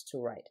left to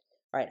right.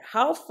 All right,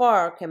 how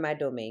far can my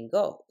domain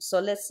go? So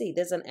let's see.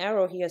 There's an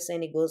arrow here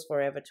saying it goes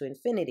forever to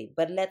infinity,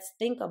 but let's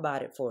think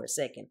about it for a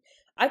second.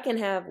 I can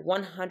have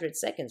 100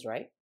 seconds,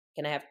 right?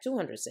 Can I have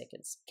 200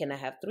 seconds? Can I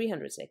have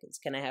 300 seconds?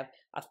 Can I have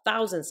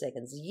 1,000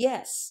 seconds?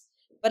 Yes.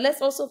 But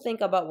let's also think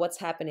about what's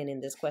happening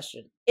in this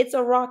question. It's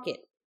a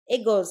rocket.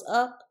 It goes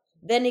up,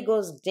 then it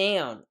goes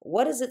down.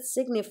 What does it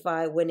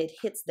signify when it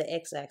hits the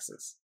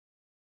x-axis?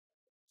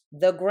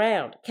 The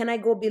ground. Can I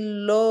go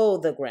below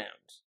the ground?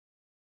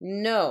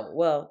 No.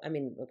 Well, I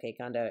mean, okay,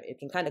 it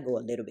can kind of go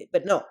a little bit,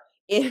 but no.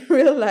 In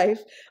real life,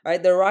 all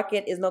right, the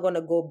rocket is not going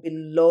to go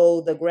below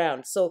the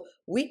ground. So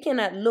we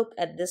cannot look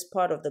at this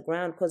part of the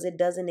ground because it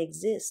doesn't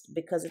exist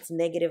because it's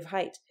negative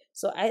height.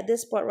 So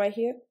this part right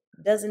here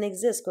doesn't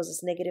exist because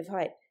it's negative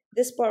height.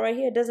 This part right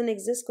here doesn't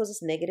exist because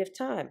it's negative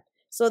time.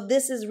 So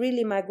this is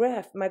really my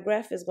graph. My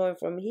graph is going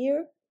from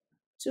here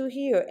to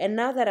here. And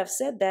now that I've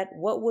said that,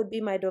 what would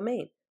be my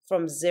domain?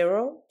 From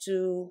 0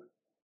 to,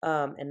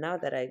 and now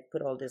that I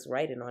put all this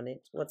writing on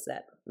it, what's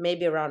that?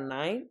 Maybe around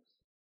 9.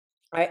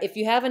 All right, if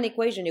you have an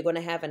equation, you're going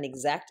to have an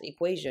exact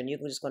equation. You're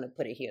just going to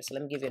put it here. So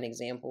let me give you an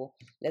example.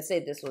 Let's say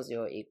this was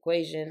your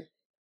equation.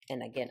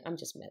 And again, I'm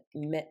just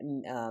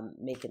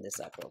making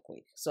this up real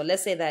quick. So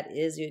let's say that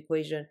is your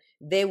equation.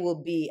 There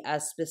will be a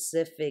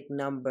specific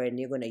number, and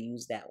you're going to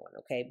use that one,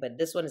 okay? But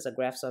this one is a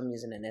graph, so I'm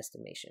using an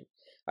estimation.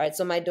 All right,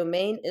 so my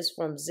domain is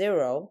from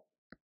 0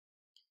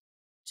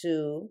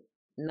 to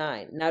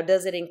 9. Now,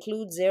 does it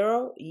include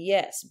 0?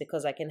 Yes,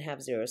 because I can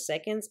have 0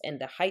 seconds, and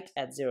the height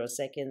at 0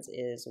 seconds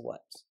is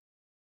what?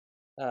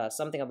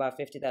 Something about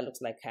 50 that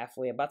looks like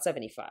halfway, about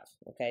 75.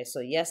 Okay, so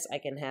yes, I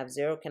can have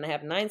 0. Can I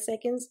have 9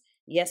 seconds?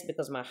 Yes,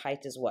 because my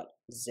height is what?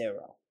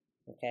 0.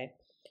 Okay,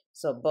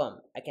 so boom,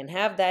 I can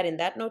have that in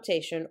that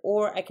notation,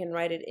 or I can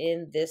write it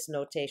in this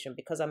notation.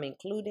 Because I'm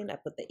including, I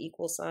put the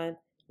equal sign,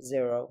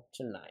 0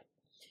 to 9.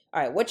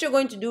 All right, what you're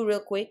going to do real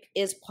quick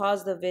is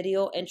pause the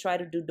video and try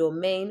to do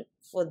domain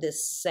for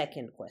this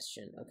second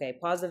question. Okay,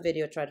 pause the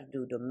video, try to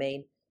do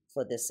domain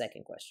for this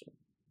second question.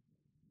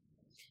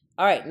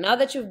 All right, now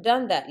that you've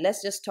done that,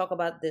 let's just talk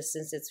about this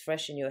since it's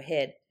fresh in your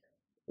head.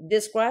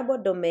 Describe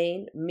what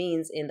domain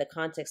means in the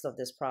context of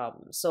this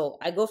problem. So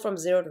I go from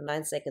 0 to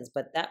 9 seconds,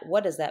 but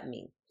what does that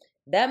mean?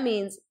 That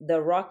means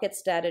the rocket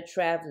started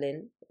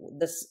traveling.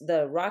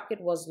 The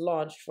rocket was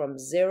launched from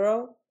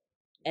 0,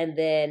 and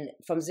then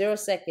from 0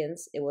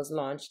 seconds, it was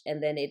launched,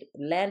 and then it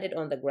landed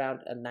on the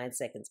ground at 9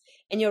 seconds.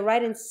 And you're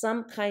writing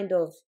some kind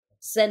of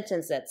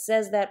sentence that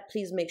says that.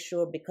 Please make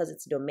sure, because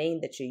it's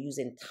domain, that you're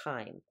using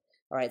time.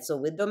 All right, so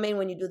with domain,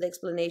 when you do the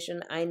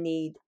explanation, I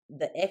need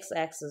the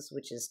x-axis,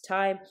 which is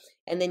time,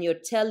 and then you're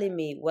telling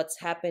me what's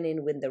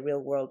happening with the real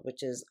world,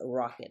 which is a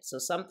rocket. So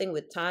something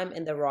with time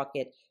and the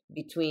rocket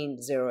between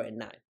 0 and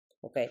 9.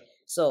 Okay,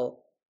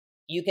 so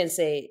you can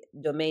say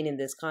domain in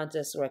this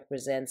context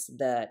represents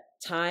the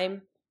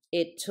time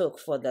it took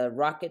for the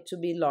rocket to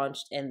be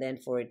launched and then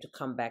for it to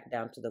come back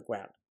down to the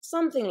ground.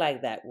 Something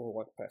like that will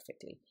work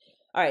perfectly.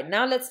 All right,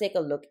 now let's take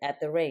a look at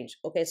the range.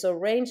 Okay, so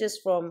range is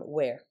from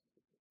where?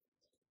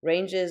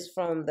 Range is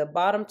from the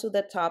bottom to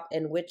the top.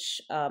 And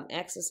which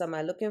axis am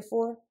I looking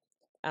for?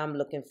 I'm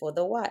looking for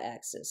the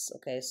y-axis.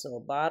 Okay, so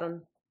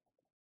bottom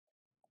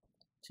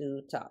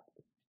to top.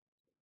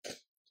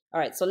 All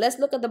right, so let's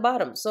look at the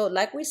bottom. So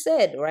like we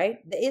said,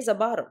 right, there is a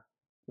bottom,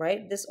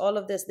 right? All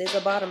of this, there's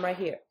a bottom right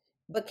here.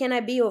 But can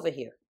I be over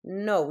here?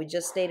 No, we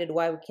just stated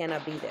why we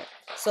cannot be there.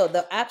 So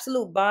the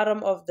absolute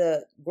bottom of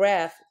the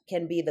graph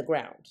can be the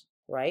ground,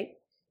 right?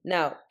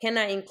 Now, can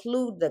I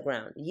include the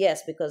ground?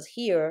 Yes, because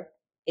here,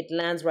 it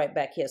lands right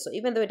back here. So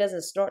even though it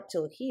doesn't start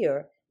till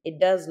here, it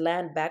does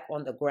land back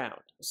on the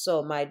ground.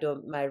 So my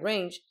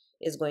range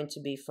is going to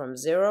be from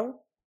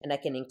 0, and I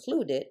can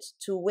include it,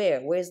 to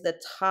where? Where's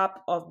the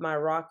top of my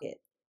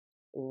rocket?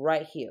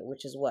 Right here,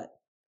 which is what?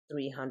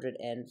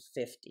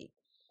 350.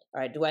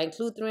 All right, do I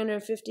include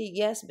 350?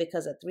 Yes,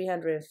 because at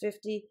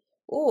 350,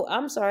 oh,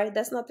 I'm sorry,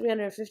 that's not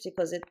 350,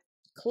 because it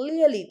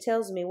clearly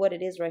tells me what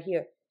it is right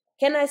here.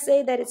 Can I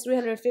say that it's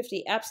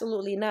 350?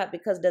 Absolutely not,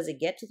 because does it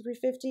get to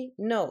 350?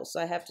 No, so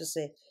I have to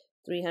say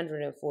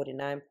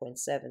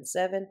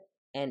 349.77,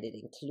 and it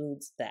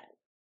includes that.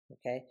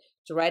 Okay,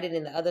 to write it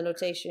in the other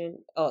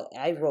notation, oh,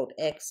 I wrote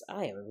X.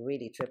 I am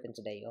really tripping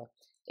today, y'all.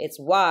 It's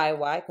Y,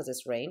 because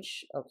it's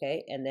range,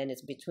 okay, and then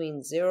it's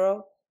between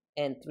 0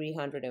 and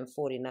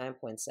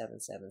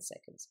 349.77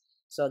 seconds.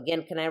 So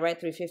again, can I write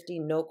 350?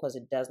 No, because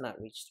it does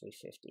not reach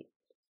 350.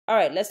 All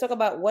right, let's talk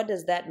about what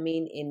does that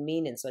mean in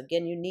meaning. So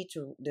again, you need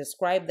to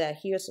describe that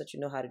here so that you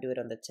know how to do it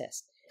on the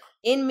test.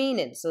 In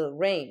meaning, so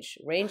range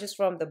is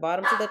from the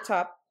bottom to the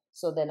top.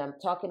 So then I'm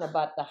talking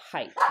about the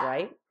height,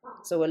 right?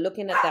 So we're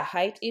looking at the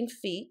height in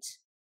feet.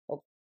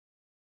 Okay.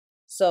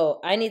 So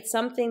I need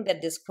something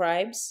that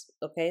describes,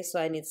 okay?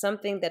 So I need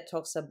something that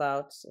talks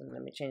about,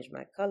 let me change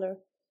my color.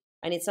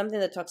 I need something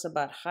that talks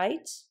about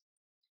height,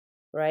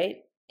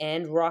 right?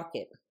 And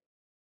rocket.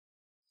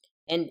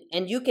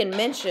 And you can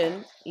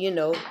mention,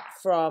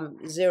 from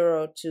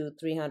 0 to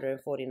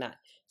 349.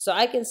 So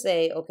I can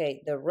say,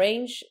 okay, the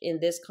range in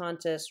this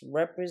contest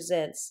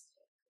represents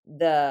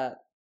the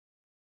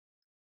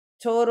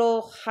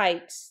total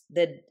height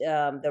that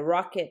the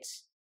rocket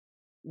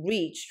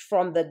reached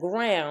from the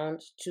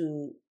ground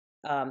to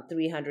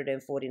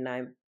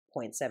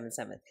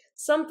 349.77.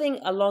 Something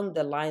along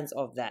the lines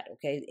of that,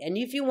 okay? And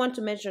if you want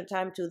to mention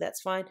time too,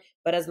 that's fine.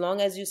 But as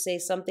long as you say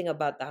something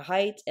about the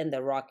height and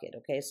the rocket,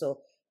 okay?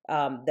 So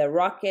the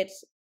rocket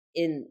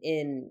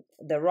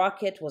the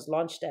rocket was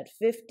launched at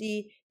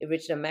 50. It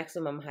reached a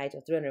maximum height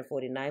of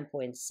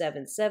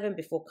 349.77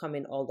 before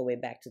coming all the way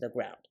back to the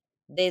ground.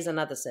 There's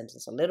another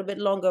sentence, a little bit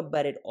longer,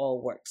 but it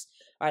all works.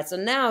 All right, so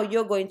now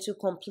you're going to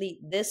complete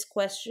this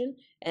question,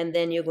 and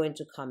then you're going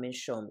to come and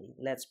show me.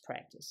 Let's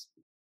practice.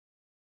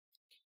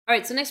 All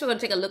right, so next we're going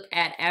to take a look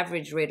at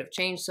average rate of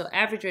change. So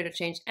average rate of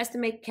change,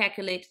 estimate,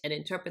 calculate, and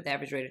interpret the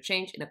average rate of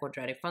change in a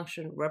quadratic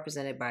function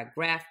represented by a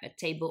graph, a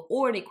table,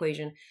 or an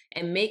equation,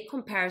 and make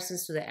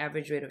comparisons to the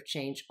average rate of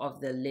change of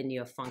the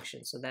linear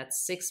function. So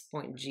that's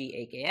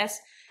 6.g AKS.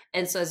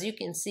 And so as you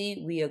can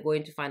see, we are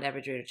going to find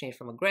average rate of change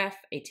from a graph,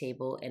 a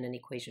table, and an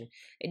equation.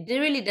 It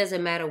really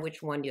doesn't matter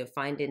which one you're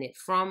finding it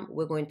from.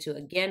 We're going to,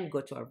 again,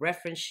 go to our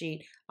reference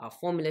sheet, our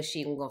formula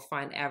sheet, and we're going to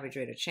find average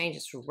rate of change.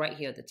 It's right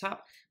here at the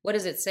top. What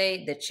does it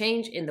say? The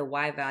change in the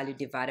y value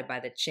divided by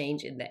the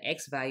change in the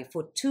x value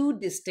for two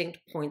distinct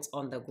points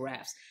on the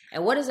graphs.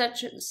 And what does that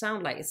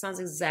sound like? It sounds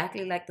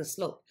exactly like the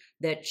slope.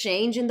 The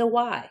change in the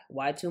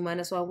y2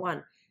 minus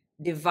y1,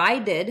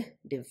 divided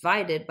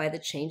by the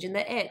change in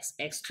the x,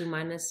 x2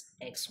 minus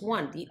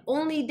x1. The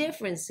only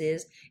difference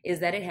is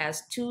that it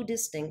has two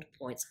distinct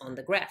points on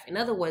the graph. In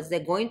other words, they're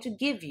going to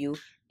give you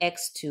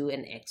x2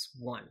 and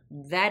x1.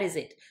 That is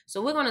it.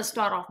 So we're going to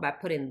start off by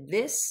putting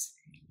this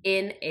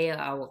in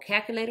our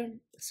calculator.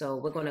 So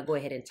we're going to go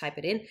ahead and type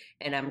it in,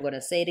 and I'm going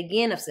to say it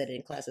again. I've said it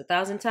in class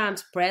 1,000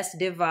 times. Press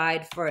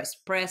divide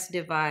first. Press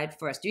divide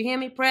first. Do you hear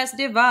me? Press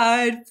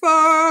divide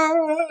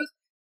first.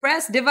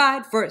 Press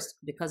divide first,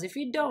 because if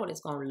you don't,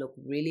 it's going to look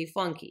really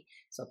funky.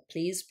 So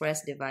please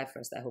press divide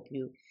first. I hope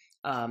you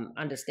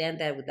understand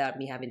that without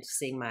me having to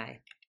sing my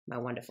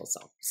wonderful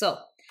song. So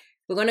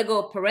we're going to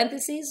go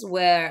parentheses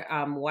where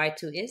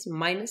y2 is,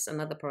 minus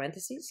another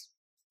parentheses,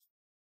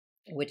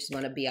 which is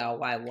going to be our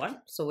y1.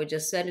 So we're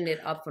just setting it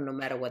up for no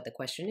matter what the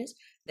question is.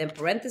 Then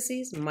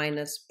parentheses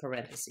minus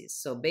parentheses.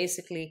 So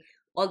basically,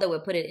 all that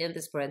we're putting in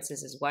this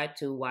parenthesis is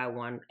y2,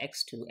 y1,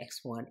 x2,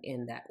 x1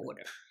 in that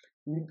order,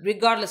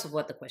 regardless of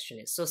what the question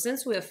is. So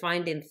since we're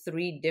finding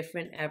three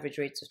different average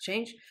rates of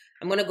change,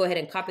 I'm going to go ahead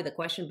and copy the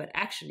question. But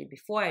actually,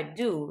 before I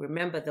do,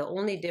 remember the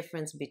only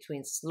difference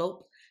between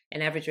slope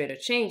and average rate of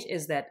change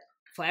is that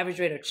for average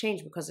rate of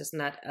change, because it's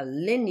not a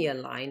linear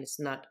line, it's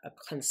not a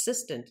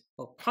consistent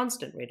or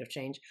constant rate of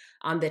change,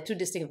 there are two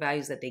distinct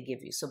values that they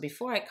give you. So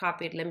before I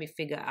copy it, let me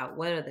figure out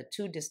what are the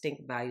two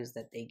distinct values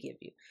that they give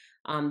you.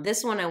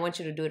 This one, I want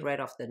you to do it right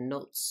off the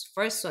notes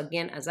first. So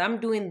again, as I'm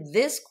doing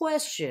this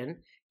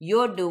question,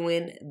 you're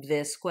doing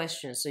this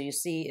question. So you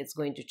see it's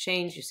going to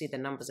change. You see the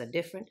numbers are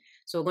different.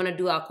 So we're going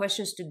to do our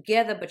questions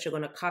together, but you're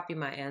going to copy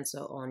my answer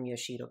on your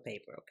sheet of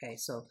paper. Okay,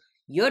 so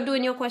you're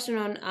doing your question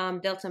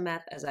on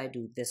DELTAMATH as I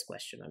do this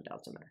question on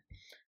DELTAMATH.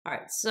 All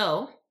right,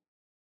 so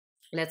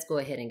let's go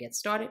ahead and get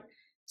started.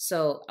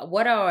 So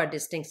what are our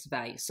distinct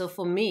values? So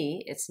for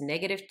me, it's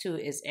 -2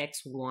 is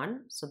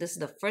x1. So this is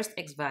the first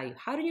x value.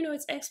 How do you know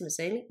it's x, Miss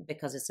Amy?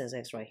 Because it says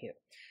x right here.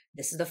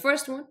 This is the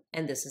first one,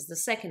 and this is the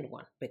second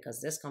one, because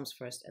this comes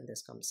first and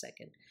this comes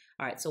second.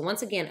 All right, so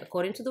once again,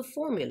 according to the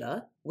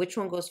formula, which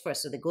one goes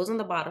first? So that goes on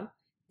the bottom.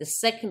 The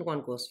second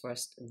one goes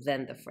first,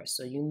 then the first.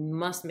 So you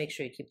must make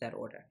sure you keep that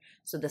order.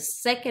 So the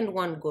second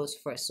one goes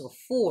first. So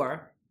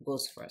 4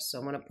 goes first. So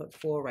I'm going to put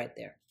 4 right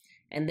there.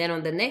 And then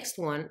on the next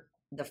one,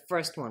 the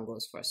first one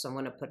goes first. So I'm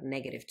going to put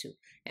 -2.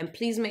 And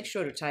please make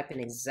sure to type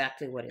in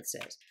exactly what it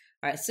says.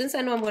 All right, since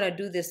I know I'm going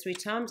to do this 3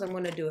 times, I'm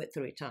going to do it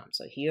 3 times.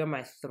 So here are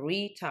my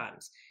 3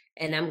 times.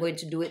 And I'm going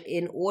to do it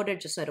in order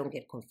just so I don't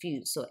get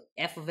confused. So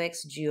f of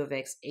x, g of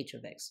x, h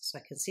of x. So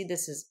I can see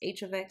this is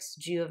h of x,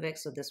 g of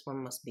x. So this one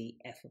must be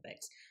f of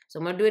x. So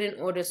I'm going to do it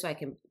in order so I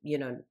can,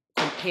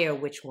 compare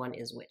which one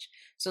is which.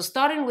 So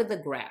starting with the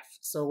graph.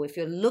 So if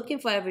you're looking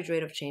for average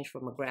rate of change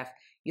from a graph,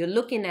 you're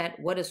looking at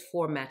what does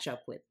 4 match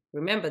up with.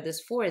 Remember,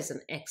 this 4 is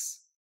an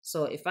x.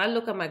 So if I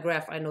look at my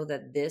graph, I know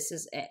that this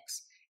is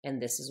x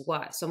and this is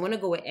y. So I'm going to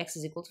go where x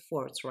is equal to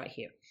 4. It's right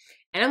here.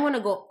 And I'm going to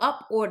go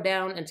up or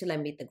down until I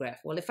meet the graph.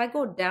 Well, if I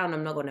go down,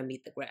 I'm not going to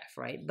meet the graph,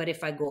 right? But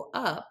if I go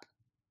up,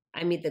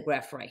 I meet the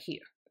graph right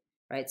here,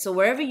 right? So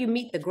wherever you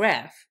meet the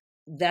graph,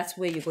 that's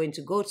where you're going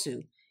to go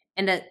to.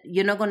 And that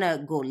you're not going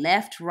to go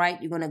left,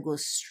 right. You're going to go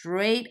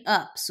straight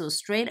up. So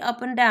straight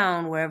up and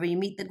down wherever you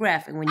meet the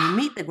graph. And when you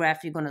meet the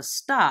graph, you're going to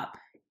stop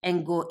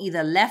and go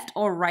either left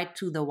or right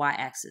to the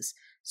y-axis.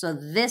 So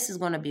this is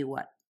going to be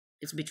what?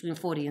 It's between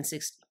 40 and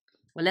 60.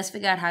 Well, let's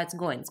figure out how it's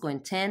going. It's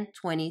going 10,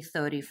 20,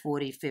 30,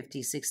 40,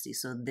 50, 60.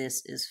 So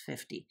this is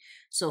 50.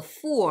 So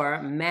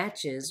 4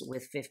 matches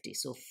with 50.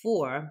 So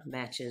 4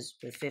 matches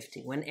with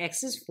 50. When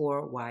x is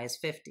 4, y is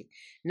 50.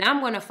 Now I'm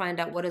going to find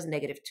out what does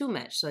 -2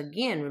 match. So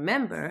again,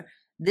 remember,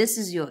 this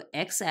is your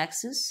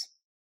x-axis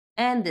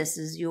and this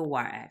is your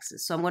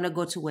y-axis. So I'm going to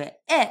go to where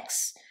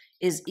x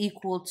is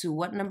equal to,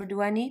 what number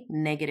do I need?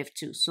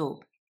 -2.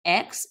 So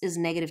x is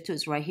 -2,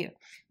 it's right here.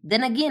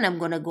 Then again, I'm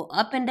going to go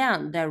up and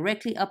down,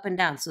 directly up and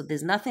down. So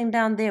there's nothing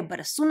down there. But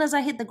as soon as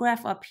I hit the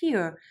graph up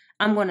here,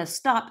 I'm going to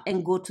stop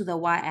and go to the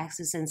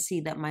y-axis and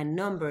see that my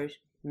number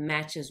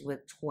matches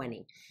with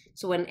 20.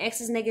 So when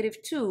x is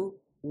 -2,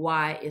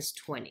 y is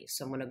 20.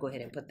 So I'm going to go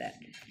ahead and put that.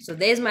 So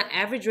there's my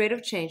average rate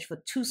of change for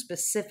 2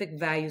 specific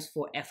values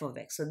for f of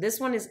x. So this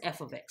one is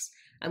f of x.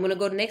 I'm going to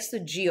go next to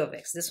g of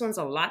x. This one's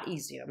a lot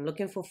easier. I'm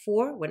looking for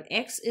 4. When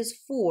x is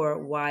 4,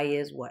 y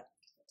is what?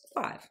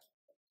 5.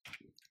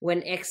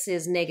 When x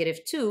is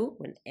 -2,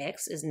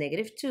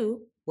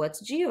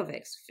 what's g of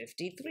x?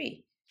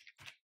 53.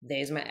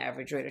 There's my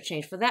average rate of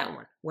change for that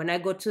one. When I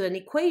go to an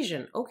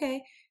equation,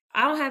 okay,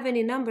 I don't have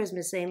any numbers,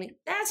 Miss Amy.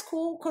 That's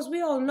cool, because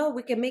we all know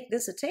we can make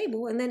this a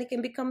table and then it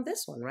can become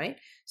this one, right?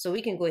 So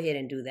we can go ahead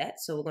and do that.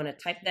 So we're going to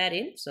type that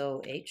in.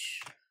 So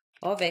h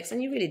of x,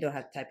 and you really don't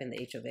have to type in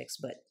the h of x,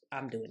 but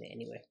I'm doing it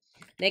anyway.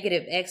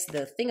 -x,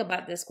 the thing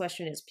about this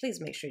question is please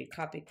make sure you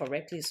copy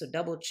correctly. So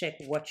double check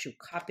what you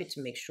copied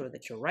to make sure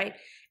that you're right.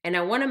 And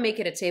I want to make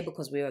it a table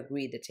because we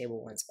agreed the table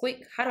one's quick.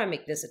 How do I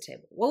make this a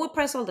table? Well, we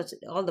press all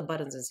the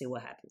buttons and see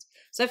what happens.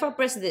 So if I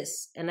press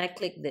this and I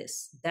click this,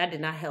 that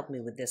did not help me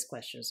with this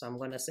question. So I'm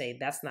going to say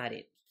that's not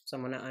it. So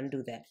I'm going to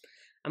undo that.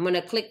 I'm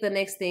going to click the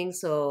next thing.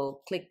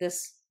 So click this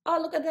Oh,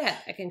 look at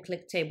that. I can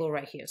click table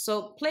right here.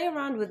 So play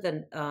around with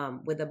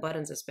the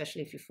buttons,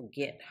 especially if you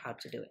forget how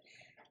to do it.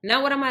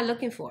 Now, what am I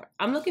looking for?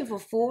 I'm looking for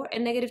 4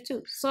 and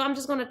 -2. So I'm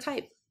just going to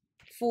type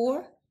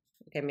 4.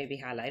 Okay, maybe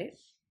highlight it.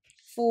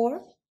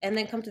 4, and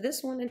then come to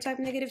this one and type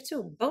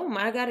 -2. Boom,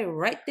 I got it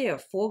right there.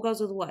 4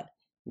 goes with what?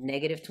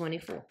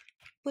 -24.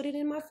 Put it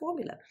in my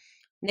formula.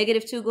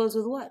 -2 goes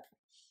with what?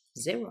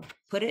 0.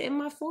 Put it in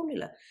my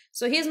formula.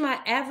 So here's my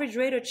average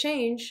rate of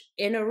change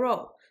in a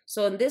row.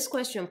 So in this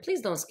question,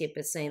 please don't skip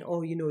it saying,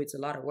 oh, you know, it's a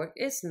lot of work.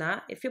 It's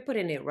not. If you're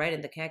putting it right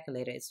in the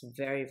calculator, it's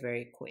very,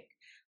 very quick.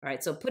 All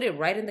right, so put it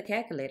right in the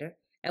calculator.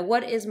 And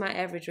what is my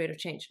average rate of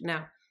change?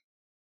 Now,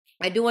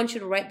 I do want you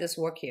to write this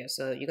work here.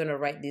 So you're going to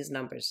write these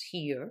numbers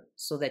here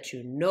so that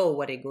you know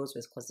what it goes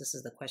with, because this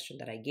is the question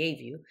that I gave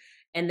you.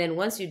 And then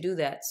once you do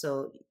that,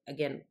 so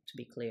again, to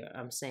be clear,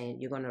 I'm saying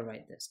you're going to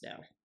write this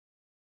down.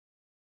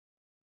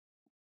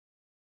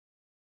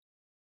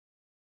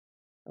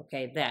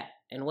 Okay, that.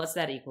 And what's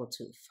that equal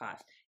to? 5.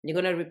 And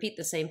you're going to repeat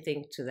the same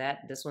thing to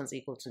that. This one's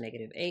equal to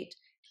 -8.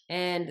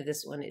 And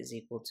this one is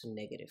equal to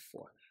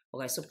 -4.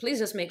 Okay, so please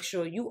just make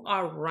sure you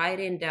are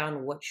writing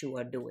down what you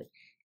are doing.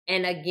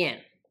 And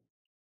again,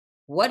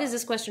 what is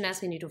this question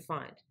asking you to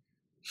find?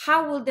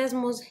 How will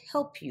Desmos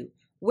help you?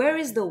 Where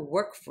is the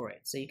work for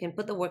it? So you can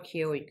put the work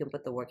here or you can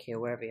put the work here,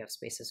 wherever you have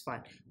space is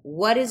fine.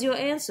 What is your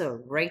answer?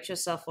 Rate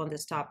yourself on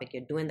this topic.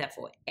 You're doing that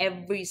for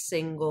every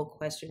single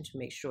question to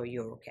make sure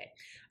you're okay.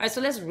 All right,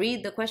 so let's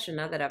read the question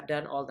now that I've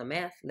done all the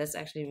math. Let's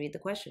actually read the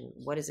question.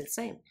 What is it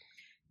saying?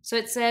 So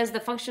it says the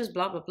function is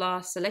blah, blah,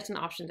 blah. Select an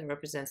option that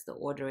represents the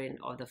ordering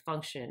of the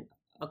function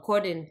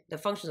according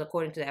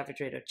to the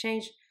average rate of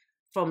change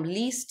from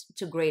least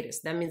to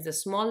greatest. That means the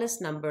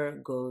smallest number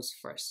goes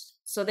first.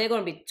 So there are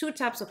going to be 2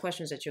 types of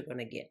questions that you're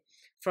going to get.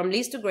 From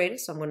least to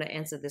greatest, so I'm going to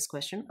answer this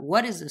question.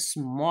 What is the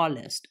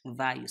smallest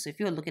value? So if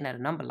you're looking at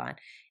a number line,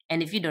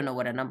 and if you don't know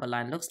what a number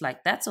line looks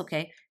like, that's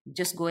okay.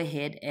 Just go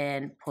ahead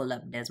and pull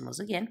up Desmos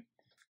again.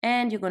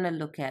 And you're going to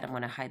look at, I'm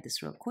going to hide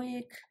this real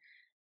quick.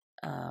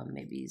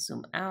 Maybe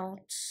zoom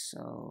out.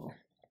 So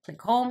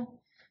click home.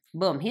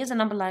 Boom, here's a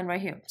number line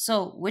right here.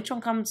 So which one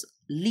comes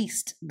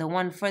least? The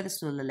one furthest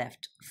to the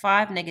left.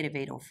 5,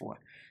 -8, or 4.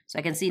 So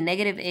I can see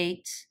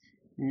 -8,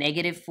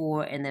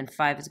 -4, and then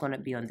 5 is going to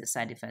be on this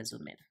side if I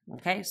zoom in.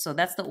 Okay, so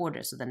that's the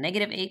order. So the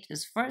 -8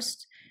 is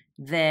first,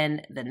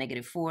 then the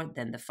 -4,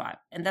 then the 5.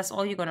 And that's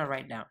all you're going to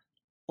write down,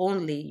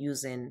 only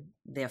using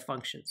their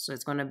functions. So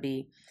it's going to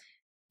be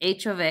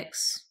h of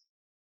x,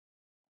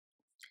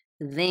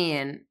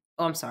 then,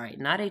 oh, I'm sorry,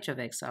 not h of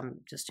x.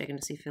 I'm just checking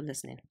to see if you're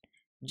listening.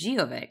 G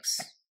of x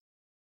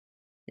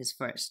is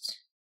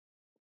first,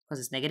 because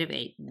it's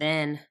 -8,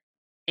 then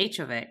h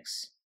of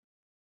x,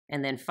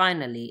 and then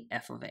finally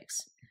f of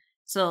x.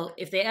 So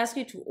if they ask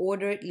you to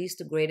order it least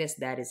to greatest,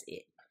 that is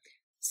it.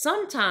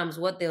 Sometimes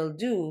what they'll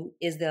do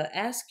is they'll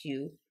ask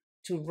you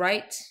to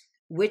write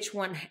which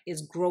one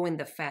is growing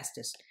the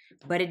fastest,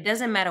 but it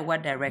doesn't matter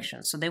what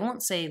direction. So they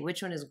won't say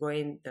which one is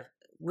growing,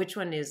 which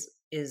one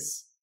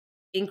is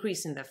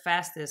increasing the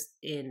fastest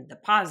in the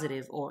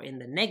positive or in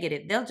the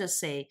negative. They'll just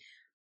say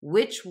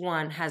which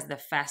one has the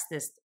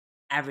fastest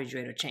average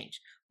rate of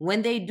change.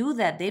 When they do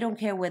that, they don't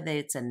care whether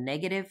it's a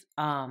negative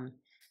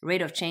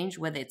rate of change,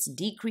 whether it's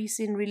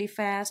decreasing really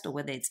fast or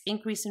whether it's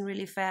increasing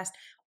really fast.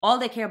 All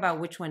they care about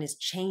which one is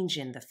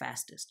changing the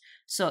fastest.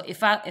 So if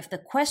the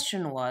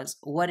question was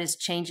what is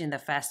changing the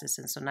fastest,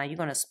 and so now you're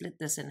going to split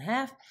this in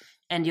half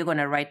and you're going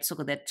to write, so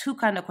there are 2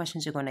 kind of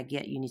questions you're going to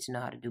get. You need to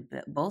know how to do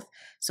both.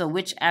 So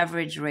which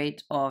average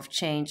rate of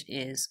change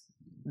is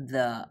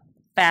the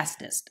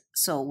fastest?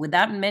 So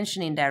without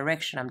mentioning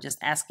direction, I'm just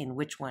asking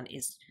which one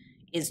is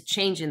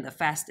changing the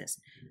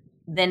fastest.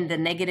 Then the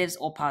negatives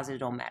or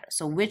positive don't matter.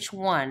 So which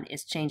one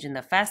is changing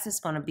the fastest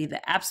is going to be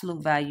the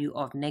absolute value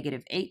of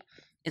 -8.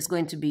 It's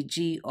going to be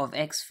g of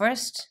x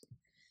first.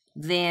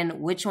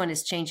 Then which one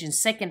is changing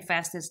second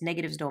fastest?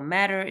 Negatives don't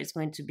matter. It's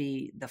going to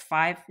be the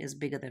 5 is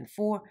bigger than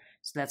 4.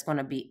 So that's going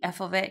to be f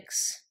of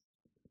x.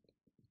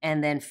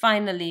 And then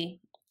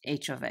finally,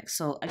 h of x.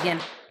 So again,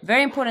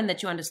 very important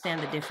that you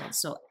understand the difference.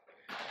 So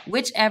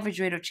which average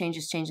rate of change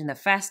is changing the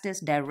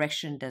fastest?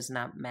 Direction does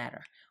not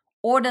matter.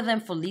 Order them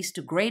for least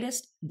to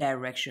greatest.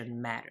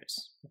 Direction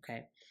matters.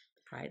 Okay.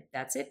 All right.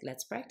 That's it.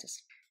 Let's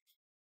practice.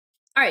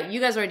 All right. You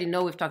guys already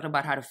know we've talked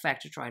about how to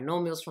factor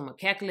trinomials from a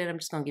calculator. I'm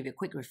just going to give you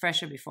a quick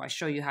refresher before I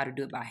show you how to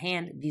do it by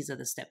hand. These are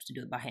the steps to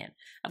do it by hand.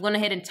 I've gone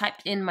ahead and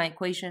typed in my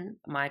equation,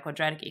 my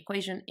quadratic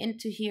equation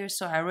into here.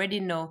 So I already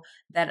know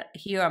that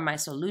here are my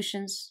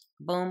solutions.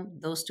 Boom.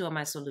 Those 2 are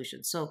my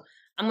solutions. So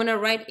I'm going to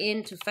write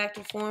into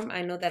factor form.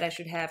 I know that I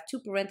should have 2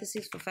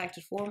 parentheses for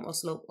factor form or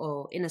slope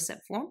or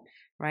intercept form,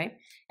 right?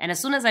 And as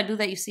soon as I do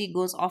that, you see it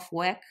goes off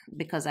whack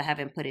because I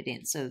haven't put it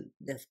in. So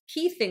the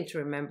key thing to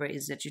remember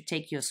is that you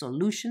take your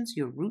solutions,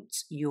 your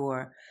roots,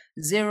 your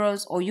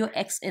zeros, or your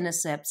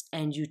x-intercepts,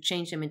 and you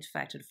change them into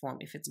factored form.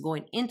 If it's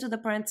going into the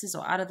parentheses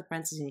or out of the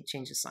parentheses, you need to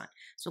change the sign.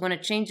 So we're going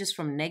to change this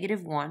from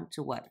 -1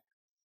 to what?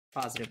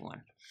 positive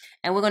 1.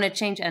 And we're going to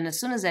change, and as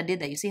soon as I did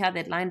that, you see how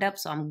that lined up?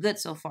 So I'm good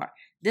so far.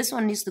 This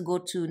one needs to go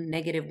to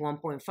negative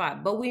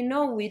 1.5. But we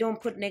know we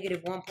don't put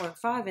negative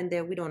 1.5 in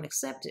there. We don't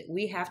accept it.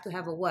 We have to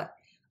have a what?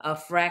 A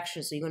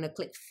fraction. So you're going to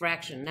click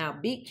fraction. Now,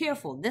 be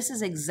careful. This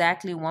is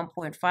exactly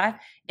 1.5.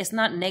 It's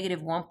not negative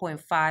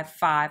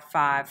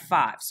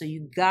 1.5555. So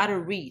you got to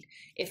read.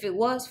 If it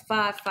was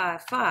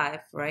 555,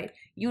 right,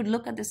 you would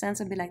look at this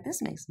answer and be like,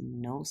 this makes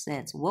no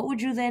sense. What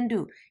would you then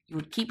do? You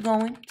would keep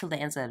going till the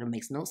answer that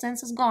makes no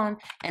sense is gone,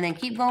 and then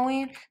keep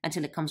going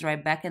until it comes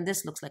right back, and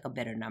this looks like a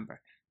better number.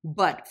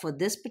 But for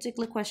this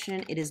particular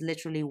question, it is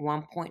literally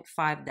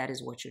 1.5. That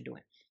is what you're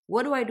doing.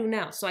 What do I do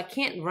now? So I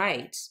can't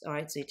write, all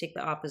right, so you take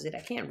the opposite.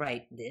 I can't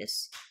write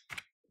this.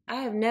 I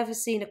have never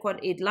seen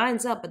it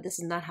lines up, but this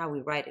is not how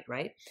we write it,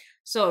 right?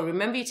 So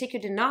remember, you take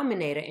your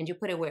denominator and you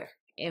put it where?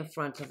 In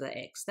front of the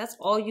x. That's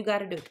all you got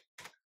to do.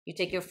 You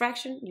take your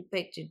fraction, you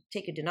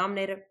take your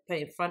denominator, put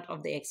it in front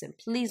of the x, and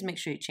please make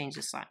sure you change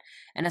the sign.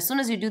 And as soon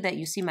as you do that,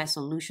 you see my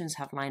solutions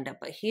have lined up.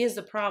 But here's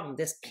the problem.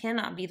 This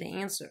cannot be the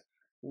answer.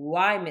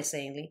 Why, Miss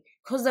Ainley?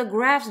 Because the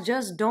graphs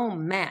just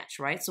don't match,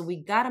 right? So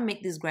we got to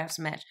make these graphs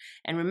match.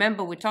 And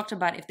remember, we talked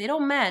about if they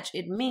don't match,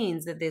 it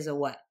means that there's a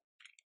what?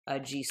 A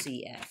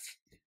GCF.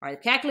 All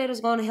right, the calculator is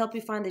going to help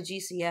you find the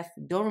GCF.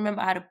 Don't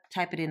remember how to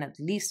type it in. At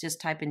least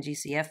just type in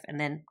GCF and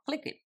then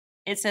click it.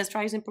 It says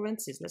try using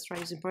parentheses. Let's try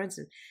using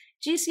parentheses.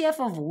 GCF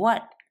of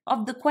what?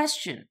 Of the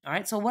question. All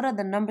right, so what are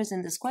the numbers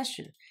in this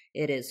question?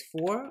 It is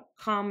 4,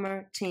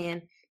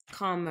 10,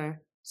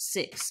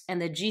 6.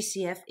 And the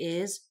GCF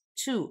is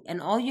 2. And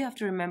all you have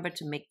to remember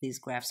to make these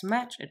graphs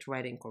match and to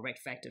write in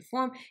correct factored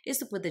form is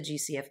to put the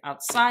GCF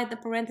outside the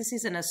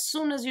parentheses. And as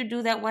soon as you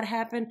do that, what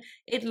happened?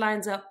 It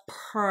lines up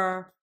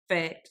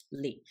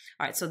perfectly.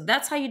 All right, so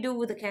that's how you do it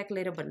with the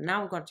calculator. But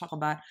now we're going to talk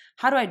about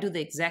how do I do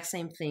the exact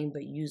same thing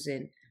but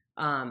using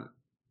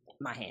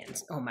my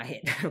hands on my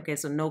head. Okay,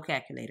 so no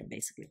calculator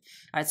basically.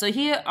 All right, so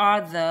here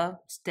are the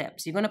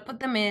steps. You're going to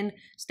put them in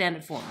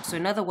standard form. So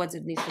in other words,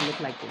 it needs to look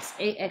like this: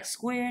 ax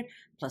squared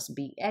plus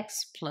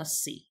bx plus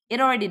c. It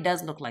already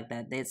does look like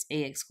that. There's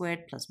ax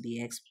squared plus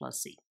bx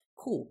plus c.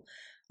 Cool.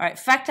 All right,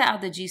 factor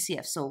out the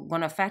GCF. So we're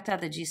going to factor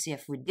out the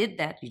GCF. We did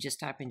that. You just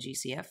type in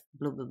GCF,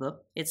 blah, blah, blah.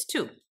 It's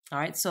 2. All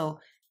right, so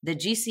the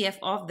GCF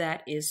of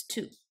that is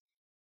 2.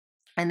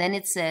 And then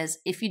it says,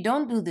 if you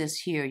don't do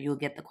this here, you'll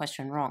get the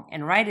question wrong.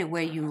 And write it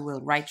where you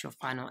will write your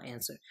final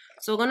answer.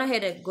 So we're going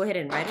to go ahead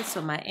and write it. So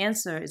my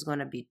answer is going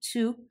to be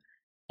 2.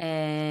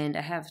 And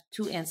I have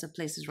 2 answer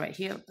places right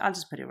here. I'll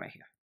just put it right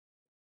here.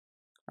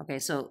 Okay,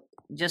 so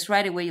just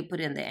write it where you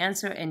put in the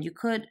answer. And you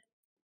could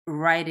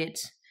write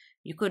it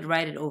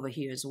over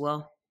here as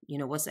well. You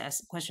know, what's the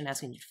question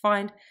asking you to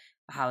find?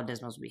 How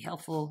does most be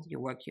helpful?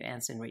 Your work, your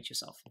answer, and rate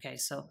yourself. Okay,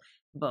 so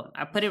boom.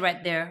 I put it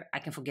right there. I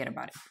can forget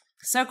about it.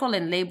 Circle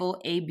and label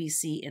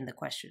ABC in the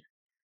question.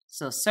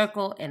 So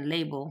circle and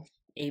label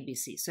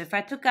ABC. So if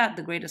I took out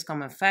the greatest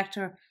common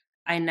factor,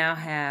 I now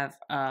have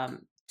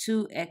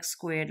 2x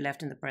squared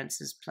left in the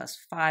parentheses plus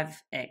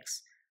 5x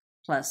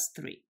plus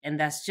 3. And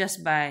that's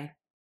just by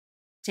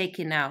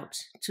taking out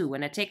 2.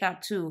 When I take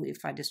out 2,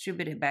 if I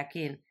distribute it back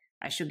in,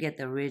 I should get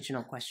the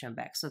original question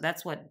back. So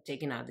that's what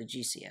taking out the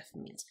GCF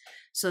means.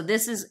 So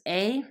this is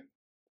A,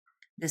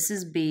 this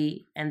is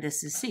B, and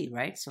this is C,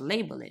 right? So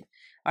label it.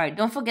 All right,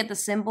 don't forget the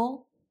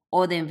symbol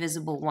or the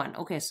invisible 1.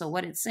 Okay, so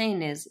what it's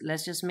saying is,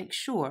 let's just make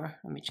sure,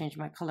 let me change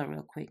my color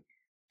real quick,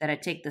 that I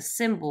take the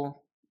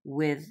symbol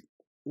with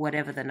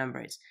whatever the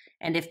number is.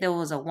 And if there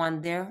was a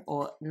 1 there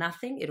or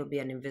nothing, it'll be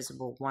an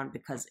invisible 1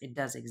 because it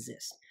does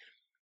exist.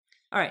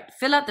 All right,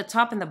 fill out the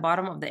top and the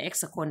bottom of the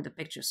x according to the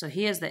picture. So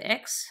here's the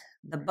x.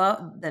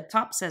 The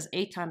top says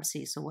A times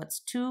C. So what's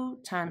 2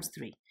 times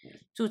 3?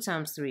 2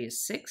 times 3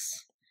 is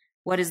 6.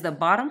 What is the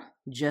bottom?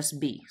 Just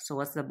B. So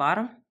what's the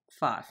bottom?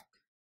 5.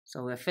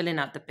 So we're filling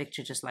out the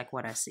picture just like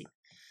what I see.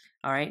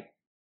 All right.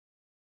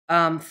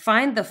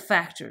 Find the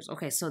factors.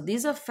 Okay, so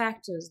these are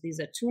factors. These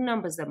are 2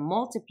 numbers that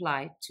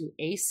multiply to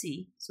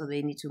AC. So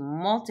they need to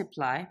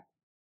multiply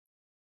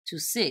to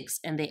 6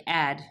 and they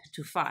add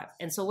to 5.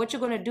 And so what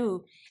you're going to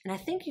do, and I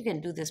think you can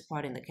do this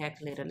part in the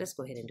calculator. Let's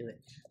go ahead and do it.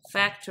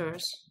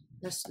 Factors.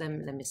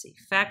 Let me see.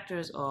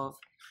 Factors of,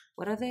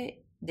 what are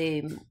they?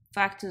 The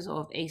factors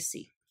of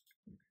AC.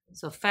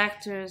 So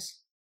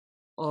factors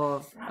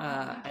of,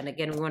 and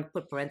again, we want to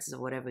put parentheses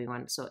or whatever we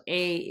want. So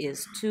A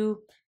is 2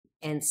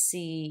 and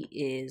C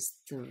is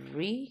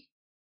 3.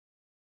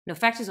 No,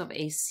 factors of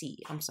AC.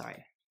 I'm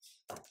sorry.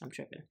 I'm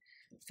tripping.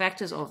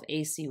 Factors of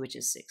AC, which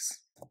is 6.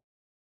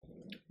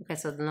 Okay,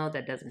 so no,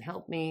 that doesn't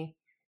help me.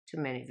 Too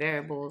many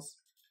variables.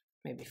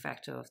 Maybe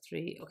factor of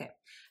 3. Okay.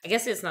 I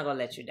guess it's not going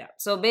to let you down.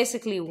 So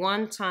basically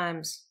 1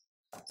 times,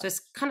 so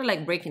it's kind of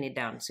like breaking it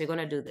down. So you're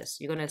going to do this.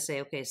 You're going to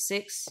say, okay,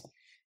 6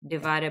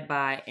 divided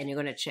by, and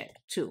you're going to check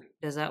 2.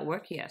 Does that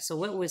work? Yeah. So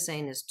what we're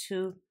saying is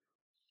 2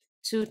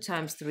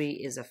 times 3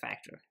 is a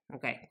factor.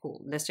 Okay,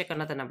 cool. Let's check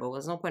another number. Well,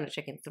 there's no point in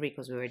checking 3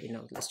 because we already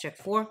know. Let's check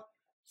 4.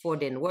 4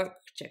 didn't work.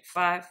 Check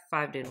 5.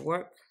 5 didn't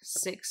work.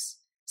 6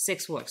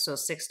 works. So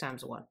 6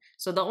 times 1.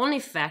 So the only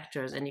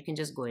factors, and you can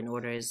just go in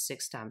order, is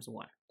 6 times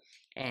 1.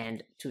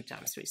 and 2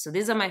 times 3. So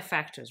these are my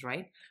factors,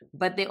 right?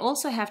 But they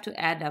also have to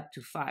add up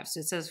to 5. So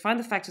it says find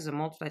the factors and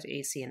multiply to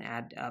AC and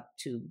add up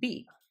to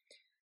B.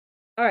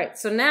 All right,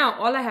 so now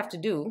all I have to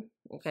do,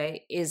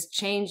 okay, is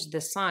change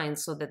the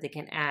signs so that they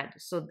can add.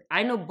 So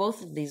I know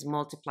both of these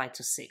multiply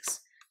to 6.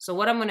 So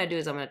what I'm going to do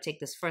is I'm going to take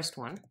this first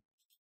one.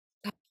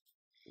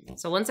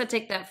 So once I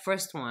take that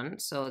first one,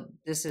 so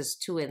this is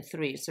 2 and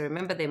 3. So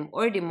remember, they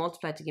already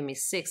multiplied to give me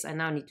 6. I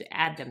now need to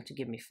add them to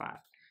give me 5.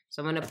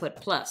 So I'm going to put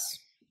plus.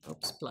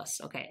 Oops, plus.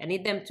 Okay, I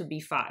need them to be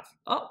 5.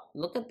 Oh,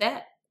 look at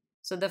that.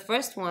 So the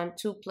first one,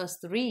 2 plus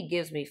 3,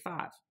 gives me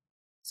 5.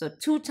 So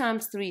 2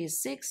 times 3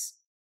 is 6.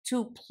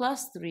 2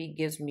 plus 3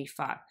 gives me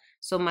 5.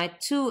 So my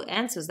two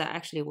answers, that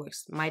actually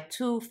works. My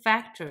two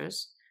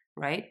factors,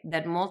 right,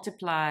 that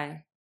multiply.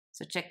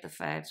 So check the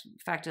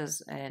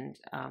factors and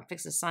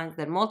fix the signs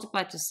that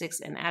multiply to 6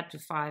 and add to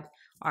 5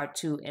 are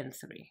 2 and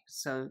 3.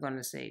 So we're going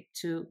to say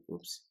 2,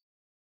 oops.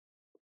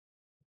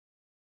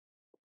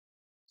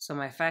 So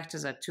my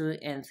factors are 2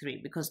 and 3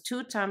 because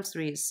 2 times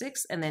 3 is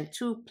 6 and then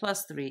 2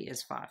 plus 3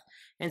 is 5.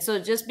 And so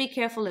just be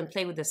careful and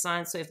play with the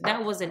signs. So if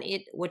that wasn't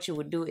it, what you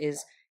would do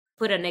is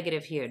put a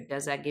negative here.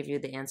 Does that give you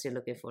the answer you're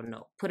looking for?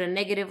 No. Put a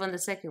negative on the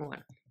second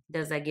one.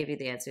 Does that give you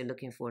the answer you're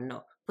looking for?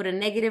 No. Put a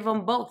negative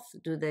on both.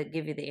 Do they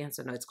give you the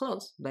answer? No, it's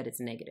close, but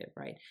it's negative,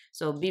 right?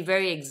 So be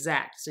very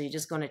exact. So you're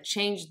just going to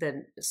change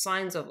the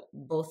signs of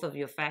both of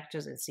your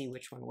factors and see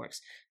which one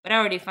works. But I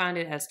already found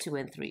it as 2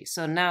 and 3.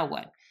 So now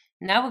what?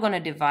 Now we're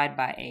going to divide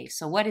by A.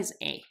 So what is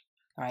A?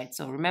 All right,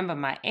 so remember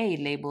my A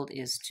labeled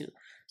is 2.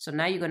 So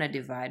now you're going to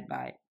divide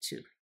by 2.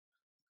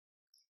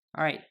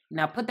 All right,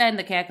 now put that in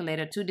the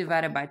calculator. 2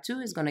 divided by 2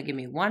 is going to give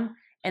me 1.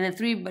 And then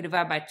 3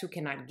 divided by 2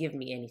 cannot give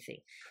me anything.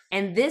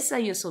 And these are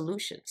your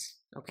solutions,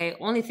 okay?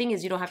 Only thing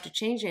is you don't have to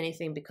change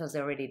anything because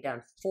they're already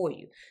done for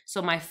you.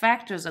 So my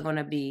factors are going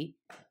to be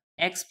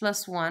x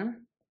plus 1.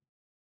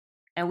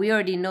 And we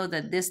already know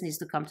that this needs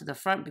to come to the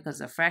front because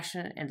it's a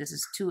fraction. And this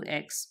is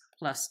 2x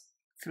plus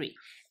 3.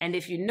 And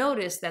if you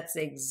notice, that's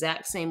the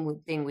exact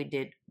same thing we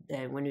did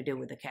when you did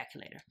with the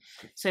calculator.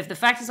 So if the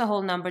fact is a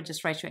whole number,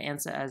 just write your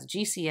answer as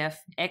GCF,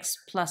 x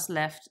plus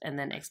left, and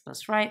then x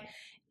plus right.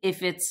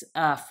 If it's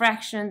a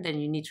fraction, then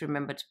you need to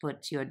remember to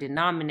put your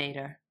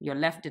denominator, your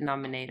left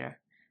denominator,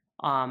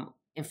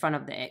 in front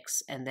of the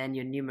x, and then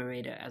your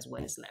numerator as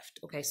what is left.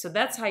 Okay, so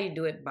that's how you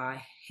do it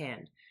by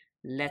hand.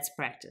 Let's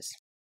practice.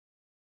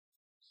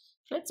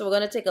 Right, so we're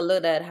going to take a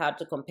look at how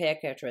to compare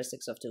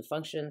characteristics of two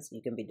functions.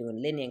 You can be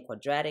doing linear and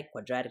quadratic,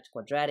 quadratic to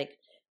quadratic.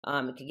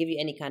 It can give you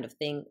any kind of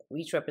thing,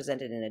 each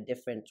represented in a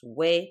different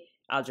way,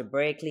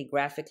 algebraically,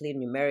 graphically,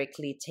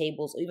 numerically,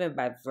 tables, or even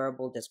by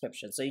verbal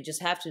description. So you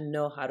just have to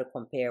know how to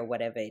compare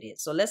whatever it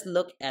is. So let's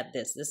look at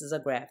this. This is a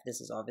graph.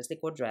 This is obviously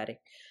quadratic.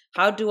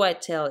 How do I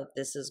tell if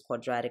this is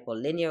quadratic or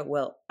linear?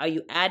 Well, are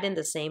you adding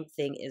the same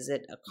thing? Is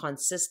it a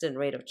consistent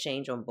rate of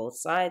change on both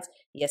sides?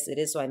 Yes, it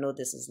is. So I know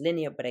this is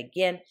linear. But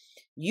again,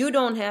 you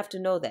don't have to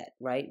know that,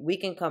 right? We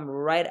can come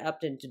right up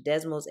into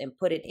Desmos and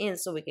put it in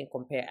so we can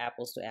compare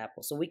apples to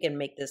apples. So we can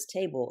make this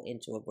table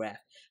into a graph.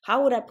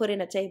 How would I put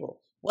in a table?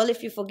 Well,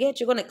 if you forget,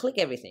 you're going to click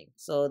everything.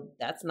 So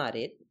that's not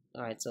it.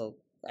 All right, so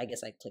I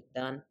guess I click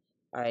done.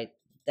 All right,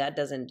 that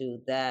doesn't do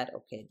that.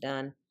 Okay,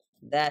 done.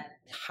 That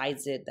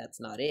hides it. That's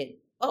not it.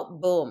 Oh,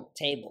 boom,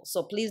 table.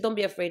 So please don't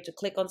be afraid to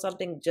click on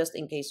something just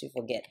in case you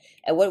forget.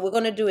 And what we're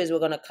going to do is we're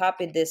going to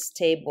copy this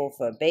table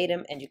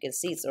verbatim. And you can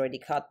see it's already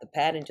caught the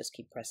pattern. Just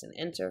keep pressing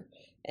enter.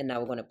 And now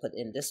we're going to put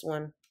in this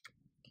one.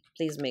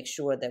 Please make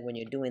sure that when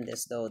you're doing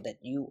this, though, that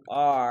you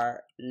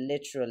are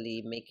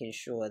literally making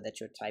sure that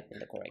you're typing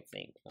the correct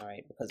thing. All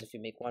right, because if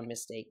you make one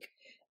mistake,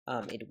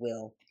 it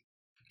will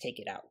take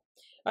it out.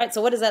 All right,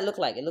 so what does that look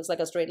like? It looks like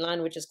a straight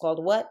line, which is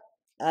called what?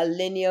 A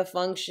linear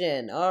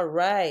function. All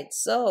right,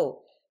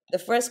 so the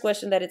first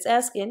question that it's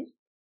asking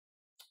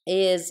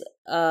is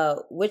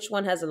which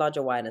one has a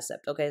larger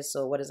y-intercept? Okay,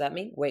 so what does that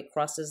mean? Where it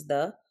crosses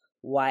the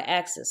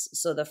y-axis.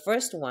 So the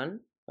first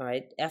one, all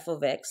right, f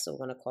of x, so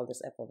we're going to call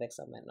this f of x.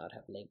 I might not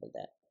have labeled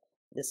that.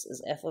 This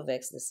is f of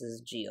x, this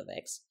is g of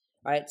x.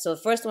 All right, so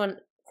the first one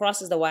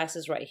crosses the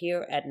y-axis right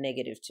here at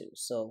 -2.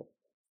 So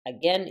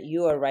again,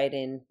 you are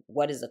writing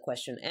what is the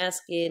question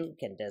asking,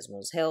 can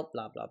Desmos help,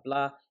 blah, blah,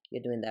 blah.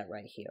 You're doing that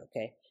right here,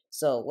 okay?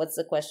 So what's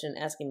the question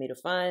asking me to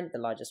find? The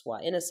largest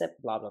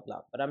y-intercept, blah, blah,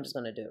 blah. But I'm just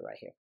going to do it right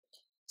here.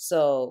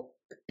 So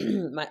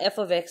my f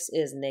of x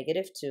is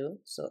 -2.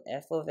 So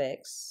f of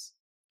x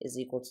is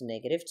equal to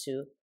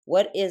 -2.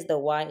 What is the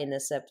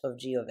y-intercept of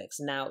g of x?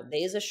 Now,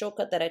 there is a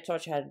shortcut that I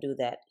taught you how to do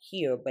that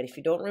here, but if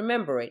you don't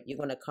remember it, you're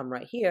going to come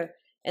right here,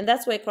 and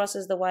that's where it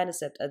crosses the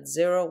y-intercept at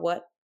 0,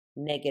 what?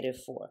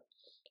 -4.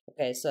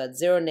 Okay, so at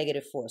 0,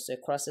 -4, so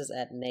it crosses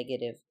at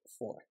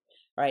 -4.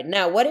 All right,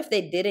 now, what if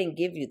they didn't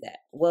give you that?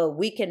 Well,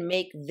 we can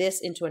make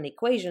this into an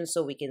equation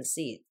so we can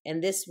see it,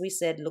 and this, we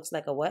said, looks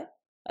like a what?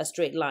 A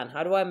straight line.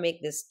 How do I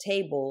make this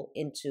table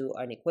into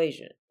an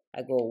equation?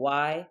 I go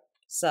y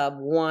sub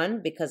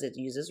 1 because it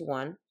uses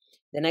 1.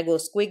 Then I go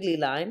squiggly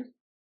line,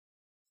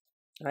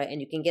 all right, and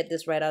you can get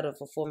this right out of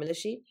a formula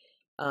sheet,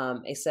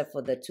 except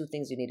for the two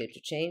things you needed to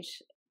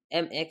change.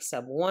 Mx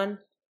sub 1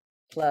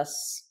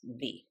 plus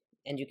b.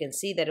 And you can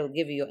see that it will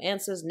give you your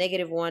answers,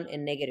 -1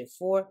 and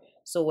 -4.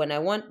 So when I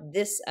want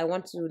this, I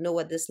want to know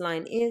what this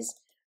line is,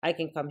 I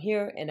can come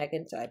here and I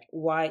can type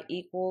y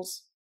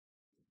equals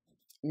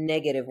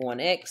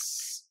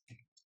 -1x.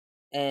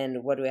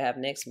 And what do we have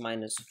next?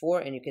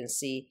 -4. And you can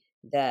see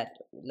that,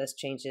 let's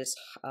change this,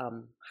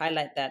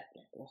 highlight that,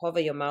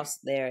 hover your mouse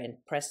there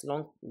and press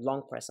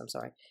long press, I'm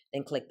sorry,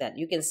 then click that.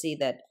 You can see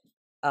that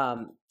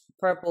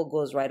purple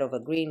goes right over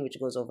green, which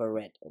goes over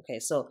red. Okay,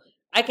 so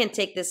I can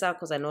take this out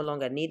because I no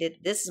longer need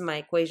it. This is my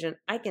equation.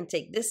 I can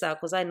take this out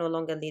because I no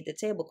longer need the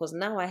table, because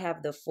now I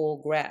have the full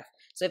graph.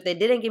 So if they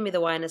didn't give me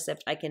the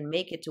y-intercept, I can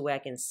make it to where I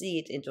can see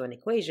it into an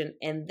equation,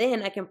 and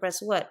then I can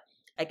press what?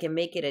 I can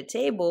make it a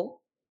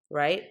table,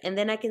 right? And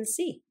then I can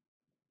see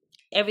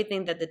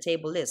everything that the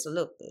table is. So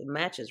look, it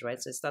matches,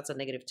 right? So it starts at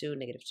 -2,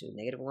 -2,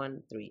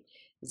 -1, 3,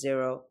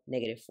 0,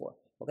 -4.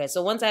 Okay,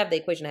 so once I have the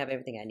equation, I have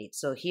everything I need.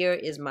 So here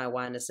is my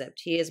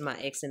y-intercept. Here's my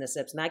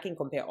x-intercepts. Now I can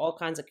compare all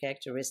kinds of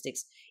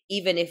characteristics,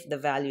 even if the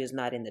value is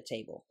not in the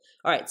table.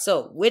 All right,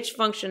 so which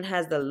function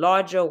has the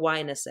larger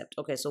y-intercept?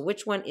 Okay, so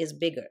which one is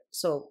bigger?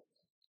 So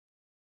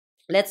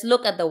let's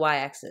look at the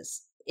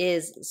y-axis.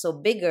 So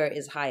bigger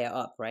is higher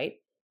up,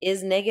 right?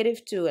 Is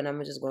 -2, and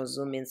I'm just going to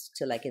zoom in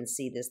till I can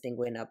see this thing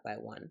going up by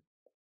 1.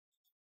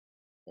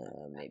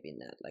 Maybe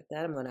not like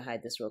that. I'm going to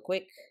hide this real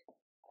quick.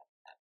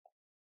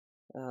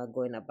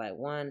 Going up by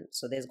 1.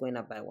 So there's going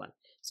up by 1.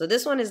 So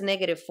this one is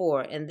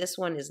 -4 and this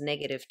one is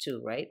 -2,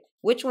 right?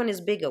 Which one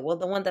is bigger? Well,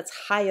 the one that's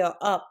higher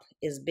up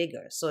is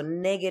bigger. So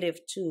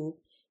 -2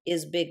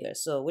 is bigger.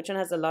 So which one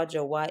has the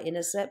larger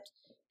y-intercept?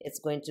 It's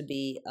going to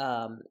be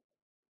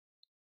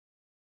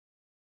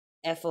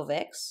f of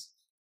x.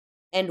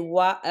 And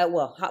y,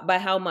 by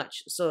how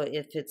much? So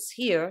if it's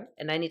here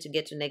and I need to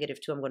get to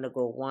 -2, I'm going to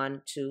go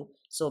 1, 2.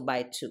 So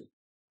by 2.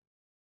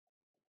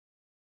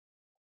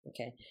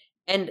 Okay.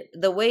 And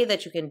the way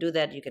that you can do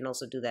that, you can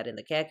also do that in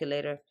the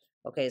calculator.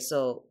 Okay,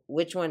 so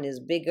which one is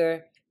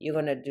bigger? You're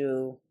going to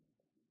do,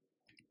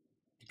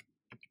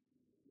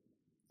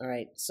 all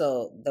right,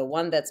 so the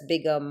one that's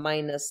bigger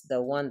minus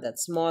the one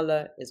that's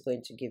smaller is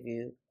going to give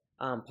you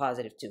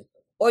 +2.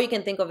 Or you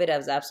can think of it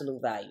as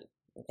absolute value.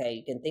 Okay,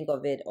 you can think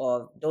of it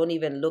of, don't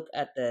even look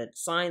at the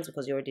signs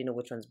because you already know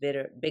which one's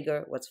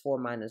bigger. What's 4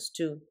 minus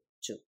 2?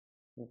 2.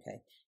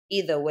 Okay,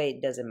 either way,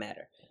 it doesn't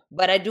matter.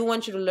 But I do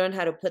want you to learn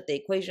how to put the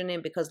equation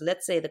in, because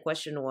let's say the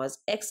question was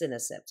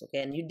x-intercepts,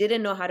 okay, and you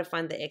didn't know how to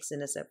find the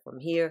x-intercept from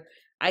here.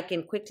 I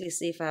can quickly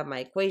see if I have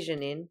my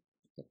equation in.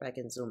 If I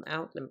can zoom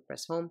out, let me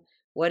press home.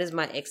 What is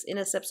my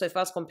x-intercept? So if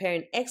I was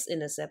comparing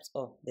x-intercepts,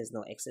 oh, there's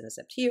no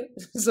x-intercept here.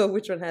 So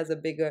which one has a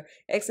bigger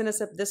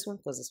x-intercept? This one,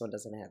 because this one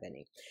doesn't have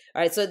any.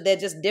 All right, so they're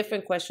just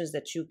different questions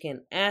that you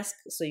can ask.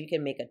 So you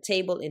can make a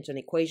table into an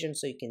equation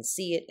so you can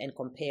see it and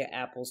compare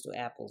apples to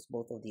apples.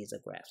 Both of these are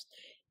graphs.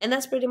 And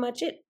that's pretty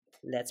much it.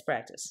 Let's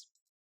practice.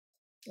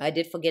 I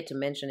did forget to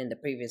mention in the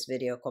previous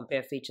video,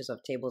 compare features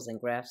of tables and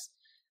graphs.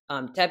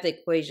 Type the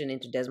equation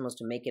into Desmos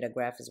to make it a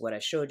graph is what I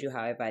showed you.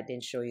 However, I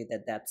didn't show you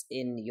that that's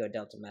in your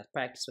DELTAMATH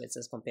practice where it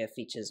says compare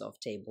features of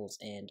tables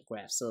and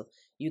graphs. So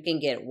you can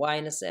get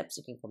y-intercepts,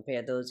 you can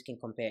compare those, you can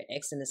compare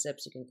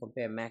x-intercepts, you can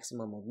compare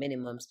maximum or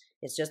minimums.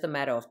 It's just a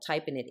matter of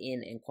typing it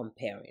in and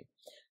comparing.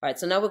 All right,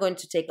 so now we're going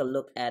to take a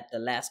look at the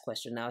last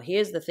question. Now,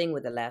 here's the thing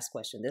with the last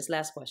question. This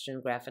last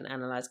question, graph and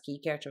analyze key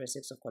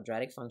characteristics of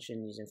quadratic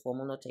function using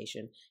formal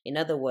notation. In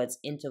other words,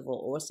 interval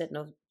or set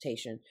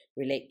notation,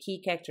 relate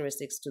key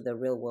characteristics to the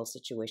real-world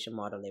situation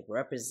model it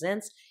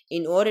represents.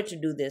 In order to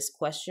do this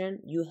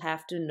question, you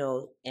have to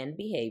know end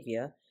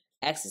behavior,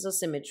 axis of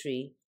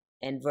symmetry,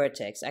 and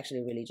vertex, actually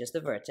really just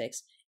the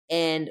vertex,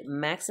 and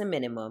max and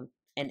minimum,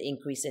 and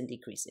increase and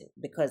decreasing,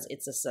 because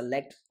it's a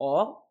select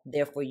all,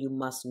 therefore you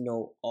must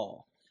know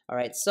all. All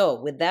right, so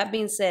with that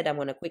being said, I'm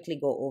going to quickly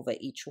go over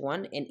each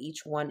one, and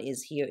each one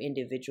is here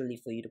individually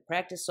for you to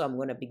practice. So I'm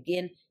going to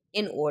begin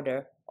in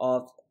order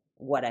of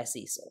what I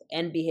see. So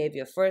end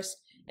behavior first,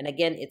 and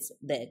again,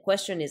 the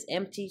question is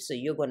empty, so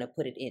you're going to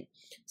put it in.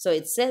 So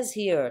it says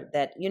here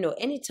that, you know,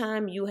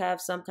 anytime you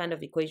have some kind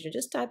of equation,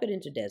 just type it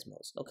into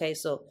Desmos. Okay,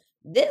 so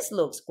this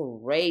looks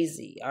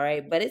crazy, all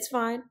right, but it's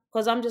fine,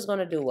 because I'm just going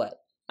to do what?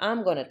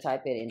 I'm going to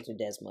type it into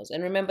Desmos.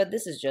 And remember,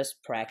 this is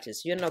just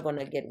practice. You're not going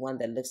to get one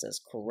that looks as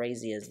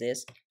crazy as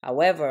this.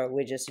 However,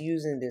 we're just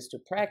using this to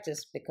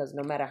practice, because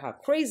no matter how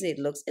crazy it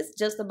looks, it's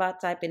just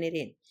about typing it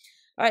in.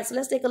 All right, so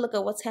let's take a look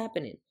at what's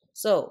happening.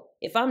 So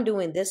if I'm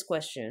doing this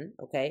question,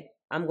 okay,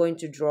 I'm going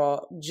to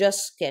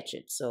just sketch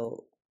it.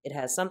 So it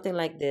has something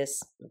like this.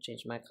 I'll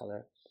change my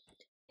color.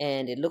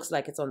 And it looks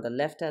like it's on the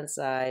left-hand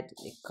side.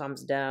 It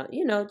comes down,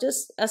 you know,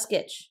 just a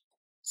sketch.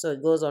 So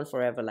it goes on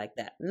forever like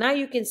that. Now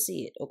you can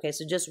see it, okay?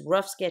 So just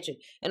rough sketch it.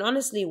 And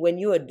honestly, when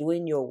you are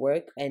doing your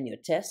work and your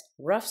test,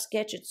 rough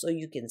sketch it so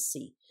you can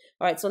see.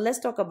 All right, so let's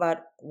talk about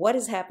what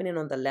is happening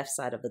on the left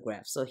side of the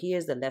graph. So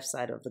here's the left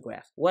side of the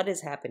graph. What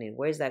is happening?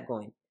 Where is that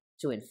going?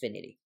 To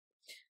infinity.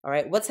 All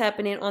right, what's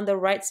happening on the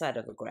right side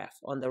of the graph?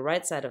 On the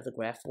right side of the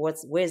graph,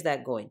 where's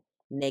that going?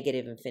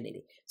 negative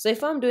infinity. So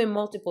if I'm doing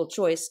multiple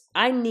choice,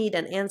 I need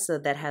an answer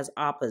that has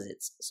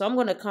opposites. So I'm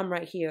going to come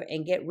right here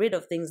and get rid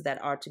of things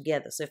that are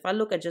together. So if I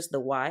look at just the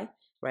y,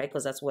 right,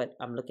 because that's what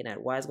I'm looking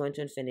at, y is going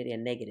to infinity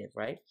and negative,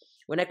 right?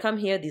 When I come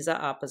here, these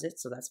are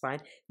opposites, so that's fine.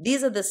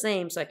 These are the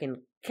same, so I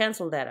can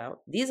cancel that out.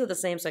 These are the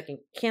same, so I can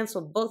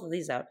cancel both of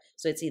these out.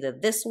 So it's either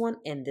this one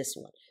and this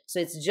one. So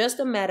it's just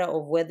a matter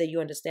of whether you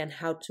understand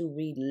how to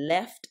read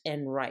left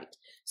and right.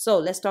 So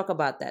let's talk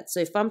about that. So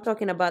if I'm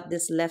talking about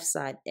this left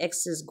side,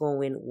 x is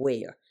going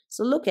where?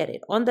 So look at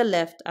it. On the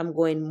left, I'm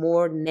going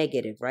more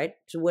negative, right?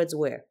 Towards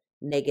where?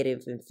 Negative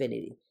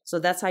infinity. So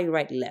that's how you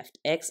write left.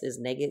 X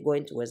is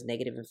going towards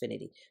negative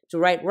infinity. To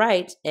write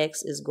right,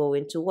 x is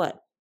going to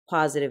what?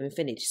 Positive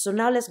infinity. So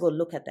now let's go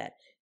look at that.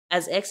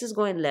 As x is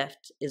going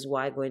left, is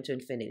y going to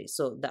infinity.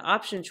 So the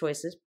option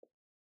choices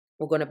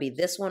were going to be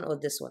this one or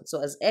this one.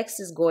 So as x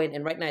is going,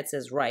 and right now it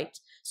says right.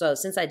 So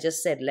since I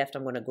just said left,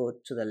 I'm going to go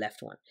to the left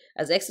one.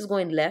 As x is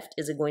going left,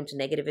 is it going to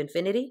negative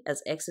infinity?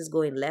 As x is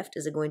going left,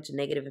 is it going to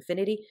negative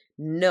infinity?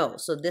 No.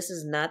 So this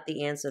is not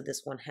the answer.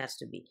 This one has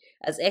to be.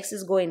 As x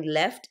is going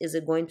left, is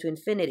it going to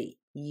infinity?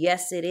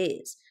 Yes, it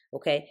is.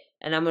 Okay.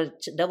 And I'm going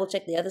to double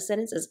check the other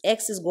sentence. As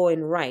x is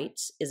going right,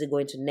 is it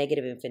going to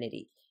negative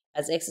infinity?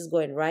 As x is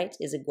going right,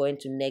 is it going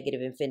to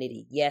negative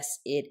infinity? Yes,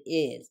 it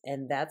is.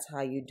 And that's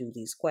how you do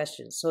these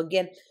questions. So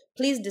again,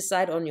 please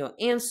decide on your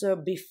answer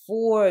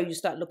before you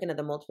start looking at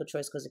the multiple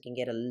choice because it can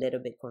get a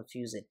little bit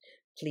confusing.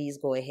 Please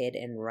go ahead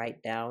and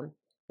write down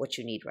what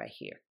you need right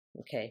here.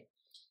 Okay.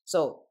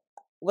 So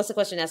what's the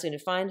question asking you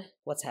to find?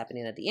 What's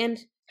happening at the end?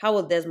 How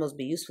will Desmos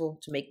be useful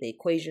to make the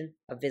equation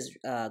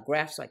a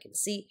graph so I can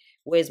see?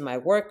 Where's my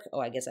work?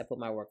 Oh, I guess I put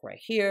my work right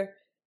here.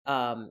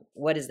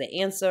 What is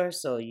the answer?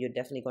 So you're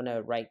definitely going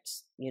to write,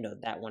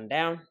 that one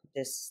down,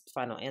 this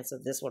final answer,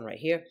 this one right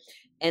here,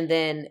 and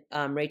then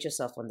rate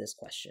yourself on this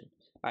question.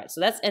 All right,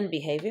 so that's end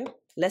behavior.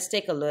 Let's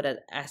take a look at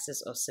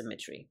axis of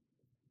symmetry.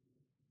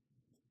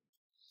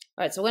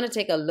 All right, so we're going to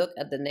take a look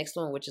at the next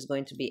one, which is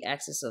going to be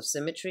axis of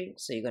symmetry.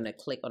 So you're going to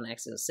click on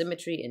axis of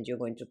symmetry and you're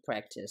going to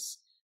practice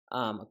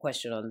a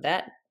question on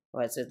that. All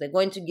right, so they're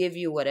going to give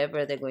you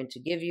whatever they're going to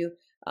give you.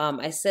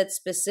 I said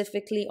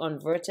specifically on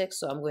vertex,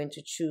 so I'm going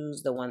to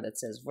choose the one that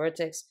says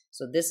vertex.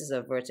 So this is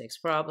a vertex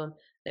problem.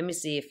 Let me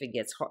see if it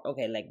gets hard.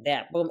 Okay, like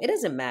that. Boom. It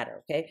doesn't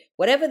matter, okay?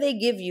 Whatever they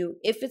give you,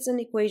 if it's an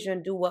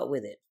equation, do what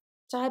with it?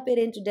 Type it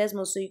into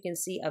Desmos so you can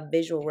see a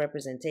visual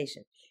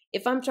representation.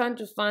 If I'm trying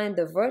to find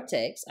the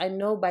vertex, I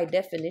know by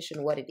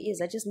definition what it is.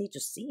 I just need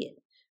to see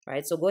it. All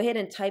right, so go ahead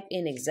and type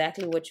in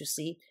exactly what you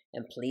see,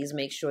 and please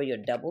make sure you're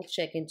double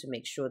checking to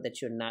make sure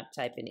that you're not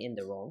typing in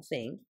the wrong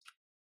thing.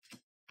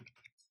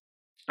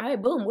 All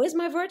right, boom. Where's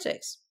my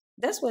vertex?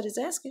 That's what it's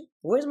asking.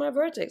 Where's my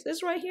vertex?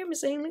 It's right here,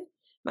 Miss Ainley.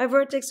 My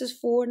vertex is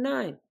 4,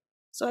 9.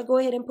 So I go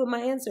ahead and put my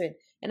answer in.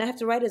 And I have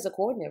to write it as a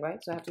coordinate, right?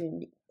 So I have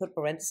to put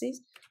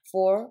parentheses,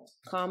 4,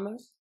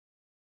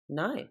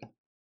 9.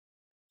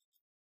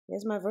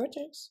 There's my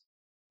vertex.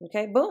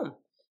 Okay, boom.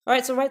 All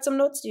right, so write some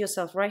notes to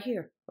yourself right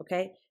here,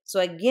 okay?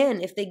 So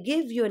again, if they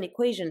give you an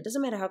equation,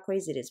 doesn't matter how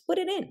crazy it is, put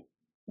it in.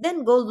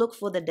 Then go look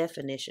for the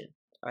definition.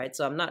 All right,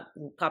 so I'm not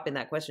copying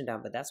that question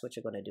down, but that's what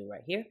you're going to do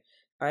right here.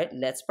 All right,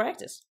 let's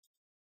practice.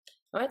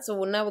 All right,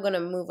 so now we're going to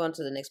move on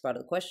to the next part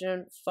of the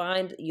question.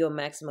 Find your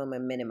maximum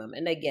and minimum.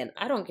 And again,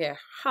 I don't care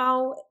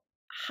how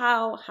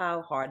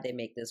hard they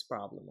make this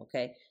problem,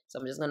 okay? So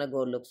I'm just going to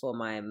go look for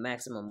my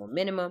maximum or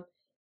minimum.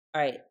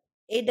 All right,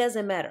 it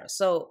doesn't matter.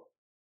 So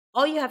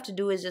all you have to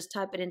do is just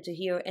type it into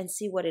here and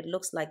see what it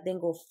looks like, then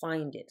go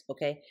find it,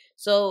 okay?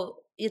 So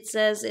it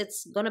says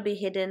it's going to be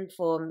hidden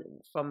from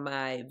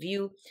my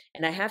view,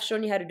 and I have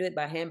shown you how to do it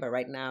by hand, but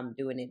right now I'm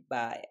doing it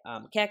by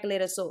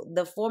calculator. So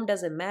the form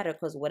doesn't matter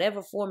because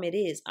whatever form it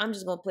is, I'm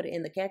just going to put it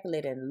in the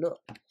calculator and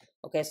look.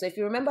 Okay, so if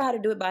you remember how to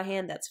do it by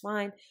hand, that's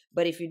fine.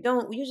 But if you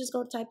don't, you're just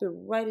going to type it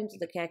right into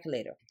the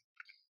calculator.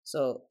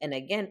 So, and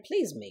again,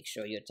 please make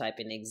sure you're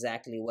typing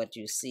exactly what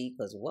you see,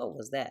 because what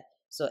was that?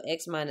 So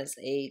x minus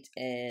 8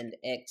 and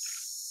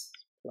x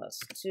plus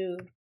 2.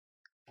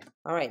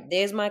 All right,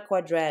 there's my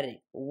quadratic.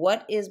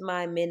 What is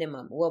my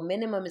minimum? Well,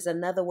 minimum is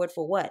another word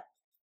for what?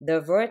 The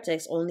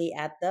vertex only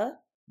at the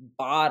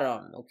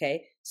bottom,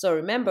 okay? So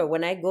remember,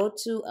 when I go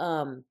to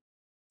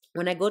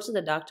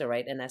the doctor,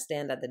 right, and I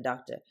stand at the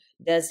doctor,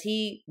 does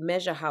he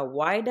measure how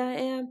wide I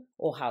am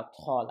or how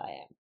tall I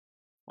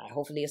am?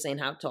 Hopefully you're saying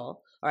how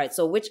tall. All right,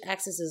 so which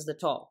axis is the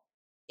tall?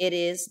 It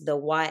is the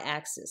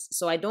y-axis.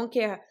 So I don't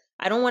care.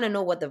 I don't want to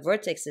know what the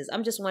vertex is.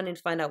 I'm just wanting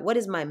to find out what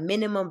is my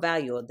minimum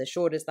value, or the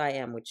shortest I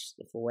am, which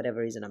for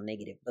whatever reason I'm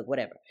negative, but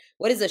whatever.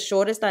 What is the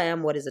shortest I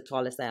am? What is the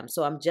tallest I am?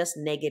 So I'm just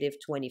negative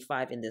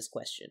 25 in this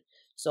question.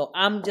 So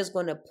I'm just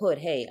going to put,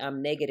 hey,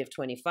 I'm negative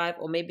 25,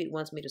 or maybe it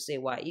wants me to say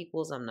y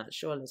equals. I'm not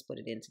sure. Let's put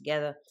it in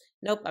together.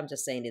 Nope, I'm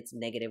just saying it's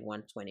negative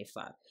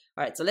 125. All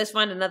right, so let's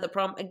find another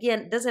problem.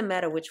 Again, doesn't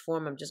matter which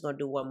form. I'm just going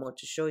to do one more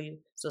to show you.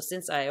 So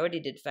since I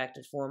already did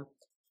factored form,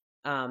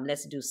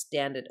 let's do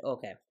standard.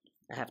 Okay.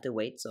 I have to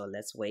wait, so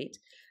let's wait.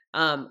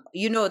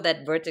 You know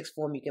that vertex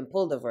form, you can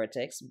pull the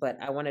vertex, but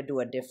I want to do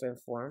a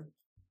different form.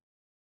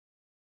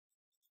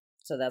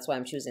 So that's why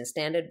I'm choosing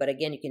standard. But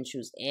again, you can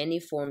choose any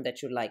form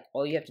that you like.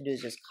 All you have to do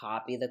is just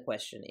copy the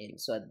question in.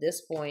 So at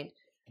this point,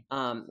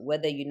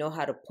 whether you know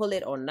how to pull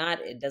it or not,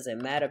 it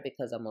doesn't matter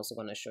because I'm also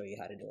going to show you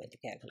how to do it with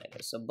the calculator.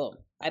 So boom,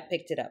 I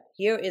picked it up.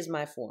 Here is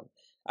my form.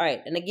 All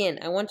right. And again,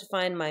 I want to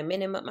find my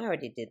minimum. I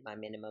already did my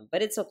minimum,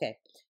 but it's okay.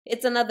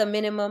 It's another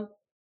minimum.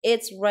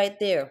 It's right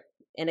there.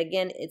 And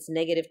again, it's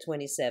negative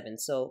 27.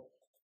 So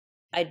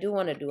I do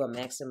want to do a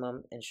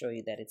maximum and show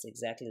you that it's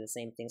exactly the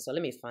same thing. So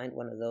let me find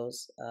one of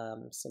those.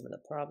 Similar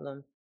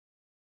problem.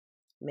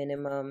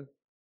 Minimum.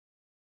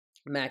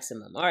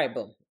 Maximum. All right,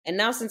 boom. And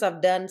now since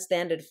I've done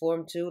standard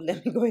form too,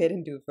 let me go ahead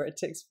and do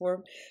vertex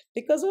form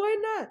because why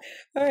not?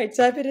 All right,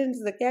 type it into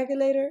the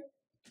calculator.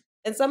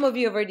 And some of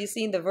you have already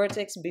seen the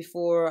vertex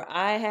before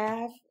I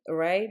have,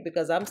 right?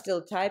 Because I'm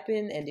still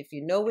typing, and if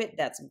you know it,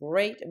 that's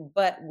great.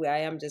 But I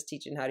am just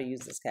teaching how to use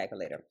this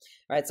calculator.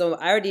 All right, so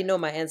I already know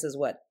my answer is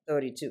what?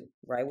 32,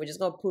 right? We're just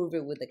going to prove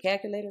it with the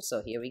calculator.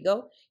 So here we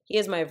go.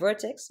 Here's my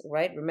vertex,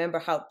 right? Remember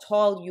how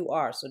tall you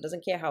are. So it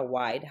doesn't care how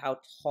wide, how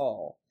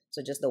tall.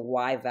 So just the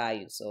y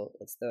value. So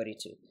it's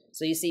 32.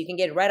 So you see, you can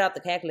get it right out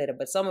the calculator,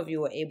 but some of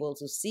you are able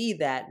to see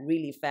that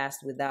really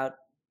fast without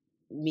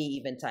me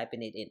even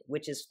typing it in,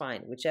 which is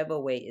fine. Whichever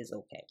way is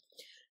okay.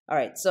 All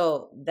right,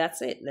 so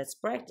that's it. Let's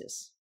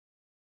practice.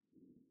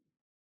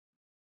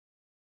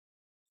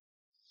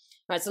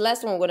 All right, so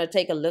last one we're going to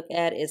take a look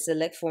at is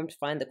select form to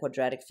find the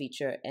quadratic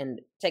feature.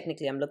 And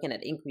technically, I'm looking at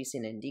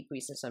increasing and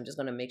decreasing. So I'm just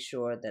going to make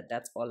sure that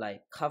that's all I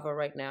cover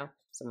right now.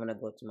 So I'm going to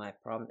go to my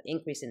problem,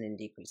 increasing and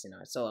decreasing. All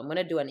right, so I'm going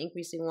to do an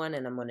increasing one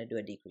and I'm going to do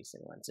a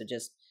decreasing one. So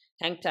just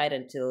hang tight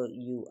until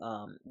you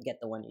get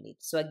the one you need.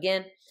 So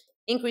again,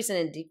 increasing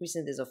and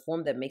decreasing, there's a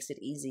form that makes it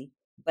easy,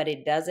 but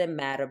it doesn't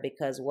matter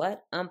because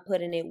what? I'm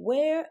putting it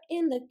where?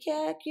 In the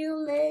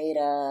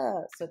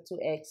calculator. So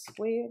 2x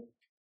squared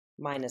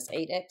minus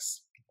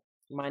 8x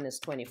minus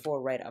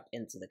 24 right up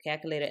into the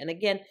calculator. And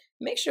again,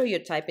 make sure you're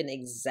typing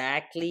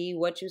exactly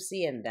what you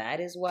see, and that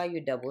is why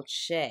you double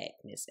check,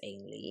 Miss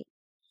Ainley.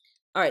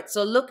 All right,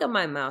 so look at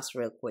my mouse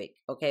real quick.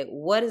 Okay,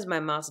 what is my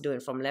mouse doing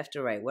from left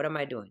to right? What am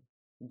I doing?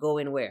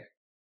 Going where?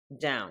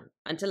 Down.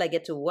 Until I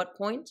get to what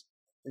point?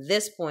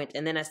 This point,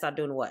 and then I start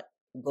doing what?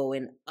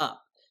 Going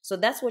up. So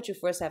that's what you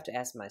first have to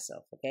ask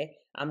myself, okay?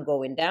 I'm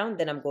going down,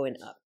 then I'm going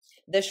up.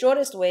 The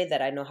shortest way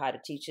that I know how to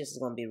teach this is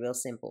going to be real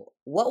simple.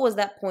 What was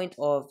that point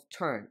of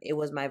turn? It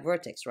was my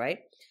vertex, right?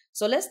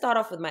 So let's start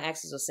off with my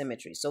axis of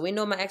symmetry. So we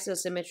know my axis of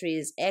symmetry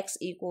is x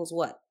equals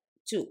what?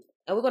 2.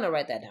 And we're going to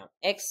write that down.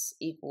 X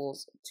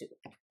equals 2.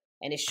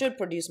 And it should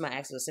produce my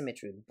axis of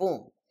symmetry.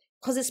 Boom.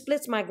 Because it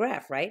splits my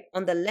graph, right?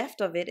 On the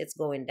left of it, it's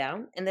going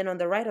down. And then on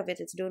the right of it,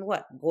 it's doing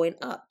what? Going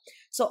up.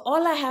 So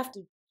all I have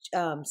to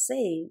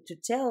say to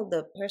tell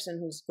the person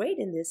who's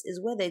grading this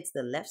is whether it's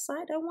the left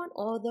side I want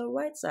or the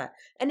right side.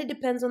 And it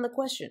depends on the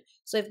question.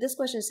 So if this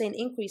question is saying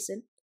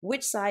increasing,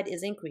 which side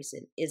is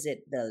increasing? Is it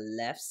the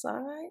left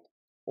side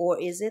or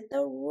is it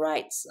the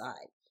right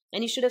side?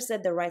 And you should have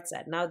said the right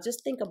side. Now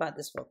just think about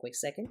this for a quick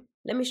second.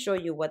 Let me show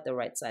you what the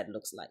right side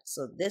looks like.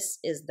 So this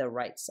is the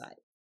right side,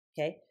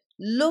 okay?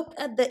 Look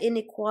at the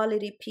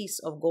inequality piece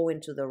of going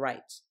to the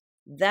right.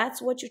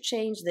 That's what you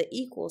change the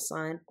equal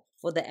sign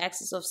for the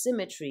axis of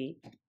symmetry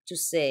to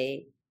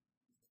say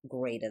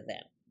greater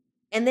than.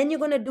 And then you're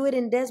going to do it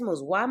in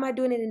decimals. Why am I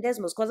doing it in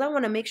decimals? Because I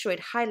want to make sure it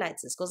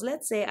highlights this. Because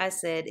let's say I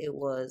said it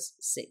was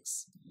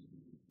 6.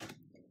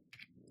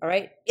 All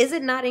right. Is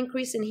it not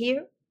increasing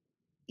here?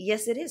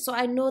 Yes, it is. So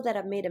I know that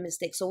I've made a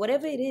mistake. So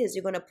whatever it is,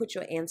 you're going to put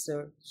your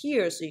answer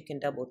here so you can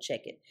double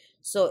check it.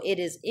 So it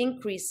is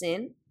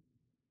increasing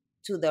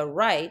to the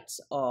right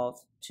of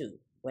 2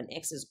 when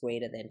x is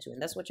greater than 2.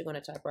 And that's what you're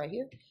going to type right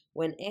here.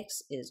 When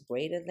x is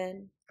greater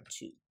than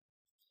 2.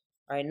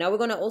 All right, now we're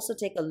going to also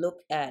take a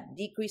look at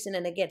decreasing.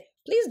 And again,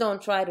 please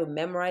don't try to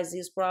memorize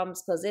these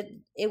problems because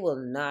it will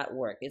not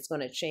work. It's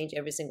going to change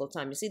every single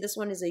time. You see, this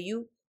one is a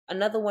U.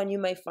 Another one, you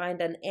may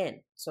find an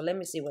N. So let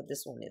me see what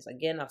this one is.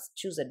 Again, I'll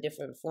choose a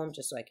different form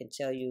just so I can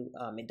tell you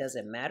it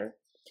doesn't matter.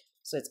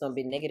 So it's going to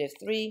be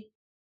 -3.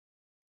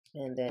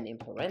 And then in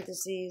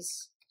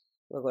parentheses,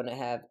 we're going to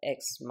have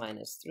x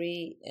minus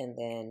 3 and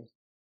then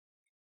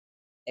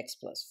x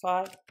plus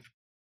 5.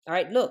 All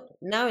right, look,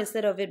 now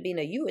instead of it being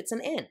a U, it's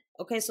an N.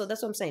 Okay, so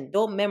that's what I'm saying.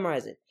 Don't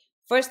memorize it.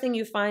 First thing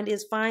you find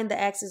is find the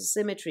axis of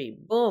symmetry.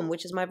 Boom,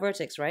 which is my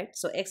vertex, right?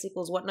 So x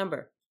equals what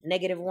number?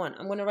 -1.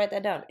 I'm going to write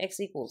that down. X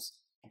equals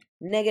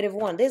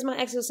 -1. There's my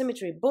axis of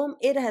symmetry. Boom,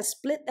 it has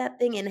split that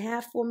thing in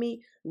half for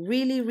me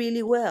really,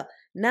 really well.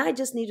 Now I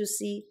just need to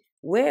see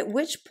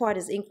which part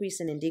is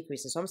increasing and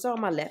decreasing. So I'm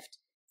starting on my left.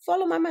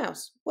 Follow my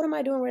mouse. What am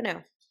I doing right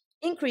now?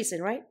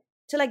 Increasing, right?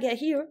 Till I get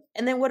here.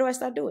 And then what do I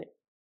start doing?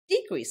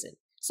 Decreasing.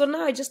 So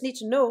now I just need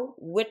to know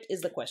what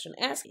is the question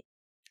asking.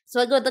 So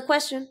I go to the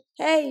question,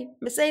 hey,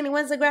 Miss Amy,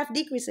 when's the graph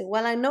decreasing?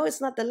 Well, I know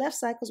it's not the left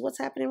side because what's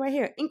happening right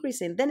here?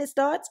 Increasing. Then it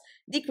starts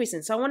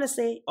decreasing. So I want to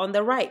say on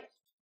the right.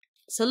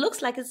 So it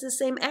looks like it's the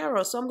same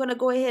arrow. So I'm going to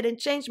go ahead and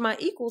change my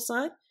equal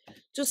sign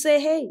to say,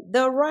 hey,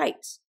 the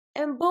right.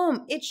 And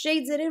boom, it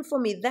shades it in for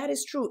me. That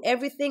is true.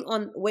 Everything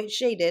on where it's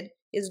shaded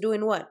is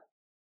doing what?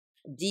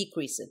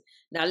 decreasing.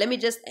 Now, let me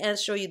just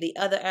show you the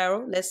other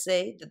arrow. Let's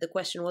say that the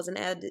question wasn't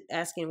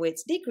asking where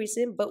it's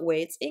decreasing, but where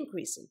it's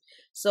increasing.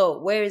 So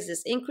where is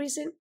this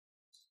increasing?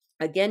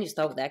 Again, you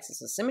start with the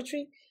axis of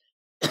symmetry.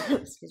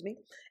 Excuse me.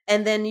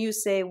 And then you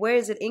say, where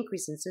is it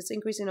increasing? So it's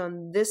increasing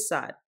on this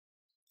side.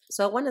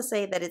 So I want to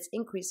say that it's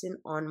increasing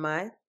on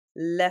my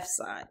left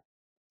side.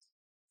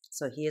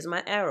 So here's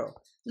my arrow.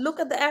 Look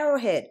at the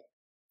arrowhead.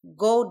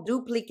 Go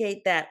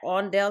duplicate that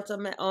on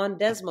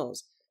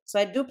Desmos. So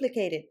I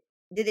duplicated.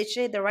 Did it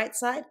shade the right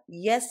side?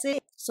 Yes,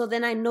 it. So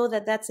then I know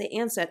that that's the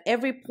answer. At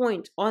every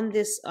point on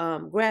this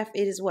graph,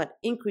 it is what?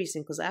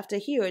 Increasing, because after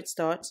here, it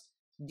starts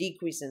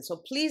decreasing. So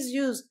please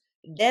use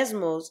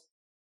Desmos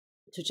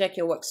to check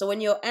your work. So when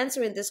you're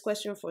answering this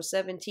question for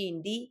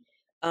 17D,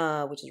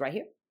 which is right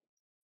here,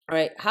 all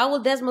right, how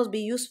will Desmos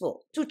be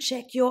useful? To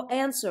check your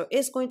answer.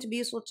 It's going to be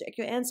useful to check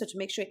your answer to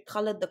make sure it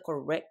colored the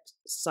correct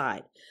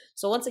side.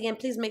 So once again,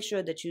 please make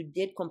sure that you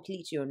did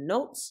complete your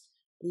notes.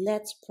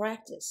 Let's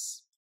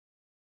practice.